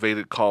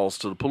motivated calls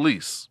to the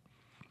police.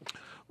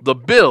 The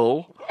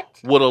bill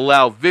would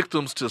allow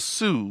victims to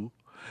sue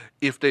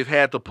if they've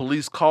had the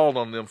police called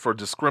on them for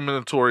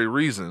discriminatory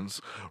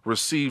reasons,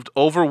 received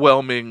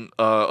overwhelming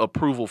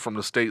approval from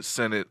the state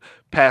Senate,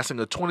 passing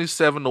a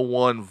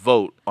 27-1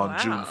 vote on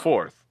June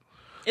 4th.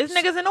 Is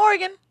niggas in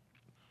Oregon?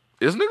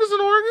 Is niggas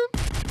in Oregon?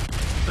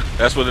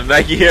 That's where the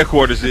Nike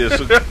headquarters is.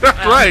 So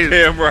right.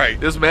 Damn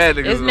right. It's mad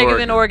niggas in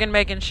Oregon. In Oregon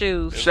making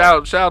shoes.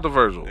 Shout out to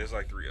Virgil. There's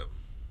like 3 of them.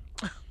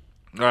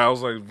 All right, I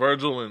was like,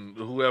 Virgil and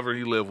whoever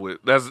he lived with.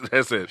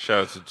 That's it.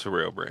 Shout out to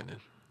Terrell Brandon.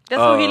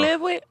 That's who he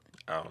lived with?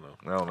 I don't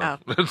know.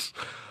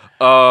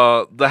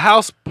 The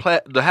House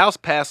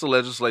passed the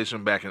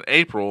legislation back in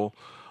April.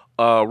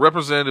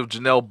 Representative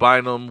Janelle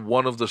Bynum,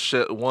 one of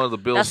the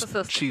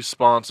bill's chief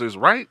sponsors,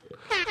 right?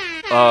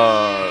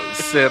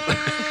 Said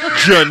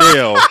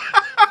Janelle.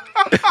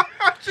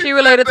 She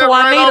related to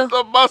Juanita. Right off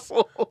the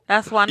muscle.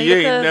 That's Juanita. You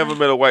ain't never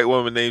met a white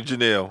woman named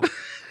Janelle.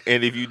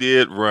 And if you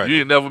did, run. You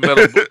ain't never met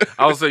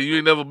I would say you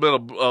ain't never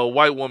met a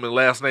white woman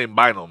last name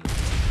Bynum.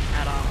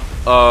 At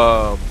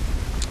all.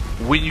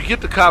 When you get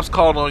the cops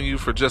called on you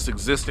for just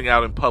existing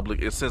out in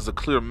public, it sends a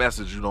clear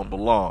message you don't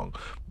belong,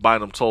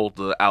 Bynum told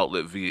the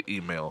outlet via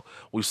email.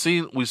 We've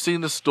seen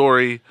the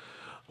story.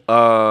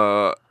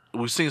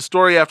 We've seen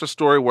story after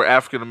story where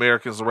African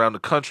Americans around the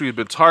country have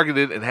been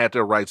targeted and had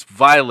their rights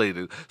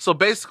violated. So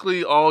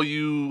basically, all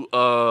you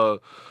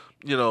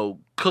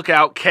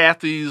cookout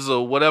Cathys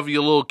or whatever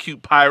your little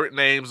cute pirate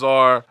names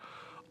are,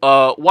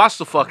 watch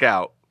the fuck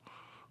out,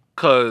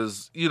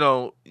 cause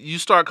you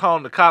start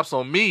calling the cops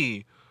on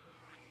me,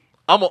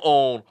 I'ma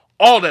own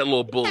all that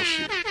little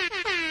bullshit.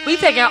 We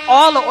taking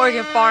all the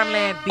Oregon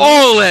farmland beef.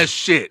 All that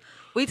shit.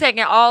 We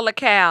taking all the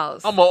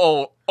cows. I'ma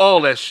own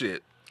all that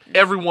shit.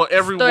 Every one of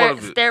it.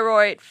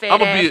 Steroid fed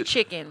ass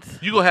chickens.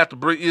 You gonna have to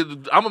bring.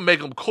 I'm gonna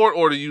make them court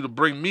order you to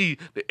bring me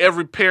to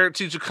every parent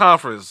teacher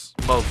conference,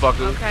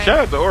 motherfucker. Okay. Shout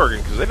out to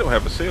Oregon because they don't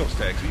have a sales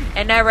tax either.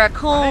 And that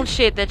raccoon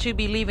shit that you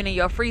be leaving in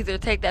your freezer,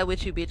 take that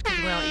with you, bitch, because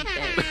we don't eat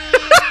that.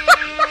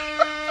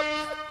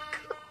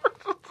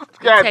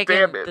 God taking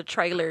damn it. The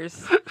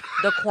trailers,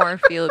 the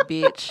cornfield,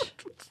 bitch.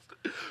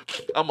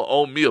 I'm gonna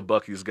own me a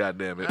Buc-ee's,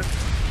 goddammit.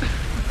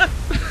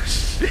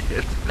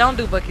 Shit. Don't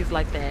do Buc-ee's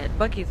like that.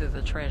 Buc-ee's is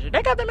a treasure.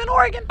 They got them in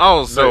Oregon?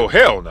 Oh, no,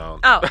 hell no.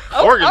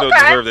 Oregon don't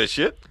deserve that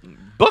shit.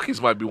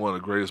 Buc-ee's might be one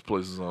of the greatest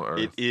places on earth.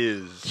 It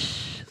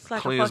is. It's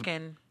like a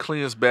fucking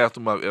cleanest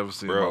bathroom I've ever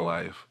seen in my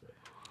life.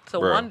 It's a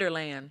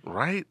wonderland.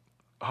 Right?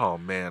 Oh,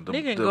 man.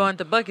 Nigga can go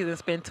into Buc-ee's and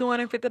spend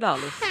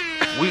 $250.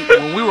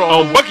 When we were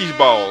on Buc-ee's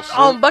balls.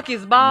 On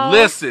Buc-ee's balls.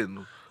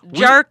 Listen.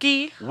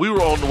 Jerky. We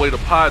were on the way to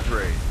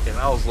Padre, and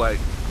I was like,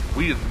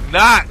 we are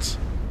not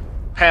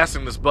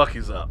passing this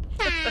Buc-ee's up.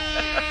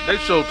 They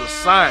showed the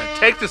sign.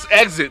 Take this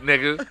exit,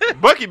 nigga.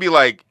 Buc-ee be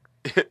like,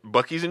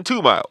 Bucky's in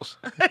 2 miles.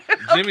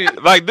 Jimmy,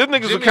 Like, them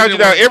niggas Jimmy will count you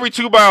down every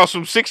 2 miles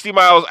from 60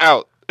 miles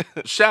out.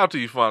 shout out to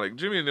Euphonic.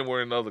 Jimmy and them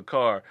were in another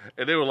car,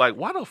 and they were like,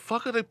 "Why the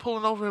fuck are they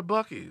pulling over at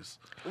Bucky's?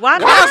 Why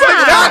Why is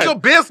not? mind your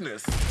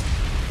business?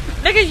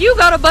 Nigga, you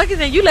go to Bucky's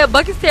and you let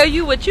Bucky's tell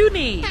you what you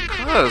need.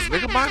 Cuz,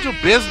 nigga, mind your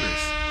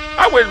business.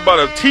 I went and bought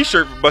a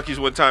T-shirt from Bucky's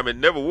one time and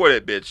never wore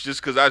that bitch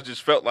just because I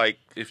just felt like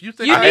If you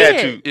think You I did.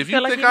 had to. if Feel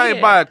you like think you I ain't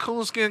did. buy a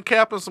coonskin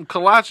cap and some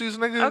kolaches,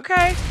 nigga,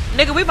 Okay.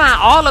 Nigga, we buying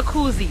all the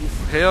koozies.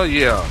 hell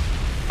yeah.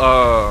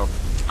 All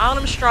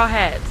them straw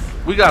hats.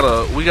 We got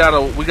one.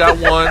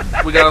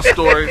 We got a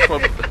story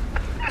from.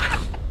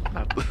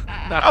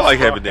 I like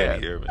having Dani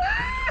here,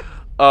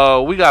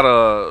 man. We got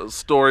a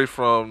story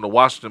from the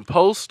Washington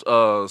Post.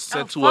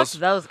 Sent to fuck us.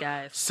 those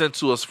guys. Sent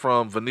to us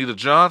from Vanita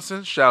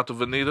Johnson. Shout out to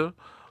Vanita.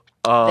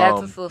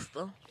 That's a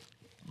sister.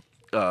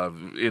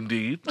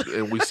 Indeed,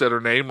 and we said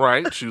her name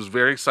right. She was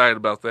very excited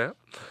about that.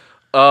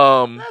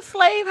 That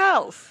slave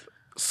house.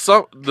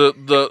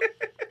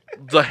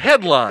 The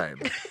headline: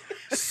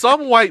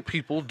 some white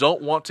people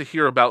don't want to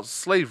hear about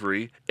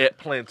slavery at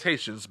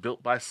plantations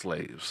built by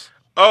slaves.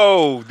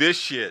 Oh, this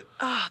shit.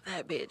 Oh,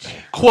 that bitch.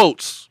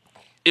 Quotes: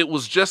 it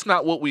was just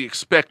not what we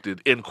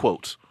expected. End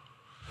quote.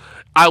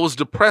 I was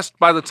depressed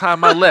by the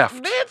time I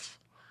left.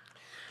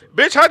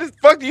 Bitch, how the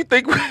fuck do you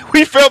think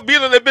we felt being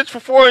on that bitch for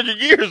 400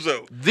 years,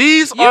 though?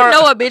 These You are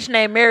know a bitch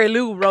named Mary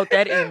Lou wrote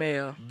that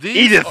email.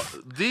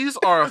 These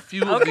are a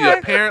few of the Okay.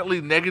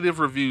 apparently negative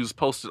reviews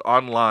posted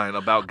online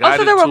about Oh, guided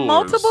so there were tours.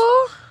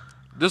 multiple?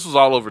 This was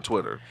all over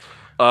Twitter.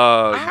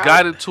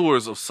 Guided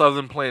tours of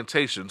Southern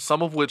plantations,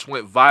 some of which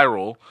went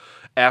viral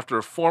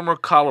after former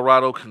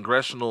Colorado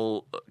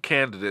congressional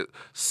candidate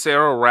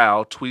Sarah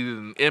Rao tweeted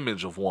an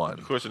image of one.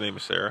 Of course, her name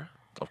is Sarah.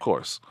 Of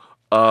course.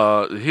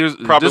 Here's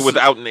Probably this-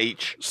 without an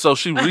H. So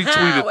she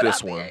retweeted Without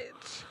this the one.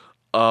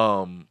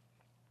 H.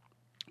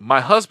 My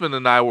husband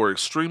and I were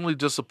extremely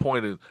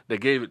disappointed. They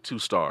gave it 2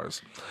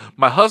 stars.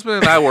 My husband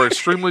and I were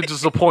extremely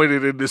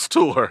disappointed in this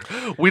tour.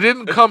 We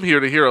didn't come here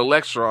to hear a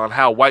lecture on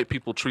how white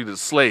people treated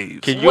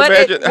slaves. Can you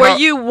imagine? Were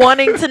you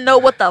wanting to know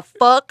what the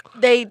fuck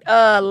they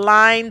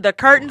lined the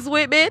curtains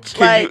with, bitch?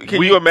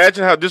 Can you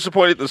imagine how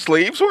disappointed the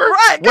slaves were?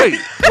 Right.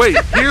 Wait.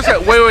 Here's how.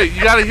 Wait.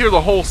 You got to hear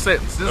the whole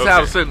sentence. This is how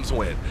Okay. the sentence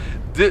went.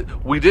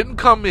 We didn't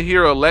come to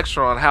hear a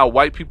lecture on how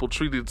white people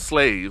treated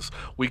slaves.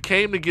 We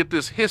came to get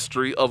this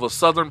history of a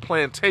southern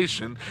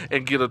plantation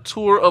and get a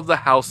tour of the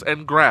house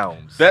and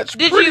grounds. That's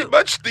Did pretty you-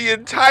 much the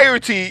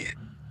entirety.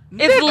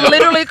 It's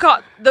literally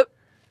called the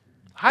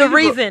How you go-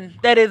 reason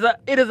that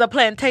it is a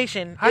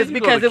plantation How is you go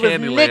because to it was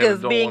Candyland and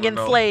niggas don't being wanna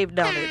know? enslaved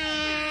on it.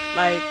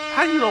 Like,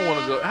 How you don't want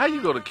to go? How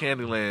you go to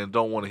Candyland and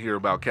don't want to hear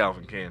about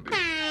Calvin Candy?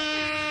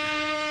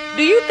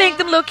 do you think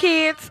them little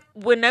kids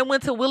when they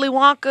went to Willy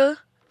Wonka?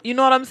 You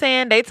know what I'm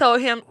saying? They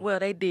told him. Well,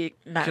 they did.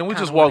 Not Can we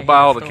kinda just walk wanna by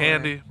hear all the story.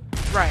 candy?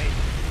 Right.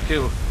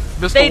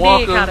 Mr. They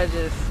Walker, did kind of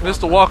just.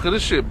 Mr. Walker,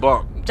 this shit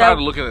bunk. I'm That- tired of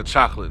looking at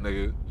chocolate,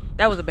 nigga.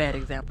 That was a bad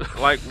example.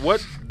 Like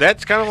what?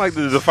 That's kind of like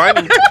the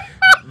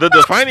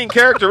defining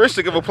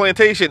characteristic of a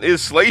plantation is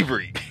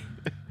slavery.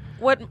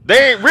 What?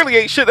 They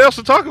ain't shit else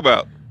to talk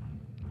about.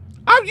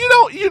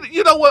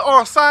 You know what?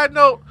 On a side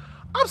note,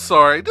 I'm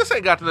sorry. This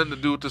ain't got nothing to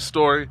do with this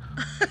story.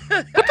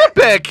 But the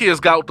bad kids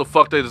got what the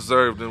fuck they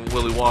deserved in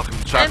Willy Wonka and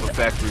the Chocolate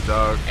Factory,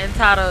 dog.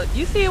 Entitled.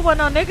 You see, it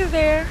wasn't no niggas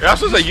there. I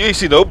was gonna say you ain't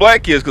see no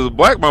black kids because a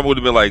black mama would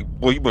have been like,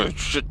 "Boy, you better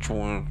shit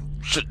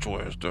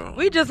your ass down."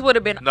 We just would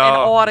have been No,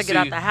 in order to see- get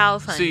out the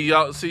house, honey.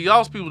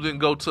 y'all's people didn't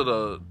go to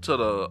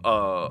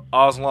the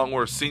Oz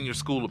Longworth Senior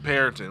School of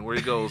Parenting where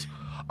he goes,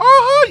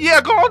 yeah,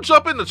 go on,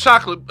 jump in the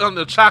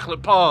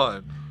chocolate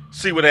pond.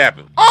 See what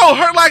happened. Oh,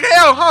 hurt like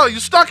hell, huh? You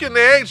stuck in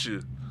there, ain't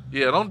you?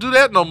 Yeah, don't do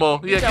that no more.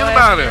 Yeah, Get get your him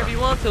ass out of there there. if you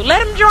want to.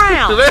 Let him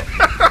drown.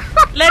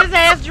 Let his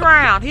ass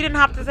drown. He didn't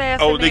hop his ass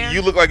Oh, in there. nigga,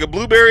 you look like a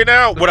blueberry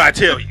now. What I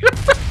tell you?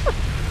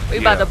 We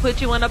about to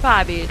put you in a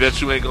pie, bitch.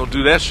 Bet you ain't gonna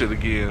do that shit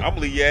again. I'm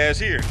gonna leave your ass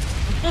here.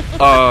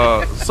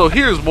 So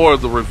here's more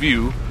of the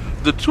review.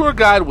 The tour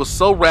guide was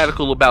so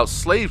radical about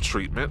slave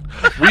treatment,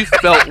 we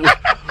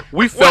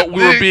felt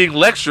we were being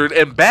lectured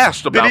and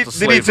bashed about the Did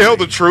slavery. he tell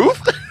the truth?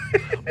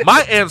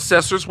 My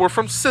ancestors were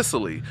from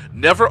Sicily,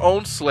 never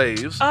owned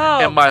slaves, Oh.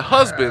 and my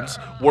husband's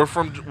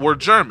were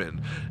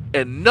German,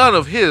 and none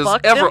of his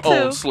Fuck ever them too.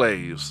 owned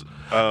slaves.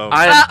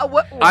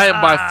 I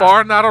am by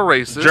far not a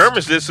racist.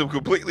 Germans did some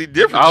completely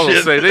different I was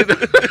shit. gonna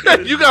say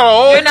they, you got a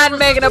whole. You're not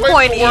making a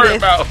point, to worry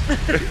Edith. about.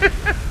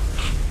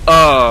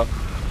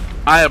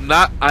 I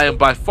am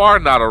by far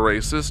not a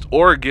racist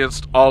or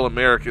against all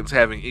Americans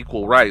having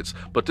equal rights,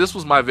 but this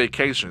was my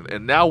vacation,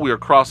 and now we are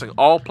crossing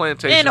all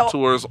plantation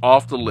tours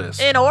off the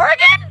list. In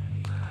Oregon?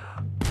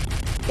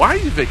 Why are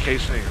you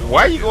vacationing?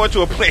 Why are you going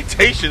to a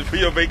plantation for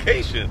your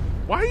vacation?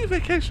 Why are you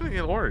vacationing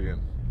in Oregon?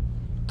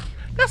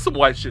 That's some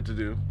white shit to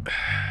do.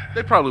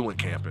 They probably went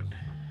camping.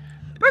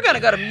 We're going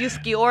to go to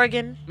Muskie,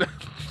 Oregon.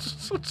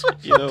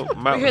 You know,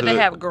 We Mount hear Hood, they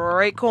have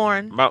great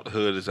corn. Mount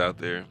Hood is out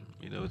there.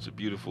 You know, it's a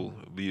beautiful,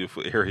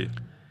 beautiful area.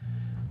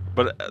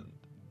 But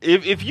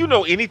if you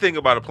know anything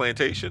about a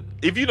plantation,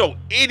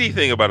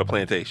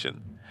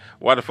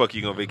 Why the fuck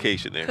you gonna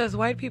vacation there? Because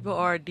white people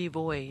are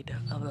devoid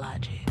of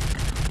logic.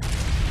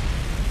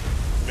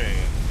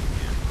 Man.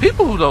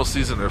 People who don't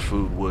season their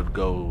food would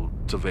go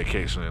to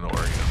vacation in Oregon.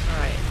 All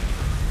right.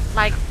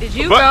 Like, did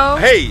you But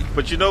go? hey,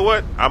 but you know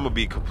what? I'm gonna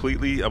be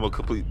completely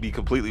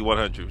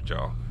 100 with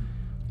y'all.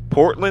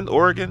 Portland,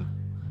 Oregon.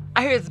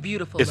 I hear it's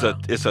beautiful.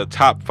 It's a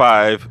top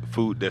 5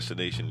 food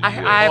destination. In the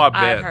US.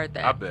 I've heard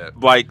that. I bet.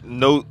 Like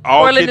no,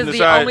 all Portland kidding is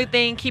the aside, only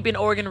thing keeping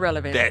Oregon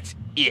relevant. that's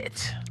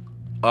it.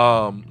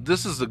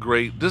 This is the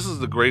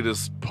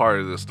greatest part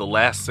of this. The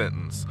last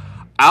sentence.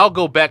 I'll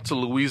go back to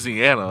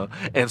Louisiana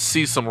and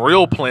see some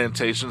real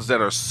plantations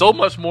that are so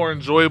much more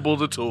enjoyable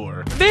to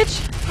tour.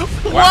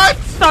 Bitch. What?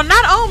 So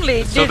not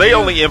only So did they you,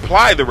 only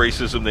imply the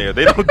racism there.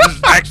 They don't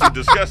just actually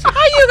discuss it.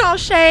 how you gonna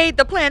shade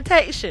the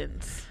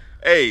plantations?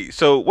 Hey,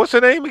 so what's her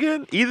name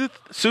again? Edith?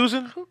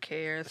 Susan? Who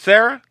cares?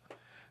 Sarah?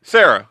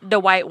 Sarah. The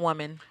white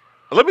woman.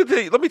 Let me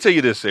tell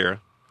you this, Sarah.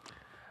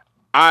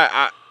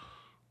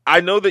 I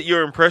know that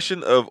your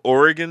impression of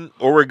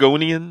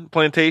Oregonian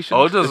plantations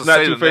Oh, it doesn't is not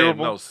say too the name.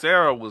 favorable. No,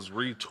 Sarah was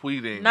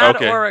retweeting. Not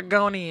Okay.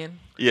 Oregonian.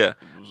 Yeah.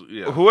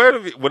 Yeah.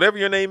 Whatever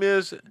your name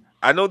is,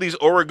 I know these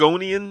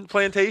Oregonian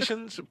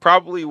plantations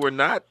probably were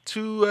not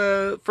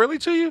too friendly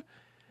to you.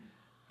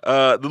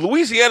 The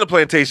Louisiana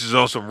plantations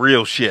are on some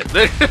real shit.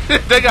 They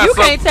got You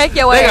some, can't take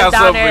your they ass got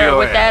down some there real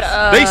with ass.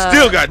 that. They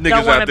still got niggas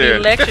don't wanna out there.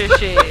 Be lecture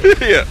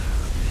shit. Yeah.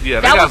 Yeah,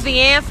 they That got was the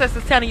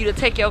ancestors telling you to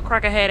take your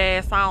crackerhead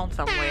ass on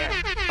somewhere.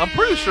 I'm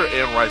pretty sure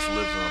Ann Rice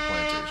lives in a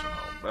plantation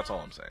home. That's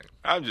all I'm saying.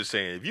 I'm just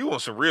saying, if you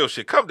want some real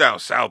shit, come down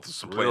south to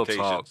some Real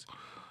plantations. talk.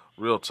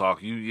 Real talk.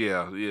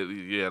 Yeah.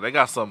 They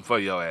got something for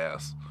your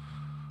ass.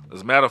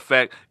 As a matter of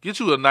fact, get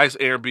you a nice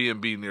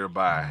Airbnb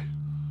nearby.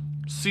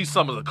 See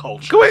some of the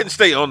culture. Go ahead and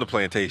stay on the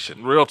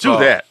plantation. Real Do talk.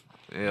 that.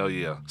 Hell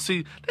yeah.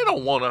 See, they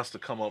don't want us to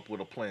come up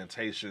with a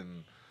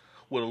plantation,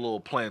 with a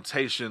little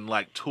plantation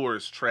like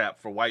tourist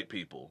trap for white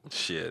people.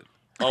 Shit.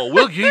 Oh,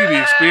 we'll give you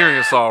the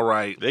experience, all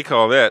right. They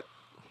call that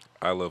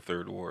I Love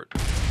Third Ward. Ooh,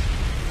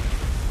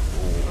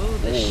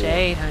 the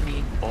shade,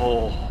 honey.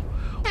 Oh,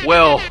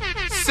 well,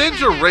 send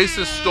your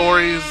racist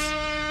stories,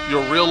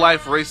 your real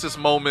life racist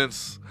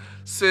moments.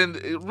 Send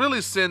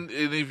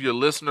any of your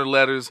listener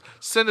letters.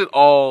 Send it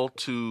all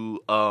to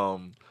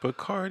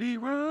Bacardi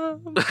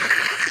rum.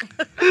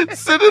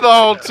 send it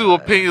all to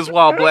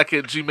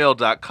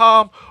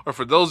opinionswhileblack@gmail.com, or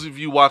for those of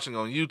you watching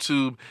on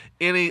YouTube,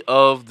 any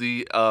of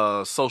the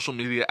social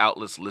media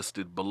outlets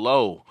listed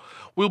below.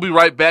 We'll be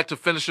right back to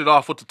finish it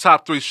off with the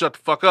top 3 shut the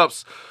fuck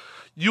ups.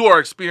 You are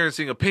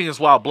experiencing Opinions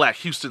While Black,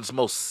 Houston's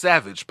most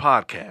savage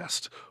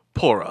podcast.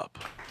 Pour up.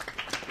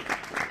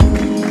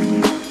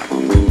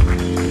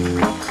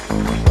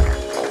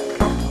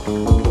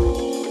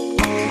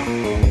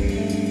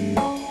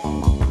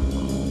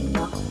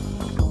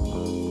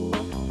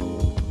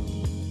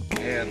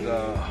 And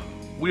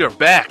we are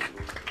back.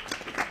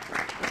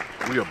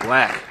 We are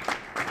black.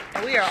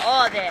 And we are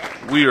all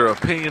that. We are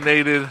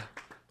opinionated,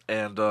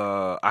 and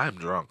I am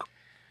drunk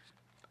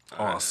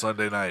on a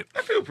Sunday night.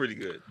 I feel pretty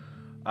good.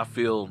 I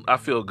feel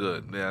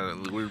good. Yeah,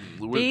 we're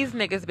These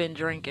niggas been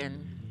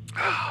drinking.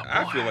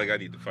 I feel like I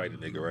need to fight a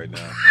nigga right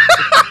now.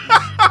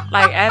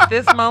 Like, at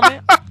this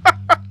moment,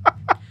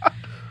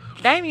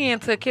 Damien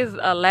took his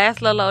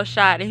last little old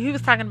shot, and he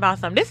was talking about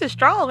something. This is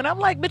strong. And I'm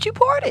like, but you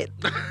poured it.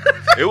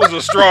 It was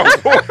a strong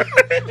pour.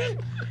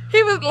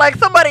 He was like,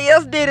 somebody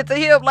else did it to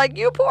him. Like,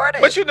 you poured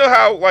it. But you know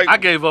how, like... I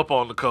gave up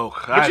on the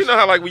Coke. But you know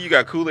how, like, when you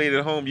got Kool-Aid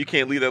at home, you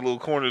can't leave that little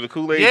corner of the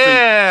Kool-Aid?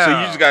 Yeah. So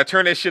you just got to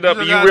turn that shit up,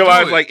 You and just you gotta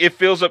realize, do it. like, it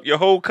fills up your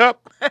whole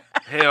cup?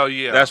 Hell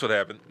yeah. That's what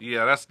happened.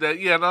 Yeah, that's that.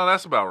 Yeah, no,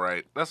 that's about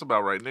right. That's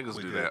about right. Niggas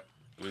do good. that.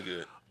 We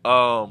good.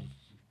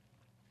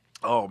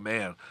 Oh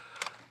man,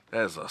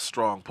 that is a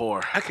strong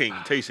pour. I can't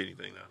even taste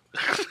anything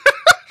now.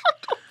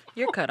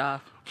 You're cut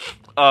off.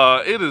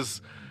 It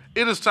is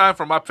time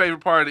for my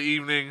favorite part of the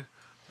evening.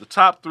 The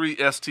top 3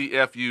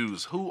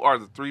 STFUs. Who are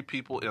the 3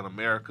 people in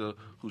America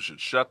who should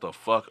shut the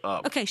fuck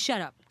up? Okay, shut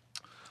up.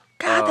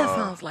 God, that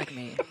sounds like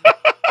me.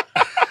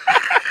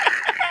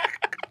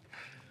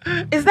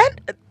 Is that...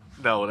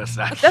 No, that's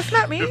not. That's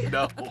not me?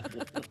 No.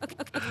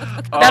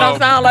 That don't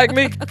sound like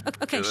me.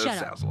 Okay, That shut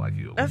up. sounds like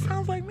you. That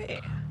sounds like me.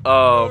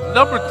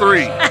 Number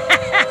 3.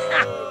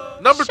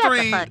 Number Shut the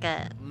 3, fuck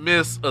up.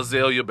 Miss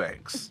Azalea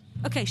Banks.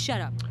 Okay, shut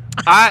up.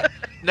 I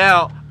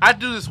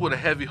do this with a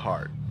heavy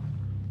heart.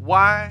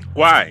 Why?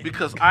 Why?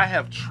 Because I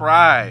have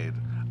tried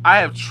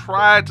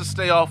to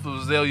stay off of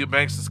Azalea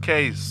Banks'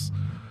 case.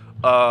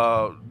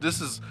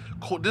 This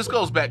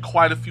goes back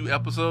quite a few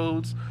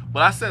episodes,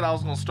 but I said I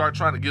was going to start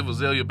trying to give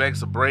Azalea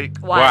Banks a break.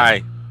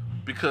 Why?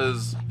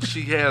 Because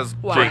she has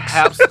Why?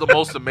 perhaps the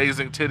most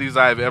amazing titties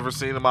I have ever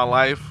seen in my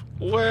life.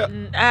 Well,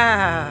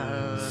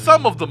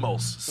 Some of the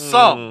most.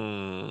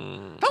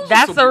 Some. Those are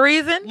That's some- a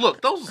reason?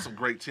 Look, those are some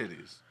great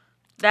titties.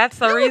 That's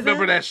the You reason?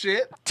 remember that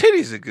shit?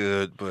 titties are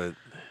good, but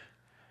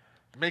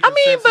Making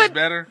sense is but-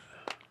 better.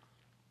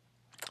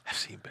 I've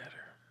seen better.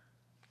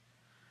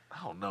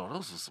 I don't know.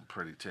 Those are some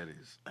pretty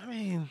titties. I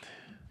mean,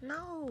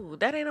 No,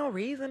 that ain't no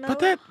reason. but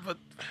though.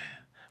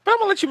 But I'm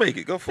gonna let you make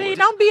it. Go for See, it.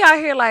 don't be out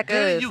here like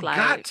Danny, us. you like,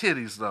 got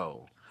titties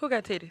though. who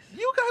got titties?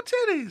 You got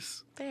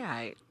titties. They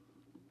alright.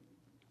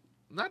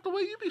 Not the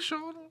way you be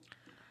showing them.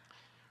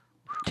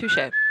 Touche.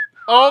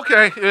 Oh,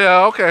 okay.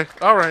 Yeah. Okay.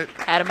 All right.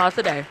 Had them all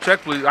today.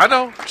 Check, please. I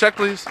know. Check,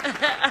 please.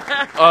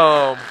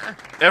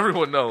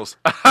 Everyone knows.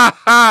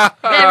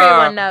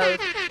 Everyone knows.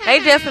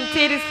 They just some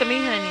titties to me,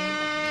 honey.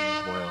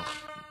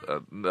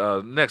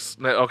 Well, next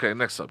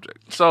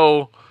subject.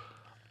 So,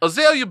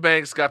 Azalea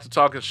Banks got to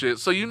talking shit.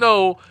 So,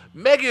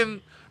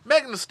 Megan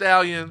Thee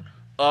Stallion,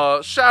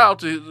 shout out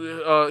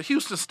to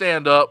Houston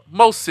Stand Up,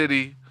 Mo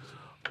City,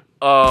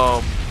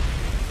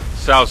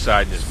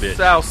 Southside in this bitch.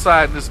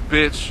 Southside in this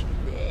bitch.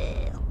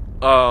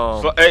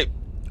 So, hey.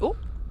 Ooh.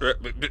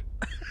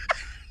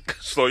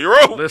 Slow your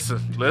roll.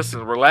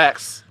 Listen,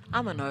 relax.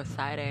 I'm a North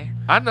Sider.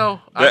 I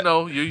know.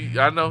 You're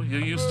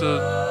used to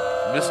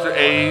Mr.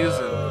 A's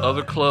and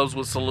other clubs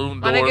with saloon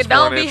My doors. nigga,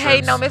 don't be entrance.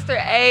 hating on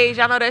Mr. A's.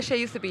 Y'all know that shit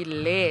used to be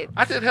lit.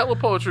 I did hella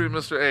poetry at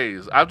Mr.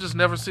 A's. I've just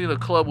never seen a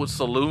club with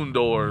saloon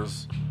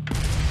doors.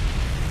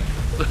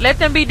 Let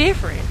them be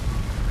different.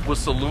 With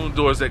saloon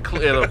doors that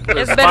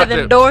It's better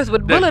than doors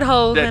with bullet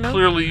holes in that them.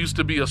 clearly used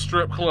to be a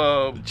strip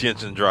club.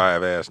 Jensen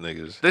Drive ass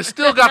niggas. They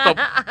still got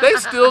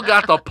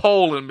the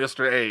pole in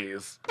Mr.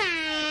 A's.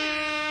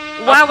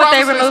 Why would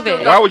they remove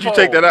it? Why would you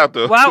take that out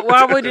though?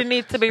 Why would it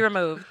need to be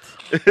removed?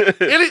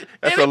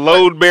 That's a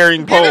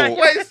load-bearing pole. In a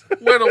place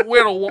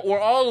where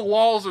all the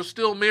walls are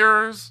still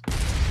mirrors.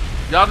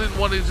 Y'all didn't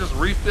want to just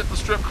refit the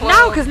strip club?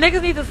 No, because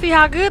niggas need to see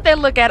how good they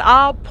look at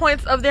all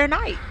points of their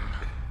night.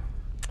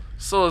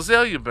 So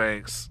Azalea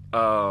Banks,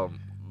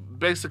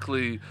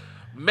 basically,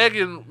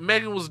 Megan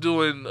was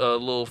doing a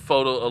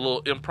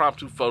little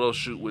impromptu photo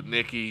shoot with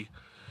Nicki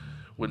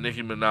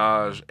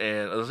Minaj,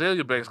 and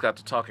Azalea Banks got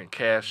to talking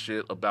cash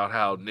shit about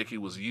how Nicki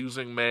was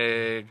using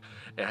Meg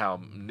and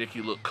how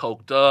Nicki looked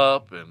coked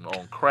up and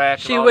on crack.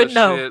 She and all wouldn't this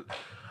know. shit.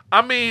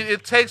 I mean,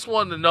 it takes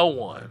one to know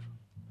one.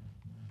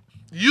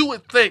 You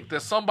would think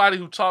that somebody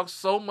who talks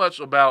so much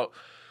about,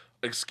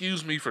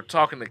 excuse me for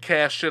talking the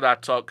cash shit I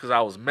talk because I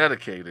was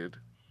medicated,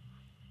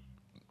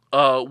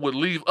 would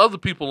leave other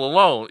people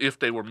alone if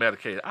they were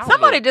medicated.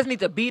 Somebody just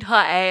needs to beat her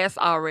ass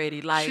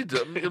already. Like,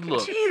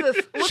 look,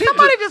 Jesus, will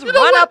somebody just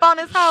run up on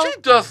his house?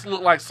 She does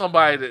look like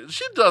somebody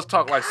she does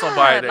talk like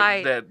somebody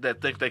that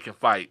think they can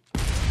fight.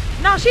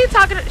 No, she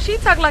talk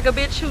like a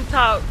bitch who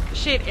talk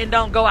shit and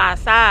don't go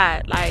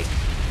outside. Like,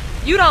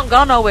 you don't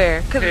go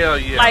nowhere. Cause, hell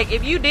yeah. Like,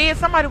 if you did,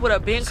 somebody would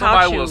have been caught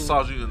you. Somebody would have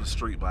saw you in the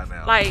street by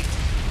now. Like,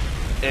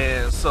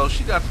 and so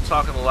she got to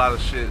talking a lot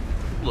of shit.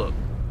 Look.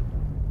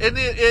 And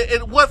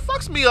then, what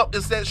fucks me up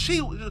is that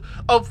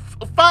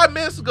 5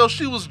 minutes ago,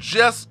 she was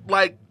just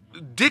like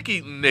dick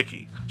eating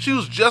Nicki. She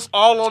was just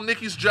all on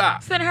Nicki's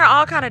job. Sending her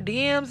all kind of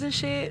DMs and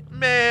shit.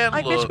 Man,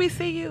 like, look, bitch, we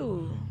see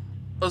you.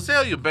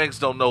 Azalea Banks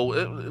don't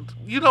know.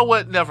 You know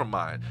what? Never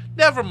mind.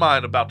 Never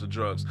mind about the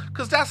drugs,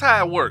 because that's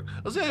how it works.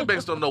 Azalea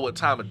Banks don't know what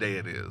time of day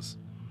it is.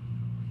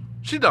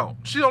 She don't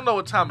know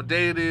what time of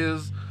day it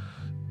is.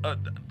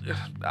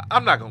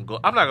 I'm not gonna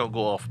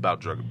go off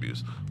about drug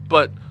abuse,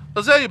 but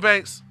Azalea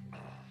Banks,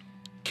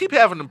 keep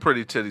having them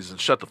pretty titties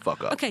and shut the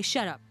fuck up. Okay,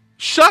 shut up.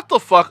 Shut the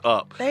fuck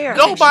up. They are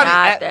not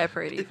that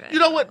pretty. You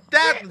know what?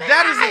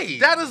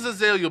 That is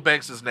Azalea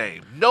Banks'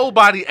 name.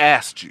 Nobody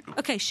asked you.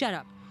 Okay, shut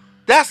up.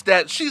 That's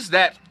that. She's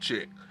that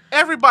chick.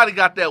 Everybody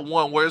got that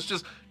one where it's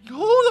just, who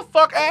the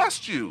fuck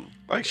asked you?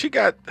 Like, she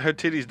got her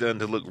titties done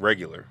to look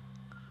regular.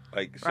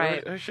 Like, so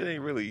Right. her shit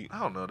ain't really. I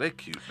don't know. They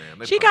cute,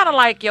 man. She kind of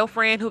like your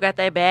friend who got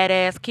that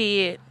badass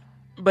kid,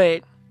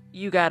 but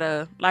you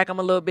gotta like them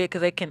a little bit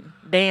because they can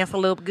dance a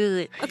little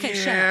good. Okay,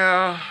 shut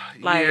up.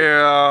 Like,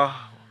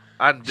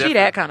 She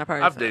that kind of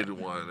person. I've dated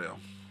one of them.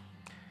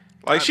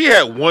 Like, she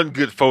had one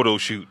good photo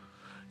shoot,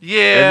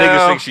 Yeah. and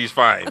niggas think she's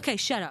fine. Okay,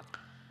 shut up.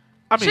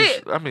 I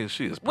mean,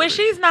 she is pretty. When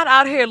she's not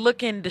out here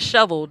looking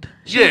disheveled,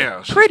 she's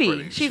she's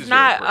pretty. She's She's very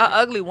not pretty. an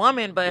ugly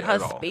woman, but her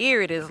at all.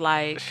 spirit is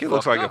like She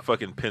looks like up. a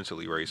fucking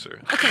pencil eraser.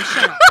 Okay,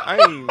 shut up. I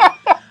ain't.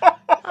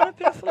 a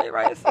pencil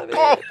eraser.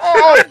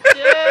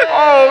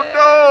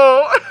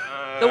 Oh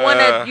The one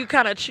that you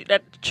kind of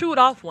chewed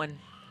off one,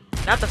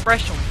 not the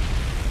fresh one.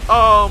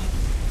 no.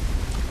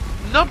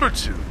 Number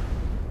 2,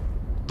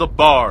 the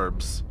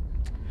Barbs.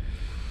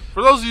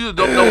 For those of you that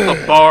don't know what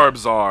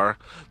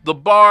the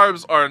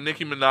Barbs are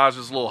Nicki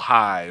Minaj's little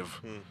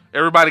hive.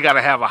 Everybody got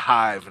to have a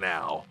hive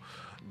now.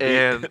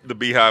 And the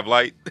Beehive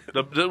Light.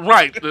 the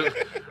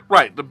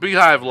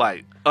Beehive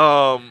Light.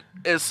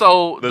 And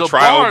so The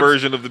trial Barbs,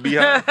 version of the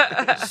Beehive.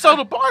 So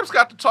the Barbs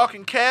got to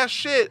talking cash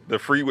shit The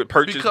free with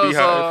purchase because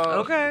Beehive.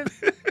 Okay.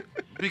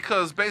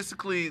 because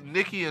basically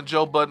Nicki and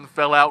Joe Budden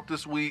fell out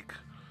this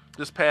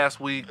past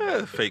week.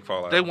 Fake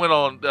fallout. They went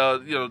on,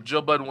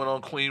 Joe Budden went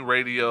on Queen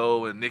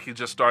Radio, and Nicki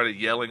just started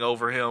yelling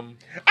over him.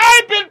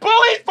 I've been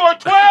bullied for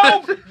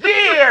 12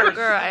 years.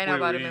 Girl, ain't Wait,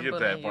 nobody we been didn't get bullying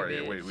that you, part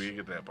yet. bitch. Wait, we didn't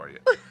get that part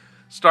yet.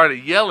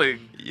 Started yelling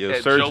Your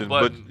at surgeon, Joe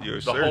Budden but your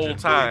the surgeon whole bullied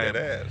time.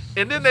 that ass.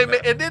 And then they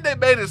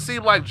made it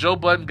seem like Joe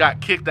Budden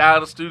got kicked out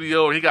of the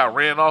studio or he got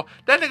ran off.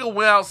 That nigga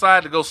went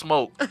outside to go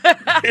smoke.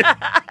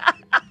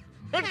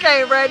 He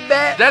can't run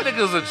back. That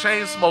nigga's a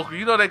chain smoker.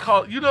 You know they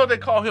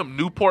call him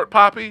Newport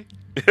Poppy.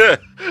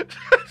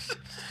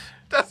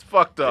 That's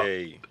fucked up.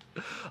 Hey.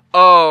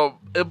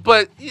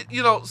 But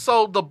you know,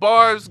 so the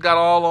barbs got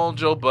all on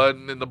Joe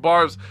Budden and the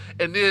barbs,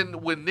 and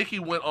then when Nikki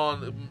went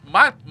on,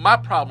 my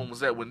problem was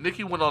that when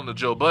Nikki went on the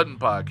Joe Budden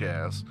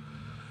podcast,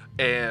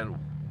 and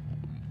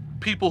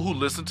people who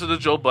listen to the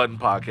Joe Budden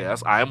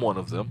podcast, I am one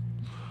of them,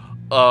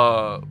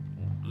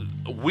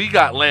 we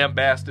got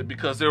lambasted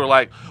because they were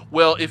like,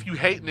 well, if you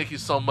hate Nikki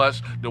so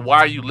much, then why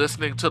are you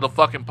listening to the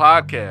fucking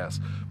podcast?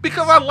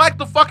 Because I like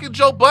the fucking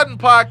Joe Budden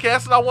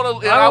podcast, and I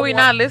want to. Why are we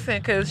not listening?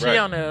 Because she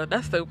on there.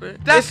 That's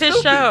stupid. It's his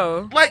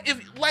show.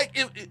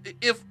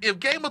 If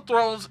Game of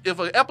Thrones, if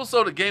an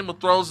episode of Game of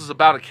Thrones is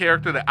about a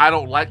character that I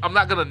don't like, I'm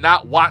not gonna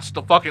not watch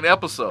the fucking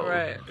episode.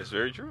 Right. It's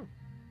very true.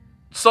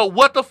 So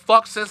what the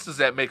fuck sense does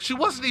that make? She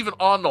wasn't even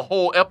on the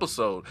whole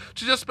episode.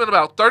 She just spent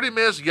about 30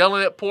 minutes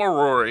yelling at poor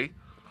Rory.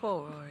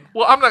 Poor Rory.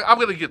 Well, I'm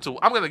gonna get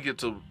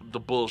to the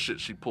bullshit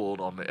she pulled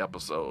on the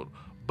episode,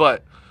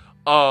 but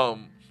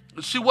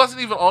she wasn't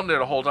even on there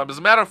the whole time. As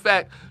a matter of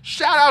fact,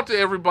 shout out to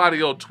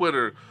everybody on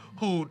Twitter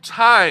who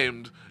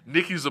timed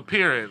Nikki's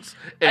appearance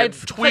and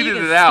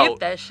tweeted it out. Skip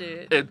that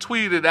shit. And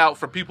tweeted it out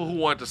for people who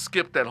wanted to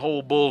skip that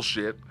whole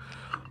bullshit.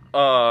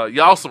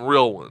 Y'all some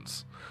real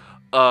ones.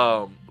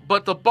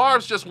 But the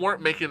barbs just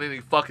weren't making any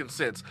fucking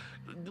sense.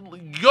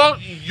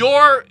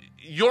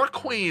 Your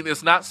queen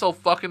is not so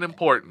fucking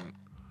important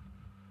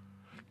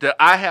that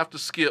I have to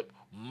skip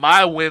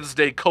my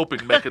Wednesday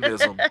coping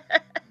mechanism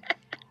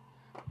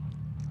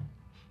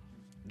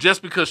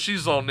just because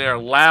she's on there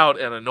loud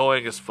and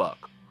annoying as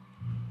fuck.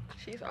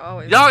 She's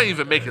always. Y'all ain't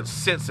even making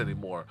sense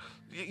anymore.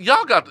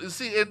 Y'all got to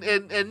see, and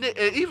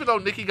even though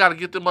Nikki got to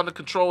get them under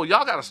control,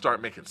 y'all got to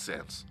start making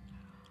sense.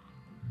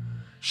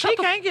 She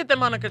can't get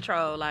them under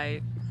control.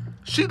 Like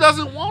she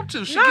doesn't want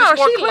to. She no, gets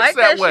more she clicks like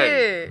that way.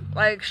 Shit.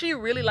 Like she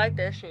really like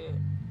that shit.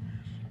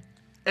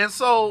 And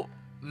so,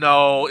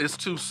 no, it's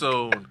too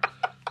soon.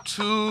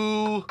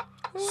 Too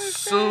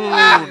soon.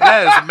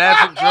 That is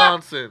Magic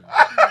Johnson.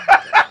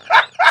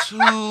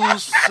 Too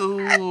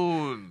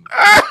soon.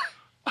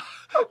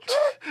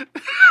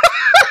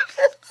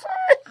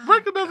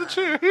 Break another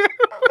chair here.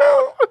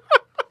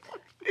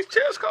 These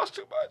chairs cost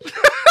too much.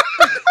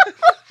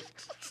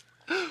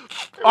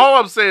 All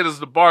I'm saying is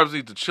the barbs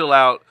need to chill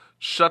out,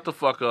 shut the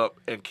fuck up,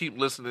 and keep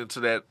listening to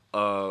that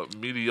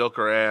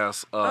mediocre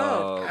ass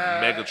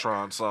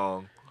Megatron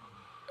song.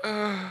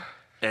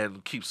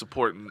 And keep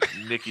supporting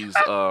Nikki's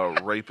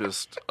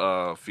rapist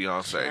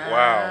fiance.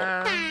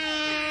 Wow.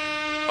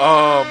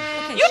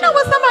 You know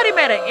what? Somebody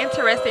made an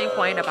interesting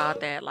point about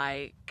that,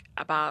 like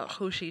about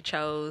who she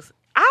chose.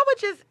 I would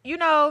just,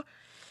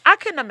 I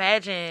couldn't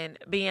imagine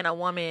being a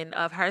woman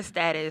of her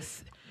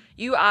status.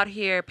 You out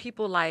here,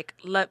 people like,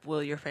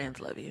 your fans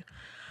love you.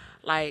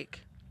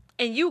 Like,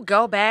 and you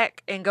go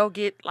back and go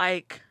get,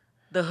 like,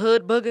 the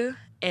hood booger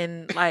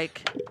and,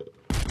 like...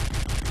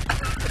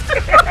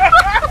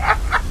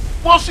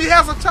 Well, she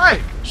has a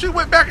type. She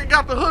went back and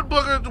got the hood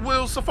booger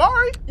with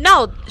Safari.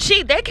 No,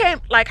 they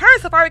came, like, her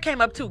and Safari came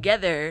up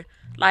together.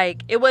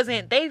 Like, it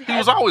wasn't, He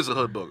was always a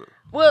hood booger.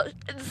 Well,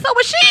 so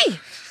was she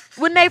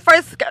when they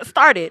first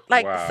started.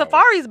 Like, wow.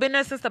 Safari's been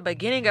there since the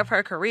beginning of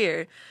her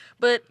career.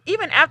 But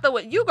even after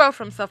you go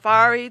from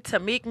Safari to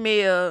Meek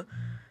Mill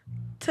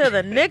to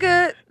the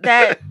nigga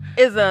that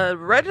is a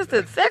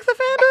registered sex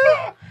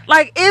offender.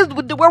 Like,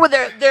 were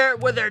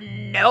there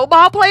no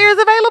ball players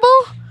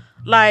available?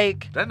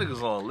 Like, that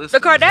nigga's on a list. The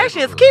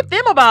Kardashians keep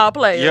them a ball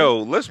player. Yo,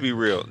 let's be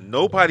real.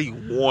 Nobody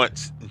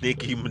wants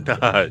Nicki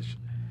Minaj.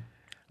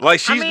 Like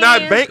she's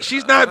not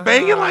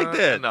banging like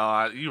that.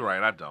 No, you're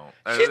right. I don't.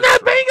 She's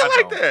not banging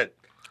like that.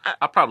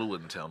 I probably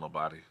wouldn't tell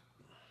nobody.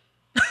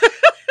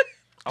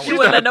 You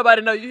wouldn't let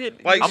nobody know you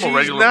hit. Like, I'm a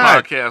regular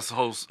podcast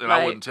host, and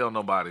I wouldn't tell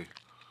nobody.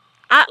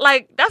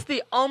 That's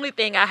the only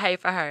thing I hate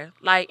for her.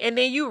 Like, and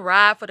then you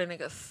ride for the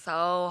nigga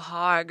so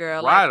hard,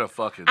 girl. Ride a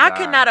fucking. I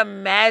could not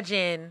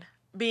imagine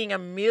being a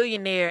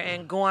millionaire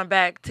and going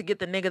back to get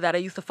the nigga that I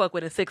used to fuck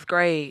with in 6th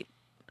grade,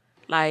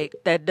 like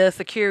that does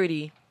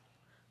security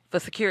for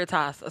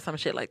Securitas or some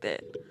shit like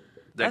that.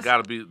 That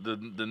gotta be the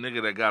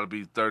nigga that gotta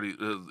be 30,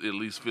 at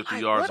least 50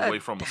 yards away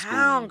from a school.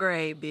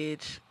 Downgrade,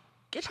 bitch.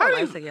 Get your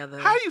life together.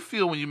 How you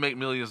feel when you make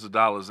millions of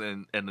dollars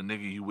and the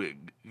nigga you with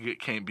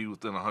can't be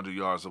within 100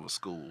 yards of a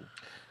school?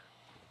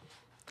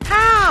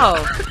 How?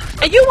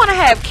 And you want to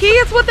have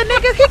kids with the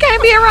niggas? He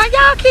can't be around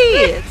y'all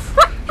kids.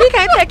 He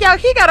can't take y'all.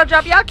 He gotta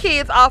drop y'all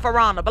kids off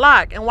around the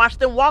block and watch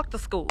them walk to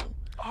school.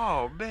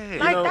 Oh man,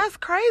 like that's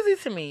crazy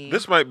to me.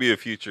 This might be a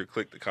future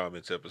Click the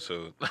Comments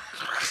episode.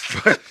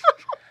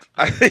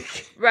 I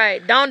think.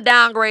 Right. Don't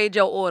downgrade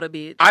your order,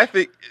 bitch. I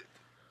think.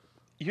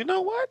 You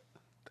know what?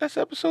 That's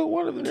episode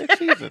 1 of the next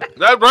season.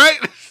 That right?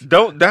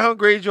 Don't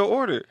downgrade your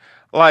order.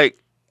 Like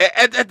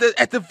at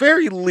the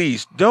very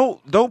least,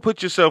 don't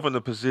put yourself in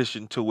a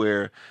position to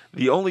where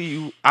the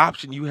only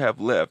option you have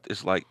left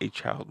is like a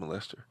child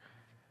molester.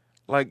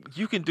 Like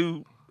you can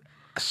do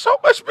so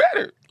much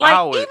better.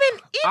 Like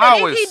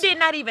Even if he did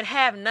not even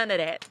have none of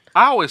that.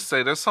 I always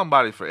say there's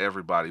somebody for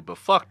everybody, but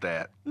fuck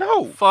that.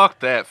 No. Fuck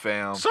that,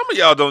 fam. Some of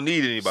y'all don't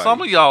need anybody.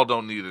 Some of y'all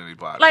don't need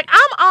anybody. Like,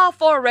 I'm all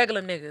for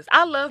regular niggas.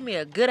 I love me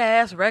a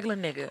good-ass regular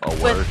nigga. Oh,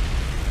 word.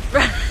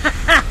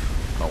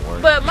 Don't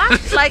worry. But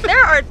like,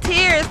 there are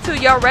tiers to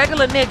your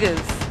regular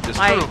niggas. It's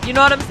like, true. you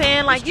know what I'm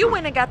saying? Like, you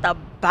went and got the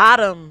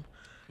bottom.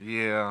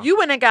 Yeah. You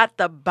went and got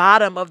the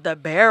bottom of the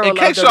barrel. In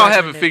case y'all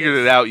haven't figured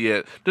it out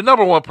yet, the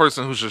number one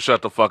person who should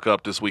shut the fuck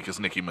up this week is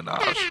Nicki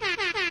Minaj.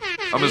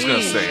 I'm just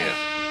gonna say it.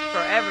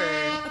 Forever.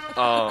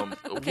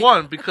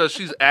 One, because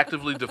she's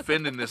actively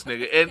defending this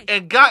nigga,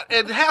 and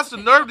has the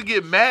nerve to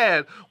get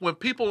mad when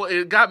people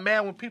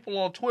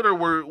on Twitter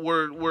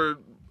were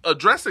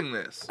addressing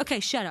this. Okay,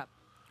 shut up.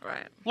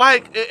 Right.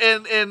 Like,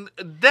 and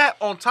that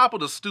on top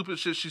of the stupid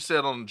shit she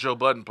said on the Joe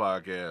Budden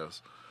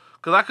podcast,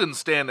 because I couldn't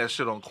stand that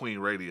shit on Queen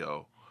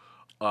Radio.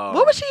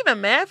 What was she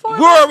even mad for?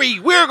 Rory,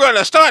 we're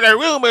gonna start a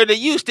rumor that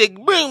you stick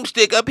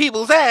broomstick up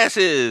people's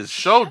asses.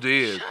 Show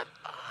did.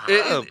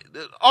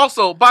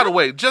 Also, by the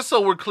way, just so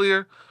we're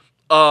clear,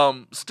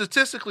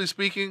 statistically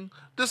speaking,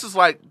 this is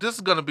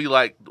going to be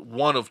like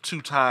one of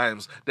 2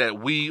 times that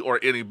we or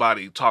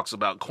anybody talks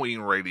about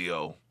Queen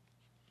Radio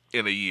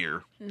in a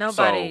year.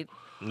 Nobody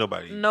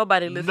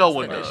listens No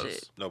one to that does.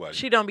 shit. Nobody.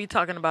 She don't be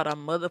talking about a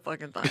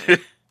motherfucking thing.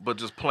 But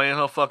just playing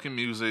her fucking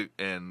music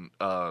and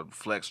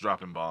Flex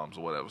dropping bombs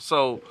or whatever.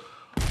 So,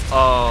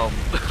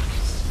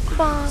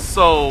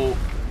 so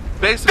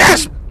basically,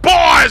 That's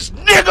bars,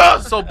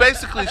 nigga. so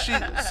basically,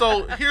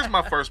 So here's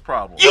my first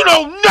problem. You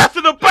know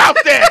nothing about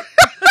that.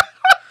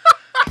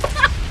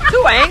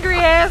 2 angry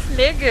ass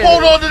niggas.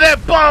 Hold on to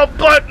that bomb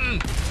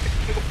button.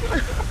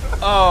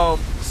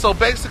 So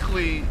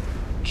basically,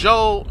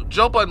 Joe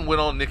Budden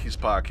went on Nicki's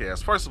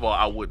podcast. First of all,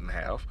 I wouldn't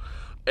have.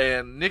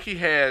 And Nicki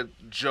had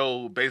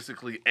Joe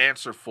basically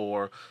answer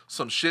for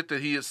some shit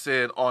that he had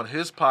said on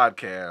his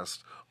podcast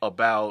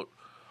about,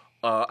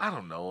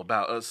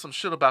 some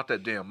shit about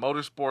that damn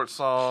motorsport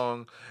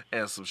song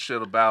and some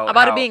shit about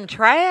it being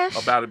trash?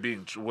 About it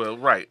being,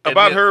 right.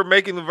 About her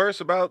making the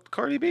verse about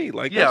Cardi B.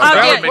 Like, Yeah, that's a about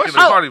valid her making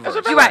question. the Cardi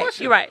verse.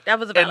 You're right. That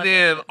was a valid And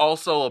then question.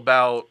 also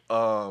about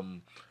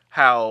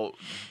how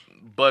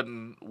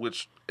Budden,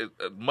 which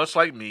much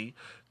like me,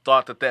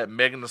 thought that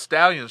Megan Thee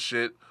Stallion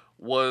shit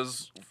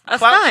was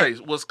clout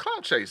chasing. It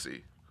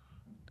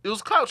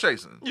was clout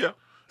chasing. Yeah.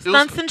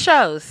 Stunts and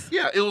shows.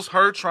 Yeah, it was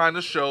her trying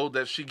to show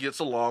that she gets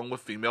along with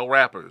female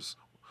rappers,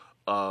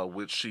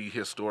 which she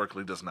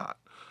historically does not.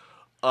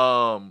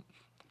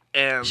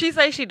 And She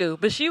say she do,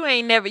 but you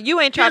ain't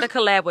tried to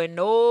collab with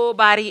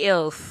nobody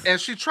else. And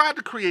she tried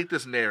to create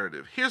this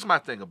narrative. Here's my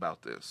thing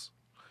about this.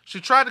 She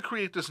tried to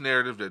create this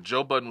narrative that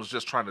Joe Budden was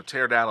just trying to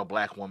tear down a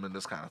black woman,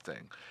 this kind of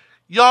thing.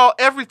 Y'all,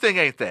 everything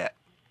ain't that.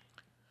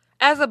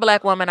 As a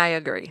black woman, I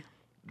agree.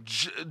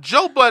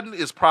 Joe Budden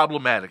is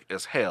problematic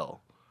as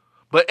hell,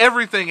 but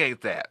everything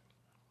ain't that.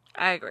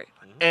 I agree.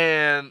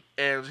 And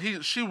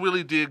she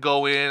really did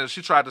go in and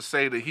she tried to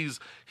say that he's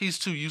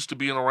too used to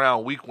being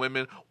around weak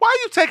women. Why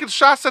are you taking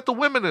shots at the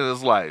women in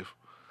his life?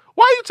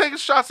 Why are you taking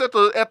shots at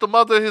the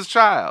mother of his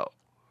child?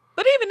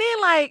 But even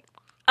then, like,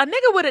 a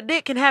nigga with a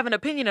dick can have an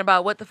opinion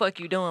about what the fuck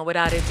you doing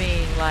without it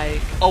being like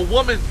a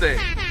woman thing.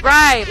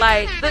 Right,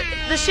 like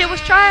the shit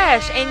was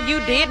trash, and you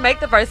did make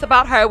the verse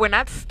about her. We're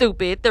not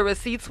stupid. The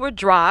receipts were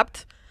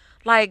dropped.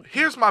 Like,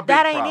 here's my big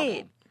that ain't problem.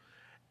 it.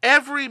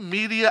 Every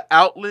media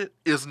outlet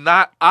is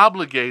not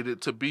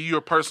obligated to be your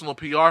personal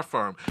PR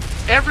firm.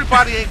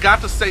 Everybody ain't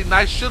got to say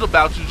nice shit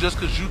about you just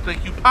because you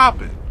think you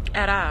popping.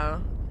 At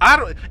all.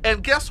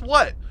 And guess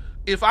what?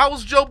 If I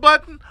was Joe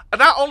Budden,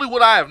 not only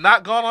would I have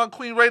not gone on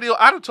Queen Radio,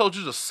 I'd have told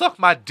you to suck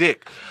my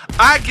dick.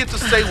 I get to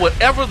say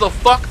whatever the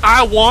fuck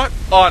I want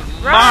on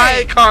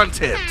my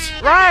content.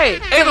 Right.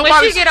 And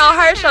when she get on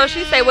her show,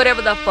 she say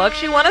whatever the fuk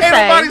she want to say.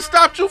 Ain't nobody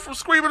stopped you from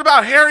screaming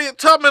about Harriet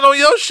Tubman on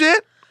your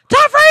shit.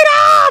 To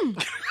freedom!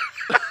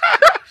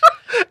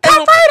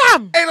 To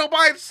freedom!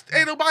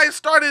 Ain't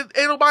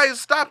nobody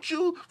stopped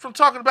you from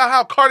talking about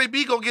how Cardi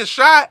B gonna get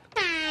shot.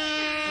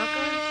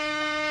 Okay.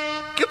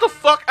 Get the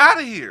fuck out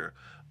of here.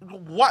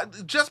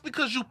 What? Just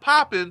because you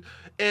popping,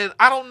 and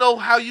I don't know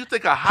how you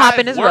think a hive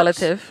Popping is works.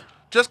 relative.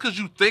 Just because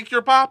you think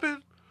you're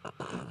popping,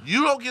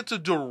 you don't get to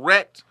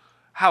direct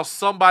how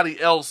somebody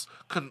else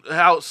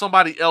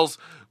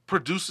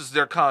produces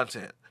their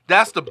content.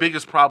 That's the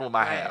biggest problem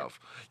I have.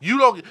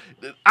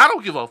 I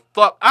don't give a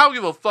fuck. I don't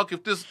give a fuck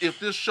if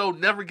this show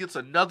never gets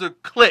another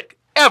click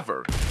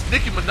ever.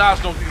 Nicki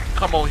Minaj don't get to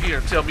come on here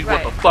and tell me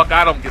what the fuck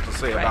I don't get to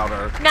say about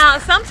her. Now,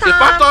 sometimes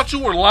If I thought you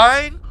were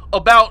lying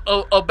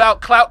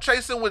about clout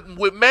chasing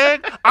with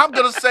Meg, I'm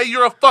gonna say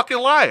you're a fucking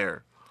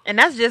liar. And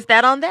that's just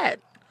that on that.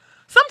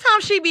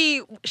 Sometimes she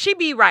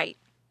be right.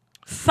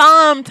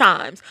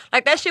 Sometimes.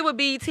 Like that shit with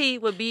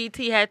BET, what BET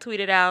had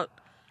tweeted out.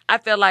 I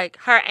feel like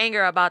her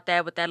anger about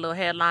that with that little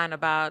headline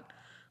about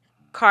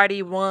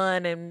Cardi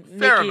won and Nicki.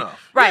 Fair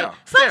enough. Right. Yeah,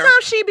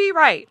 Sometimes she be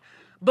right.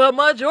 But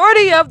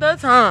majority of the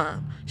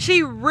time,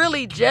 she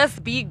really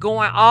just be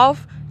going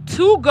off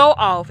to go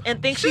off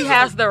and think she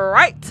has the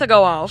right to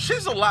go off.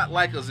 She's a lot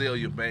like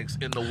Azalea Banks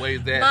in the way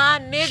that My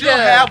nigga. she'll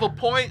have a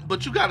point,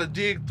 but you got to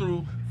dig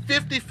through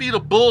 50 feet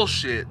of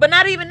bullshit. But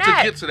not even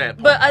that. To get to that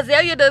point. But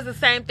Azalea does the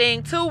same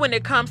thing too when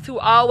it comes to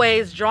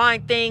always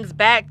drawing things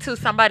back to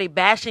somebody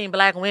bashing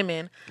black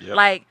women. Yep.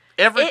 Like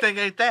Everything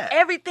ain't that.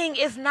 Everything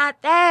is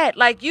not that.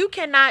 Like you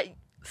cannot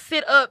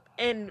sit up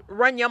and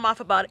run your mouth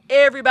about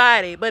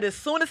everybody, but as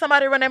soon as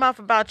somebody run their mouth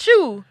about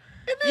you,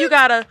 you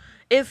gotta.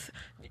 It's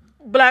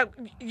black.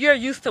 You're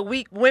used to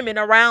weak women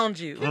around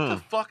you. Get the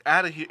fuck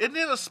out of here. And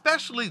then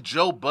especially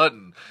Joe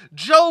Budden.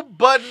 Joe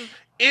Budden,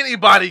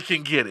 anybody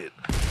can get it.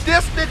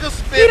 This nigga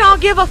spent. He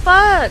don't give a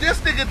fuck. This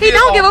nigga. He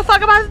don't give a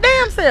fuck about his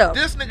damn self.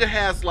 This nigga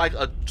has like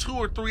a 2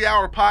 or 3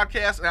 hour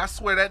podcast, and I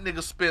swear that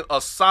nigga spent a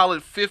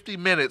solid 50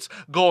 minutes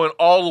going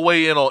all the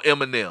way in on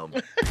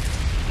Eminem.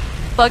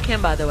 Fuck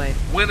him, by the way.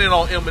 Went in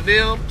on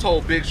Eminem,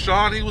 told Big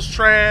Sean he was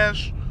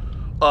trash,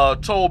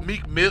 told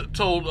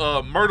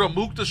Murder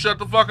Mook to shut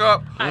the fuck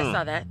up. I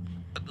saw that.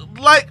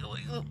 Like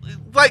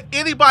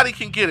anybody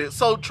can get it.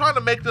 So trying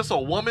to make this a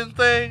woman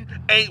thing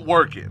ain't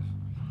working.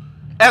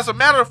 As a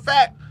matter of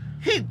fact,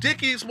 he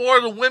dickies more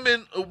of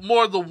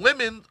the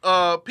women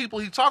people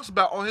he talks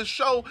about on his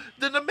show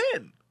than the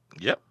men.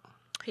 Yep.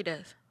 He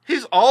does.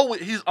 He's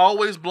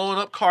always blowing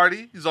up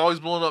Cardi. He's always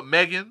blowing up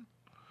Megan,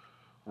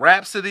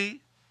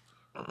 Rhapsody.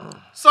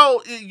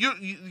 So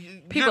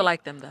people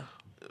like them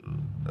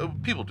though.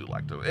 People do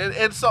like them,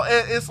 and so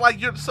it's like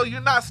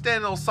you're not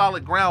standing on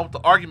solid ground with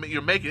the argument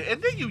you're making,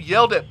 and then you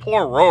yelled at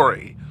poor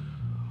Rory.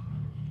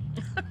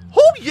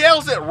 Who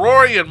yells at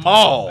Rory and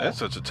Maul? That's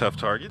such a tough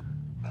target.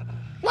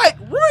 Like,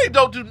 Rory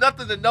don't do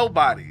nothing to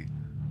nobody.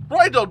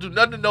 Rory don't do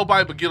nothing to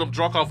nobody but get him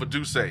drunk off of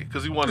Duce,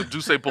 because he wanted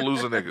Duce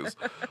Palooza niggas.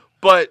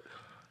 But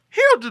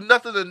he don't do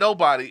nothing to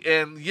nobody,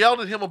 and yelled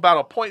at him about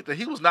a point that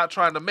he was not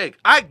trying to make.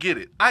 I get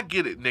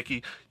it,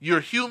 Nikki. You're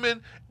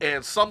human,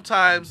 and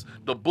sometimes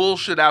the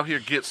bullshit out here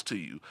gets to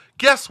you.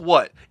 Guess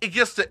what? It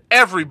gets to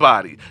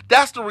everybody.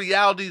 That's the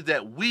reality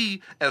that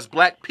we, as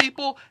black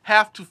people,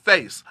 have to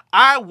face.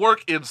 I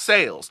work in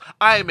sales.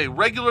 I am a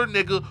regular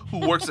nigga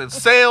who works in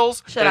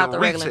sales Shout and out the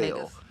regular retail.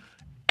 niggas.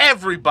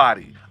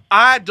 Everybody.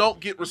 I don't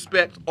get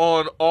respect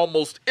on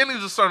almost any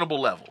discernible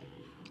level.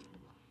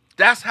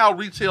 That's how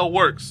retail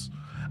works.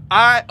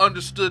 I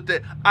understood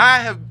that.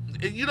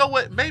 You know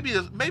what? Maybe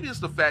it's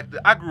the fact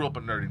that I grew up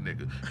a nerdy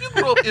nigga.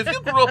 If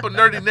you grew up a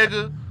nerdy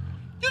nigga,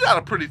 you got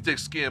a pretty thick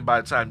skin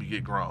by the time you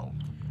get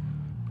grown.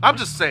 I'm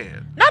just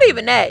saying. Not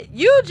even that.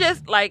 You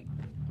just like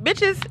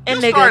bitches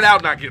and You niggas. start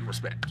out not getting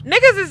respect.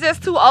 Niggas is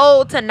just too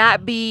old to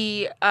not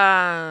be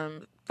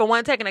for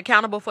one taking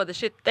accountable for the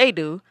shit they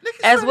do,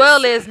 Niggas as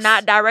well 36. as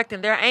not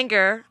directing their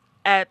anger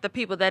at the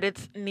people that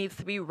it needs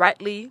to be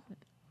rightly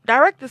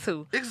directed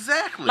to.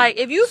 Exactly. Like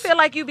if you feel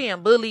like you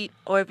being bullied,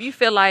 or if you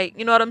feel like,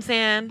 you know what I'm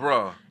saying,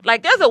 Bruh.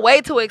 like there's a way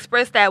to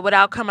express that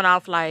without coming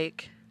off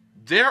like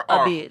There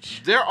are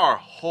bitch. There are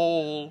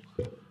whole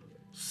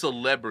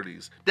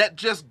celebrities that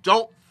just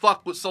don't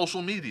fuck with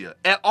social media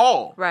at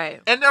all.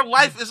 Right. And their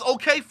life is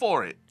okay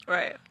for it.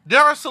 right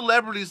There are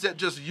celebrities that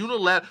just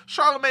unilaterally.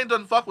 Charlamagne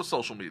doesn't fuck with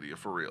social media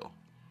for real.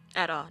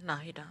 at all. No,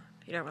 he don't.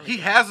 He don't really. He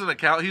has an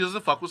account. He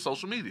doesn't fuck with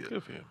social media.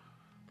 Good for him.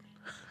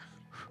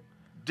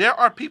 There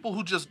are people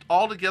who just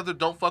altogether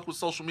don't fuck with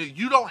social media.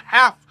 You don't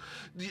have.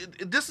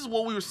 This is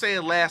what we were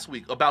saying last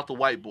week about the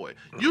white boy.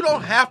 You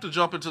don't have to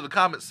jump into the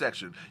comment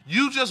section.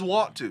 You just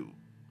want to.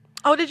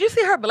 Oh, did you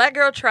see her Black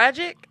Girl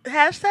Tragic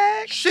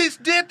hashtag? She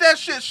did that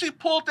shit. She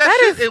pulled that That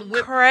shit is and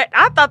went.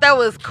 I thought that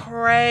was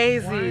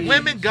crazy.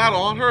 Women got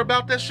on her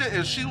about that shit,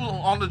 and she was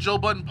on the Joe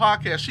Budden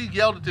podcast. She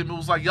yelled at them. It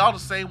was like, y'all the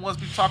same ones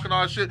be talking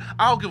all that shit.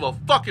 I don't give a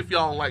fuck if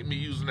y'all don't like me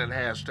using that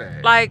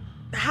hashtag. Like,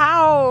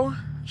 how?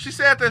 She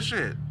said that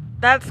shit.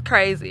 That's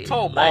crazy.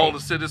 Told like, Maul to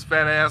sit his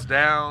fat ass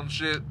down,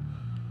 shit.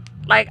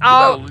 Like,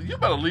 oh, You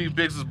better leave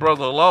Biggs'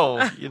 brother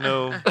alone. You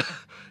know,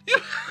 You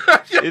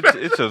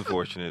it's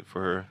unfortunate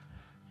for her.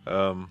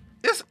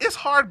 It's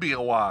hard being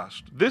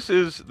washed. This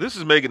is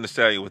Megan Thee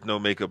Stallion with no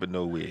makeup and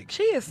no wig.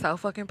 she is so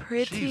fucking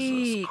pretty.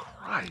 Jesus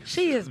Christ.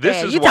 She is This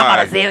bad. is You talking why-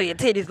 about Azalea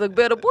titties look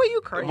better? Boy,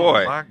 you crazy.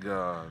 Boy. Oh my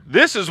God.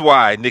 This is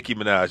why Nicki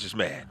Minaj is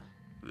mad.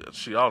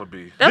 She ought to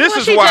be. This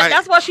is why-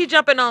 That's why she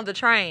jumping on the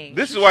train.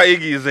 This is why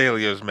Iggy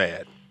Azalea is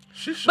mad.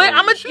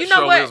 But you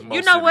know what?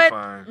 You know what?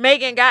 Fine.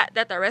 Megan got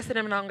that the rest of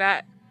them don't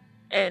got,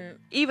 and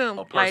even A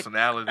like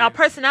personality. a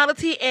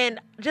personality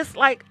and just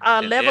like a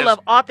And level as-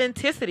 of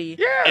authenticity.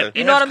 Yeah. And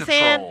You know what I'm as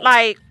saying? control.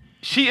 Like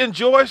She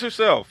enjoys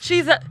herself. she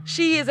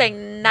is a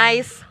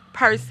nice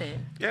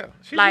person. Yeah.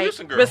 She's a Like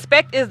Houston girl.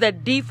 respect is the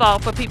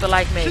default for people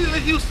like me. She's a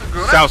Houston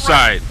girl. That's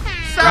Southside.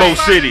 right. Mo Southside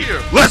City.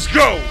 here. Let's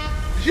go.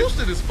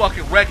 Houston is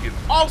fucking wrecking.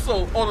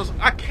 Also, on this,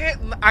 I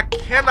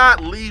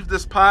cannot leave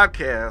this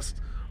podcast.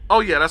 Oh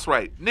yeah, that's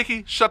right.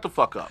 Nikki, shut the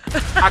fuck up.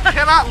 I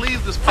cannot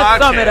leave this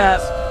Sum it up.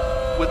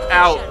 podcast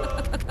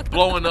without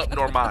blowing up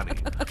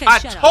Normani. Okay, I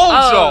shut up. told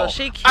Oh, y'all.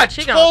 she I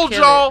gonna told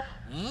kill y'all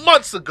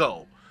months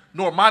ago.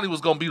 Normani was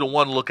gonna be the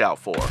one to look out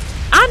for.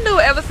 I knew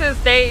ever since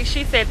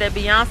she said that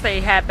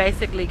Beyonce had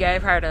basically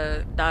gave her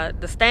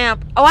the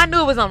stamp. Oh, I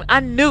knew it was on. I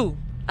knew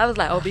I was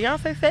like, oh,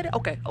 Beyonce said it?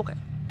 Okay.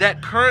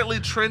 That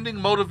currently trending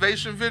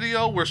motivation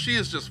video where she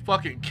is just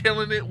fucking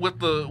killing it with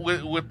the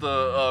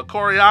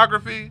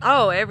choreography.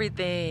 Oh,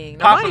 everything.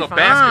 Popping a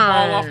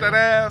basketball off that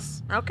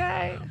ass.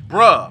 Okay.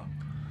 Bruh.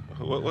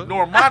 What?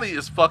 Normani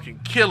is fucking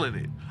killing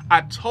it.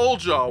 I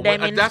told y'all.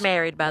 Damien's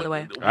married, by the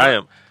way. I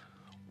am.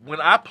 When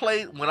I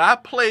played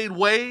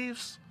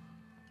Waves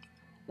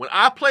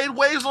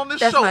on this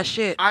That's show, my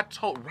shit. I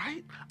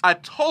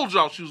told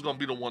y'all she was gonna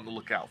be the one to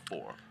look out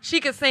for. She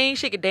could sing,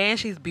 she could dance,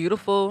 she's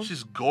beautiful.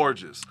 She's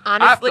gorgeous.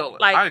 Honestly,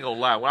 I ain't gonna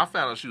lie. When I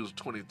found out she was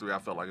 23, I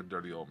felt like a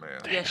dirty old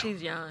man. Yeah,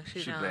 she's young.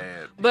 She's young.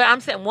 bad. But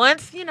I'm saying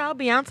once,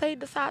 Beyonce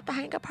decided to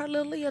hang up her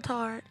little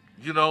leotard.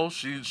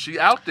 She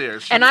out there.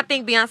 And I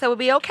think Beyonce would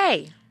be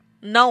okay,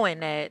 knowing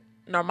that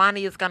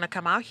Normani is gonna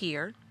come out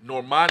here.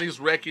 Normani's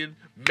wrecking,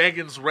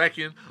 Megan's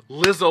wrecking,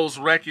 Lizzo's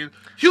wrecking.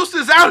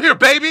 Houston's out here,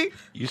 baby.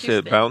 You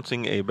said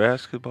bouncing a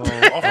basketball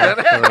Off off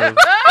that- of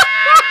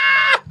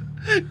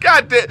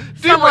God damn.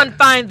 Someone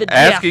find the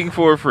asking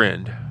for a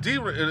friend.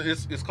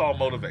 It's called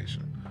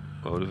motivation.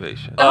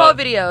 Motivation. The whole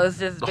video is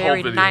just the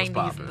very whole video is 90s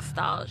popping.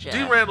 nostalgia.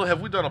 D. Randle,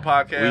 have we done a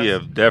podcast? We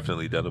have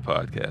definitely done a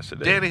podcast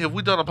today. Danny, have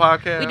we done a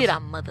podcast? We did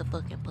our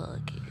motherfucking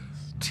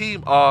podcast.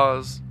 Team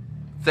Oz,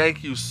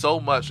 thank you so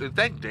much. And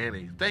thank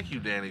Danny. Thank you,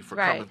 Danny, for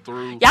coming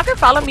through. Y'all can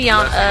follow me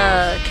on,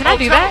 can I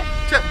do that?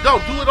 No,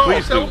 do it all.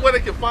 Please Tell do. them where they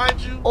can find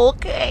you.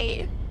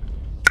 Okay.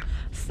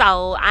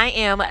 So I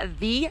am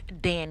the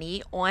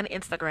Dani on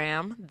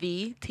Instagram.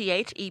 The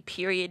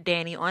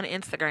THE.Dani on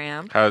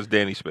Instagram. How's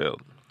Danny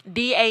spelled?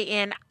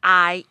 DANIE.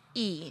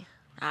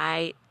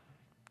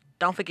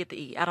 Don't forget the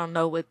E. I don't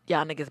know what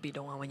y'all niggas be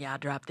doing when y'all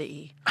drop the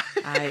E.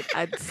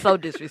 It's so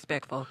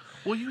disrespectful.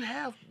 Well, you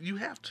have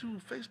two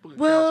Facebook accounts.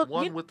 Well,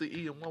 one with the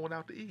E and one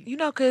without the E.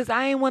 Because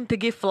I ain't want to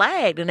get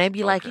flagged, and they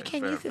be like, you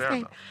can't use this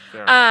name.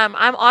 Fair enough.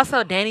 I'm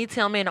also Dani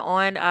Tillman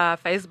on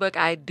Facebook.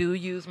 I do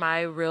use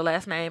my real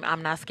last name.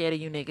 I'm not scared of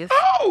you niggas.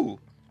 Oh!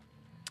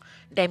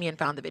 Damien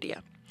found the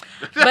video.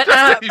 But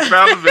He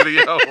found the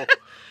video.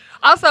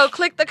 also,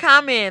 click the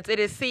comments. It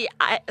is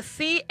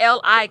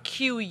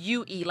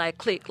CLIQUE, like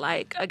click,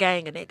 like a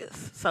gang of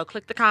niggas. So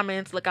click the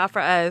comments. Look out for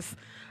us.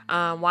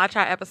 Watch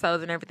our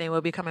episodes and everything.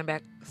 We'll be coming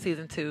back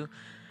season 2.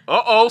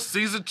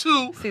 Season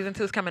 2. Season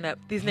 2 is coming up.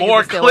 These niggas More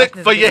are still click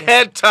watching this for your video.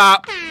 head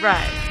top.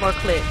 Right. More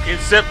click. In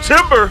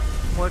September.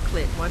 More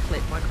click.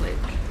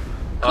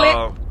 Click.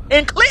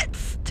 And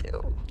clits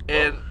too.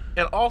 And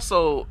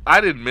also, I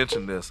didn't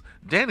mention this.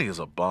 Danny is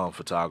a bomb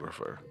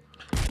photographer.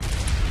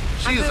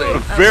 She is a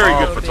very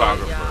bomb good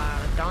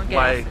photographer. Don't gas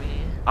Like,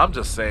 me. I'm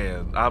just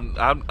saying.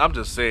 I'm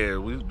just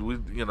saying. We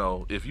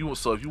if you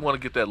want to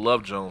get that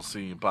Love Jones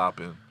scene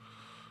popping,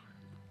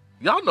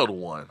 y'all know the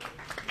one.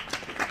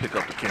 Pick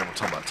up the camera,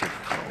 talking about taking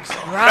clothes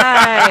off.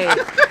 Right.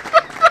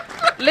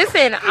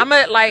 Listen,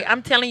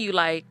 I'm telling you,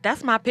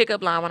 that's my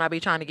pickup line when I be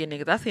trying to get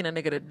niggas. I seen a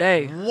nigga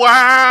today.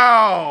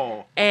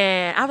 Wow.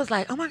 And I was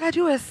like, oh my God,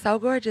 you are so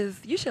gorgeous.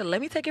 You should let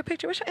me take your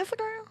picture. What's your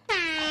Instagram?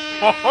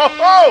 Ho, ho,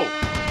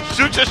 ho.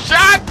 Shoot your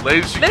shot.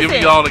 Ladies, she giving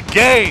Listen. y'all the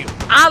game.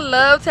 I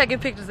love taking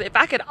pictures. If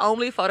I could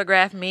only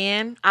photograph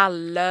men, I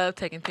love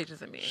taking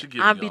pictures of men. She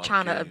giving I'd be y'all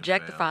trying to game,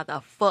 objectify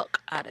the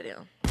fuck out of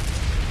them.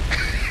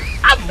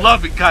 I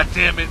love it,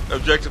 goddammit.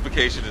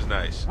 Objectification is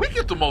nice. We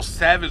get the most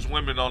savage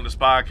women on this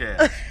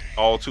podcast.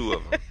 All two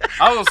of them.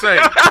 I was gonna say,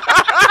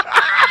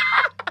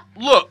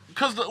 look,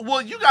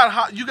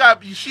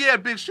 she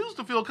had big shoes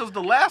to fill because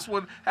the last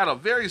one had a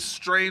very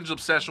strange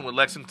obsession with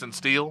Lexington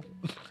Steele.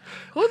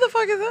 Who the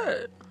fuck is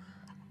that?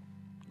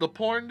 The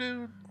porn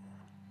dude.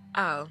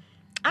 Oh,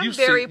 I'm You've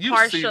very seen him,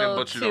 partial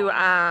but you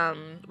to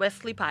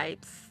Wesley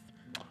Pipes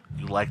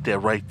You like that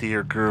right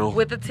there, girl?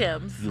 with the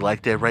Timbs, You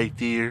like that right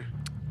there?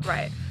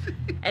 right?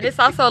 And it's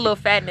also a little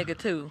fat nigga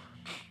too,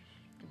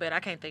 but I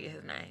can't think of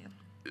his name.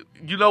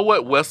 You know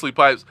what? Wesley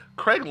Pipes.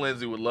 Craig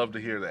Lindsay would love to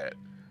hear that.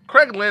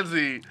 Craig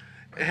Lindsay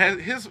had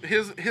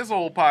his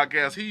old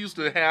podcast. He used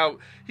to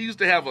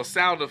have a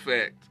sound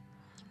effect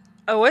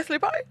Oh, Wesley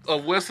Pipes?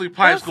 of Wesley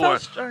Pipes That's so going,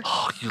 strange.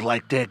 "Oh, you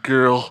like that,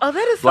 girl? Oh,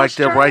 that is so like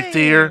that right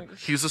there."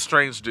 strange. He's a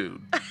strange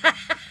dude.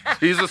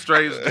 He's a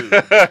strange dude.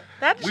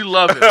 That's We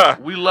love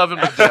him. We love him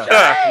to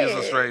death. He's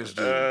a strange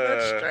dude.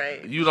 That's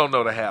strange. You don't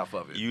know the half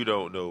of it. You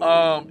don't know.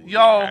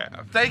 Y'all,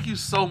 half. thank you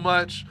so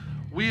much.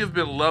 We have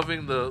been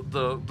loving the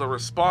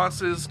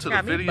responses to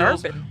Got the me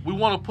videos. burping. We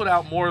want to put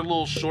out more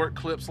little short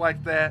clips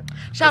like that.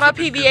 Shout out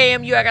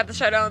PVAMU. I got the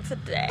shirt on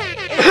today.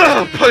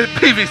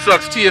 PV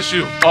sucks.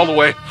 TSU all the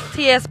way.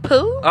 TS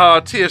Poo.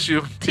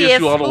 TSU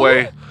all the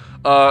way.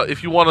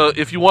 If you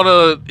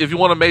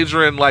wanna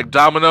major in like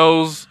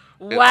dominoes,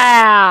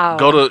 Wow.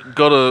 go to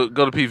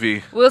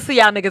PV. We'll see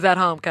y'all niggas at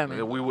homecoming.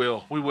 Yeah, we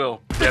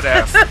will. Dead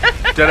ass.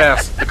 Dead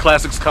ass. The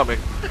classic's coming.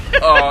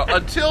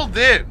 Until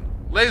then,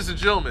 ladies and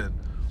gentlemen.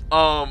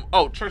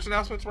 Church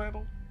announcements,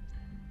 Randle?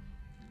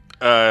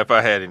 If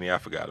I had any, I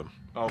forgot them.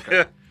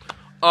 Okay.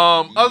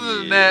 Other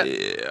than that,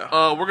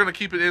 Yeah. we're gonna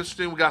keep it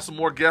interesting. We got some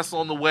more guests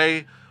on the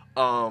way.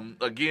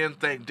 Again,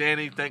 thank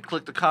Danny.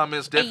 Click the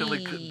comments.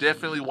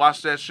 Definitely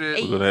watch that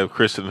shit. We're gonna have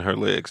Kristen in her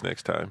legs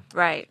next time.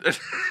 Right.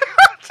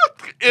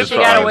 She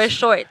gotta wear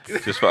shorts.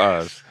 Just for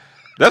Oz.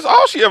 That's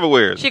all she ever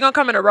wears. She gonna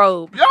come in a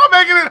robe. Y'all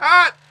making it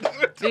hot.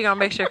 We gonna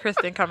make sure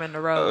Kristen come in the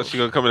robe. She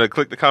gonna come in and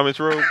Clique the Comments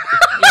robe.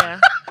 Yeah.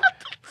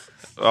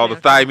 All the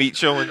thigh meat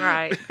showing.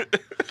 Right.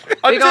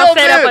 We're gonna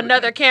set up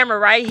another camera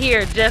right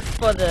here just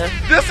for the.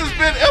 This has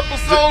been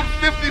episode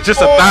 54.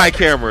 Just a thigh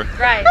camera.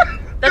 Right.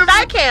 The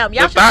thigh cam.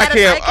 Y'all The should add a thigh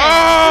cam.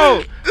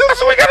 Oh,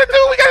 that's what we gotta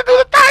do. We gotta do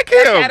the thigh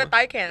cam. Add a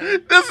thigh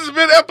cam. This has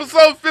been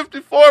episode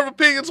 54 of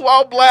Opinions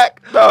While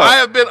Black. No. I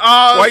have been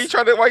Oz. Why you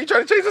trying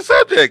to change the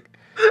subject?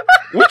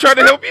 We're trying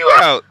to help you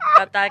out.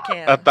 A thigh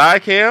cam. A thigh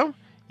cam.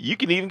 You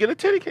can even get a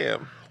titty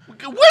cam.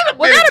 Wait a minute,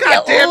 Well,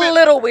 that'd be a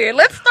little weird.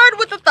 Let's start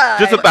with the thigh.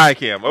 Just a thigh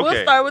cam. Okay.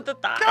 We'll start with the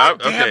thigh. God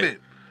damn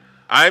it.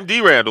 I'm D.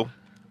 Randle.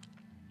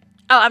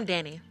 Oh, I'm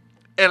Dani.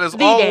 And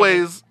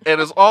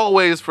as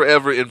always,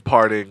 forever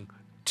imparting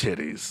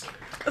titties.